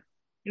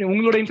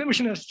உங்களோட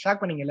information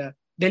share பண்ணீங்கல்ல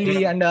Delhi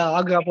and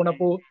Agra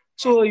போனப்போ.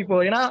 ஸோ இப்போ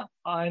ஏன்னா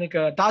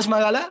எனக்கு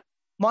தாஜ்மஹால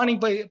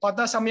மார்னிங் போய்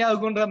பார்த்தா செம்மையா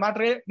இருக்குன்ற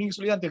மேட்டரே நீங்க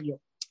சொல்லி தான் தெரியும்.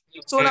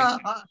 ஸோ நான்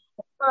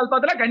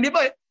பார்த்தா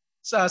கண்டிப்பா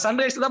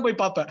சன்ரைஸ் தான்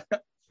போய் பார்ப்பேன்.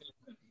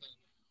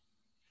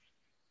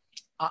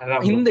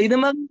 அதான் bro. இந்த இது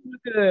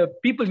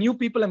மாதிரி நியூ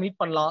பீப்புளை மீட்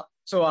பண்ணலாம்.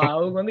 ஸோ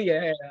அவங்க வந்து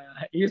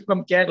இஸ்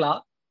ஃப்ரம் கேரளா.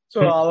 ஸோ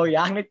அவர்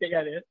யாருமே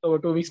தெரியாது. So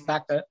 2 weeks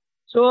back.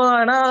 ஸோ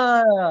ஆனா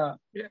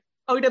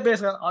அவர்கிட்ட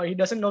பேசுறேன். He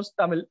doesn't nose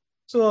Tamil.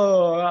 So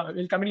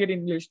will communicate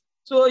English.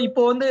 So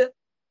இப்போ வந்து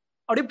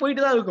அப்படியே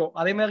போயிட்டு தான் இருக்கும்.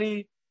 அதே மாதிரி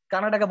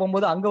கர்நாடகா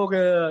போகும்போது அங்க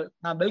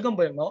நான் பெல்கம்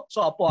போயிருந்தோம். ஸோ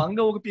அப்போ அங்க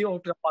ஒரு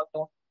ட்ரிப்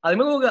பார்த்தோம். அதே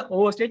மாதிரி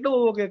ஒவ்வொரு ஸ்டேட்ல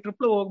ஒவ்வொரு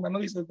ட்ரிப்ல ஒவ்வொரு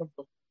மெமரிஸ்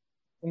இருக்கும்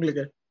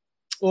உங்களுக்கு.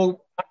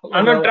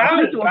 ஆனா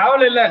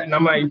டிராவல் இல்ல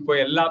நம்ம இப்போ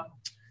எல்லாம்,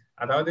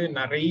 அதாவது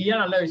நிறைய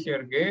நல்ல விஷயம்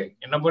இருக்கு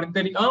என்னை பொறுத்த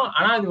வரைக்கும்.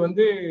 ஆனா அது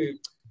வந்து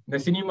இந்த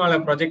சினிமால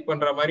ப்ரொஜெக்ட்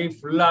பண்ற மாதிரி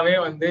ஃபுல்லாவே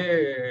வந்து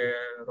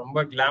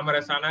ரொம்ப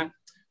கிளாமரஸான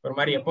ஒரு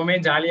மாதிரி எப்பவுமே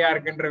ஜாலியா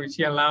இருக்குன்ற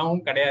விஷயம்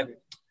எல்லாம் கிடையாது.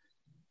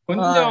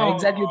 கொஞ்சம்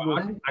எக்ஸாக்ட்லி ப்ரோ.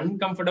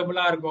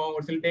 அன்கம்ஃபர்டபுளா இருக்கும்,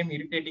 ஒரு சில டைம்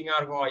இரிட்டேட்டிங்கா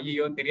இருக்கும்,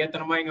 ஐயோ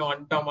தெரியாதனமா இங்க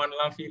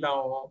வந்துட்டோமான்லாம் ஃபீல்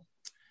ஆகும்.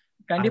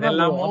 கண்டிப்பா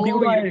ப்ரோ. அப்படி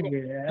கூட அதெல்லாமும் இருக்கும்.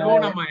 இருக்கு.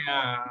 இதுவும் நம்ம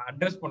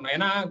அட்ரஸ் பண்ணோம்.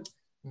 ஏன்னா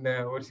இந்த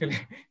ஒரு சில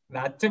இந்த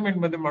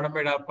அச்சமெண்ட் வந்து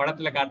மடமேடா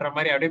படத்துல காட்டுற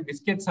மாதிரி அப்படியே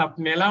பிஸ்கெட்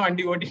சாப்பிட்டு எல்லாம்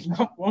வண்டி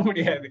ஓட்டிட்டுலாம் போக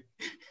முடியாது.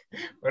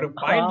 ஒரு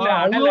பாயிண்ட்ல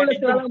அனல் அவ்வளவு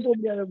அடிக்கும். லட்சம் போக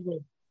முடியாது ப்ரோ.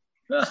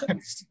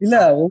 இல்ல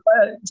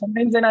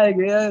சம்டைம்ஸ் என்ன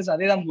ஆகுது.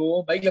 அதேதான் ப்ரோ.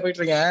 பைக்ல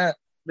போயிட்டு இருக்கேன்.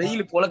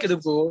 வெயில் பொழக்குது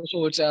ப்ரோ. ஸோ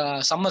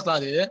சம்மர் தான்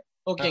அது.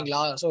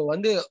 ஓகேங்களா. ஸோ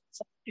வந்து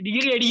 40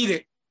 டிகிரி அடிக்குது.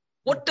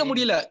 ஓட்ட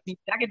முடியல. நீங்க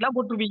ஜாக்கெட் எல்லாம்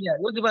போட்டுருப்பீங்க.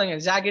 யோசிச்சு பாருங்க.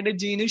 Jacket,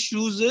 jean,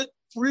 shoes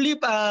fully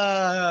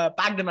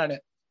packed நானு.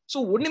 ஸோ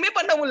ஒண்ணுமே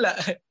பண்ண முடியல.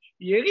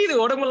 எரியுது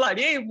உடம்புலாம்.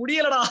 அடே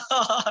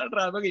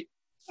முடியலடான்ற மாதிரி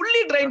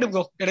ஃபுல்லி ட்ரைன்டு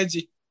ப்ரோ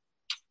கிடைச்சி.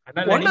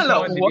 அதான் ஒண்ணும் இல்ல,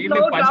 நினைப்போம் 1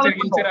 திடீர்னு hour பஞ்சர் டிராவல்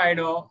பண்ணோம். கிஞ்சர்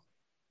ஆயிடும்.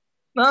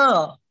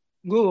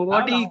 கோ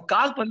வாட்டி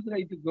கால் பஞ்சர்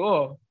ஆயிட்டு ப்ரோ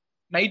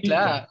நைட்ல.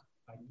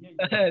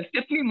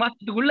 ஸ்டெப்னி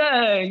மாசத்துக்குள்ள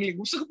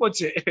எங்களுக்கு உசுக்கு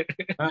போச்சு.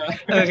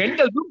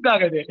 ரெண்டல் ஜூம்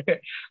ஆகுது.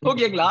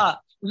 ஓகேங்களா.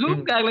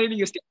 ஜூம் ஆகல.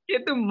 நீங்க ஸ்டெப்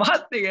எடுத்து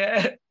மாத்துங்க.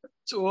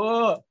 சோ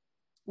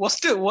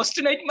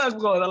ஒஸ்ட் நைட் மேக்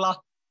ப்ரோ அதெல்லாம்.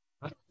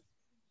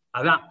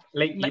 அதான்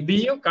லைக்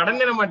இதையும்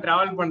கடந்து நம்ம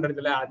டிராவல்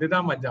பண்றதுல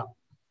அதுதான் மஜா.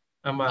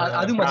 நம்ம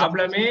அது மஜா.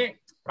 ப்ராப்ளமே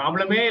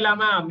ப்ராப்ளமே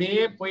இல்லாம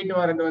அப்படியே போயிட்டு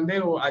வர்றது வந்து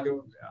அது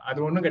அது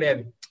ஒண்ணும்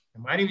கிடையாது. இந்த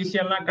மாதிரி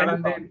விஷயம் எல்லாம்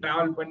கடந்து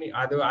டிராவல் பண்ணி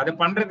அது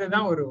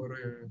பண்றதுதான் ஒரு ஒரு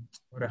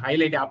ஒரு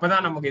ஹைலைட்.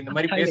 அப்பதான் நமக்கு இந்த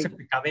மாதிரி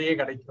பேசுறதுக்கு கதையே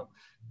கிடைக்கும்.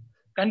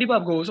 கண்டிப்பா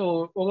ப்ரோ. சோ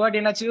ஒரு வாட்டி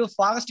என்னாச்சு,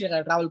 ஃபாரஸ்ட் ஏரியா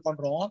டிராவல்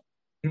பண்றோம்.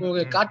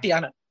 ஒரு காட்டு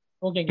யானை,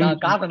 ஓகேங்களா,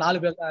 காட்டுல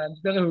 4 பேர் 5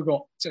 பேர்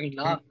இருக்கும்,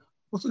 சரிங்களா.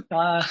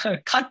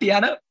 காட்டு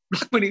யானை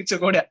பிளாக் பண்ணி வச்ச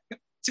கூட,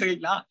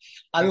 சரிங்களா.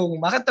 அது உங்க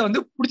மகத்தை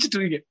வந்து புடிச்சிட்டு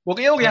இருக்கு.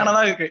 ஒரே ஒரு யானை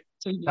தான் இருக்கு,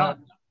 சரிங்களா.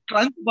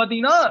 ட்ரங்க்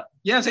பாத்தீங்கன்னா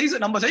என் சைஸ்,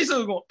 நம்ம சைஸ்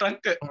இருக்கும்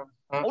ட்ரங்க்.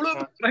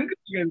 அவ்வளவு ட்ரங்க்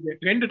இருக்கு,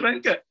 2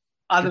 ட்ரங்க்.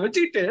 அதை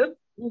வச்சுக்கிட்டு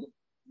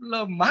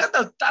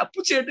மகத்தை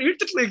பூச்சி எடுத்து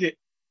இழுத்துட்டு இருக்கு.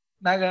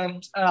 நாங்க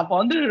அப்ப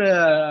வந்து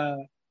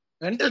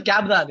ரெண்டல்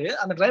கேப் தான் அது.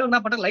 அந்த டிரைவர் என்ன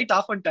பண்றாரு, லைட்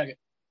ஆஃப் பண்ணிட்டாரு,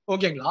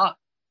 ஓகேங்களா.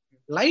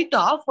 லைட்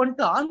ஆஃப்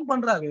பண்ணிட்டு ஆன்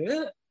பண்றாரு.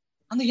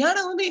 அந்த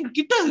யானை வந்து எங்க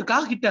கிட்ட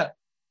கார் கிட்ட,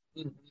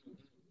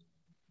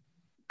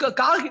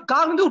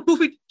 கார் வந்து ஒரு 2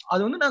 feet,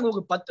 அது வந்து நாங்க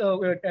ஒரு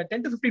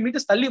 10 to 15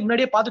 meters தள்ளி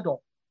முன்னாடியே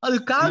பாத்துட்டோம். அது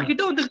கார்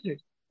கிட்ட வந்துருச்சு,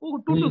 ஒரு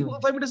 2 to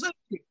 5 meters தான்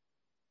இருக்கு.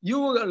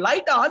 இவங்க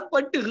லைட் ஆன்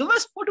பண்ணிட்டு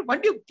ரிவர்ஸ் போட்டு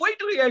வண்டி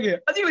போயிட்டு இருக்காங்க.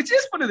 அது இவங்க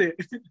சேஸ் பண்ணுது.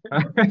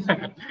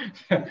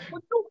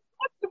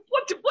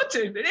 போச்சு போச்சு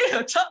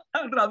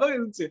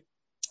இருந்துச்சு.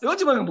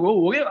 யோசிச்சு பாருங்க ப்ரோ,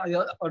 ஒரே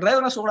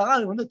டிரைவர் சொல்றாங்க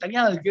அது வந்து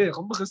தனியா இருக்கு,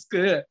 ரொம்ப ரிஸ்க்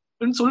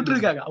சொல்லிட்டு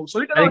இருக்காங்க. அவர்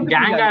சொல்லிட்டு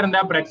கேங்கா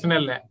இருந்தா பிரச்சனை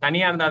இல்ல,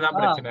 தனியா இருந்தாதான்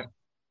பிரச்சனை.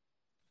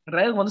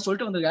 டிரைவர் வந்து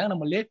சொல்லிட்டு வந்திருக்காங்க,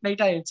 நம்ம லேட்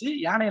நைட் ஆயிடுச்சு,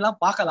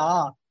 யானையெல்லாம்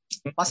பாக்கலாம்.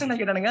 பசங்க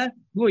கேட்டானுங்க,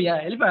 ப்ரோ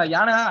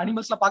யானை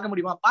அனிமல்ஸ் எல்லாம் பார்க்க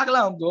முடியுமா?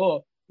 பாக்கலாம் ப்ரோ,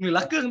 உங்களுக்கு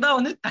லக்கு இருந்தா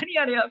வந்து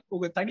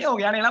தனியா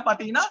ஒரு யானையெல்லாம்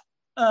பாத்தீங்கன்னா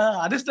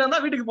அதிர்ஷ்டம்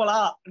தான், வீட்டுக்கு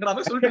போலாம்ன்ற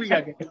மாதிரி சொல்லிட்டு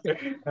இருக்காங்க.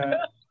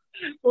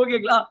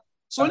 ஓகேங்களா.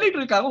 சொல்லிட்டு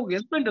இருக்காங்க. உங்க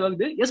ஹஸ்பண்ட்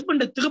வந்து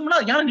ஹஸ்பண்ட் திரும்பினா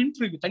யானை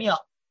நின்று இருக்கு தனியா.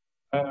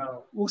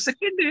 ஒரு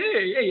செகண்ட்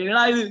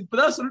என்னடா இது,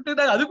 இப்பதான்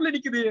சொல்லிட்டு அதுக்குள்ள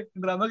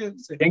நிக்குதுன்ற மாதிரி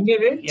இருந்துச்சு.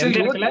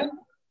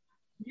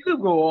 இது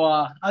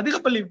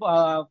அதிகப்பள்ளி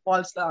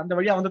ஃபால்ஸ் அந்த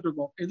வழியா வந்துட்டு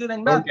இருக்கோம். இது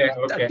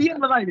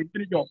டிஎம்ல தான் இது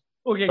பிடிக்கும்,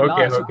 ஓகேங்களா.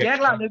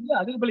 கேரளா இருந்து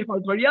அதிகப்பள்ளி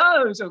ஃபால்ஸ் வழியா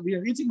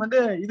ரீச்சிங்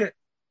வந்து இது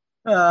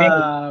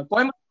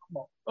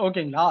கோயம்புத்தூர்,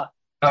 ஓகேங்களா.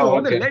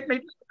 வந்து லேட்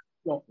நைட்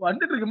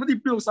வந்துட்டு இருக்கும்போது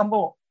இப்படி ஒரு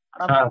சம்பவம்.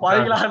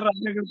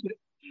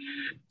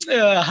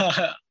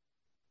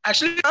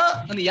 ஆக்சுவலி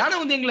அந்த யானை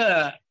வந்து எங்களை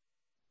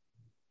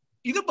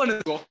இது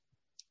பண்ணுதோ,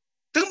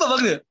 திரும்ப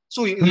வருது.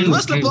 சோ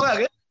ரிவர்ஸ்ல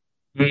போறாரு,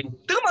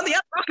 திரும்ப அந்த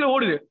யானை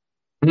ஓடுது,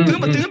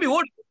 திரும்பி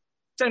ஓடுது.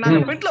 சரி, நாங்க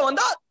ஃப்ரண்ட்ல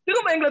வந்தா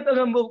திரும்ப எங்களை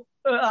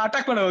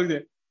அட்டாக் பண்ண வருது.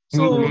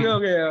 சோ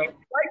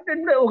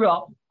ஒரு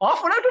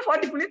half an hour to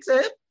 40 minutes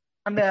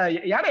அந்த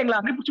யானை எங்களை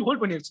அப்படி பிடிச்சி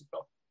ஹோல்ட் பண்ணி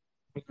வச்சிருக்கோம்.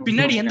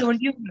 பின்னாடி எந்த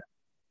வண்டியும் இல்லை,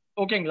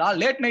 ஓகேங்களா.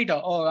 லேட் நைட்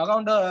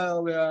அரௌண்ட்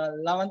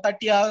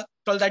 11:30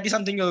 12:30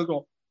 சம்திங்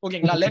இருக்கும்,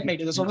 ஓகேங்களா. லேட்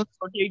நைட், இது சொல்றது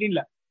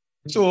 2018ல.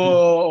 சோ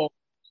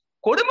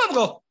கொடுமை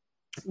ப்ரோ.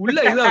 உள்ள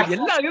இது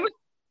எல்லாருமே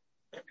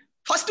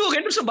ஃபர்ஸ்ட் ஒரு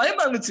 2 நிமிஷம்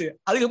பயமா இருந்துச்சு.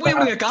 அதுக்கு போய்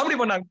இவங்க காமெடி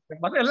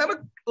பண்ணாங்க எல்லாமே.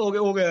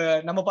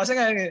 நம்ம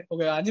பசங்க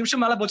ஒரு 5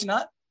 நிமிஷம் மேல போச்சுன்னா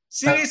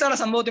சீரியஸான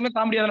சம்பவத்தையுமே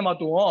காமெடியா தானே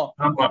மாத்துவோம்.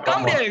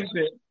 காமெடியா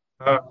இருக்கு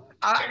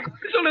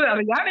சொல்லுது.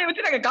 அந்த யானையை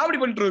வச்சு நாங்க காமெடி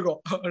பண்ணிட்டு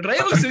இருக்கோம்.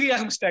 டிரைவர் சிரிக்க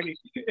ஆரம்பிச்சிட்டாங்க.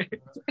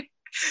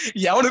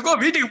 எவனுக்கோ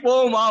வீட்டுக்கு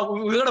போவோமா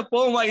உங்களோட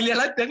போவோமா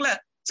இல்லையா தெரியல,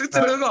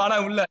 சிரிச்சிருக்கும். ஆனா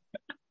உள்ள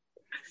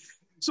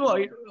சோ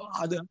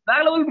அது வேற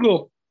லெவல் ப்ரோ.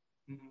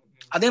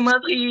 அதே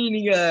மாதிரி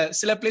நீங்க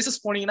சில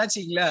பிளேசஸ் போனீங்கன்னா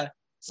வச்சுக்கீங்களா,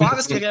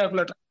 ஃபாரஸ்ட்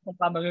ஏரியாக்குள்ள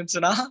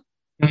இருந்துச்சுன்னா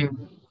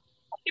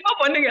கண்டிப்பா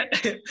பண்ணுங்க.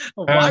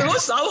 வாழ்வோ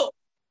சாவோ,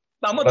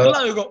 நம்ம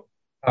தொழிலா இருக்கும்.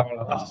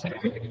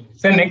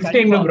 சரி, நெக்ஸ்ட்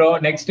எங்க ப்ரோ?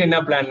 நெக்ஸ்ட் என்ன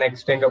பிளான்?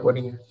 நெக்ஸ்ட் எங்க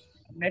போறீங்க?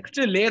 நெக்ஸ்ட்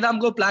லே தான்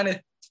ப்ரோ பிளான்.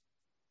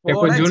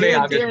 ஜூலை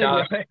ஆகஸ்டா?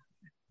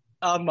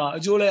 ஆமா,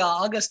 ஜூலை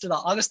ஆகஸ்ட்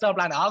தான். ஆகஸ்ட் தான்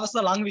பிளான். ஆகஸ்ட்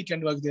தான் லாங்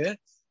வீக்கெண்ட் வருது.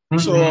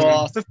 சோ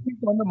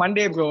 15th வந்து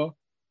மண்டே ப்ரோ,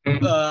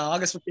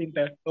 ஆகஸ்ட் 15th.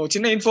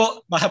 சின்ன இன்ஃபோ,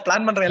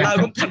 பிளான் பண்ற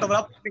எல்லாருக்கும்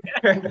பண்றதா பண்ணுங்க.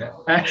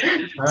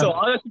 So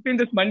August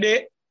 15th is Monday.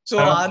 So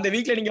அந்த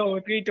வீக்ல நீங்க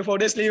 3 to 4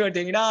 days லீவ்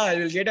எடுத்தீங்கன்னா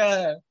you will get a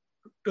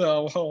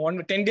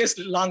 10 days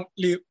long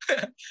leave.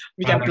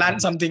 We can plan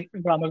something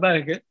தான்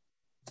இருக்கு.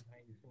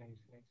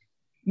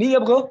 நீங்க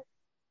ப்ரோ?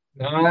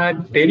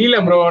 தெரியல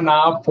ப்ரோ,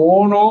 நான்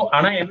போகணும்.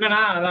 ஆனா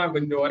என்னன்னா அதான்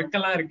கொஞ்சம் ஒர்க்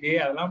எல்லாம் இருக்கு,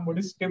 அதெல்லாம்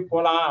முடிச்சுட்டு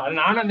போலாம்.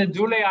 நானும் அந்த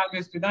ஜூலை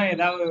ஆகஸ்ட் தான்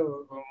ஏதாவது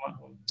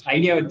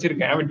ஐடியா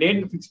வச்சிருக்கேன்,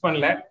 டேட் பிக்ஸ்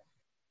பண்ணல.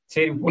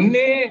 சரி,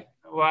 ஒண்ணு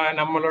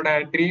நம்மளோட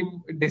ட்ரீம்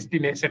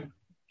டெஸ்டினேஷன்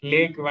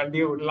லேக்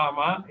வண்டியை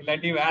விடலாமா,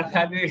 இல்லாட்டி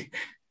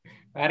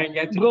வேற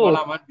எங்கேயாச்சும்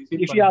போலாமா?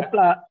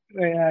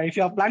 if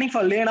you are planning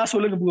for Lena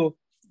சொல்லுங்க bro,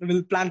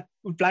 we'll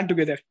plan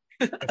together.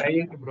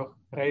 Right bro,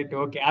 right,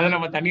 okay. அத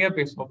நம்ம தனியா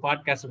பேசுவோம்,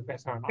 பாட்காஸ்ட்ல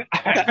பேச வேண்டாம்.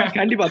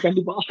 கண்டிப்பா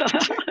கண்டிப்பா.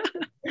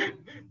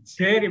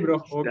 சரி ப்ரோ,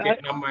 ஓகே,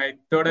 நம்ம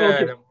இதோட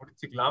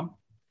முடிச்சுக்கலாம்.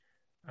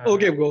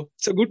 Okay bro,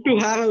 so good to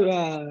have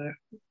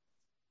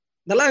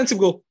நல்லா இருந்துச்சு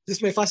bro. this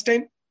is my first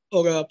time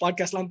ஒரு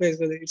பாட்காஸ்ட்லாம்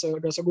பேசுறது.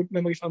 it was a good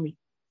memory for me.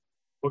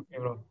 Okay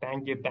bro,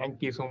 thank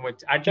you so much.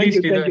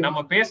 At least இது நம்ம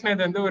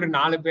பேசினது வந்து ஒரு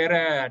 4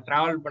 பேரை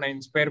டிராவல் பண்ண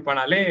இன்ஸ்பயர்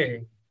பண்ணாலே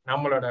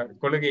நம்மளோட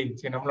கொள்கை,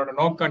 நம்மளோட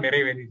நோக்கம்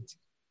நிறைவேறிடுச்சு.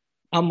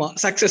 ஆமா,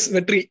 சக்சஸ்,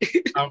 வெற்றி.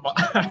 ஆமா,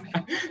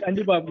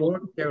 கண்டிப்பா bro.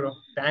 Okay bro,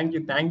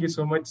 thank you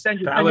so much.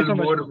 travel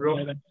more bro,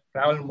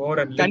 travel more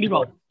and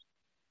கண்டிப்பா.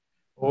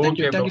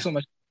 Okay bro, thank you so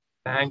much.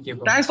 thank you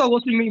bro. Thanks for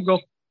hosting me bro.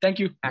 Thank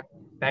you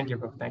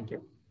bro, thank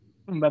you.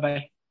 bye bye.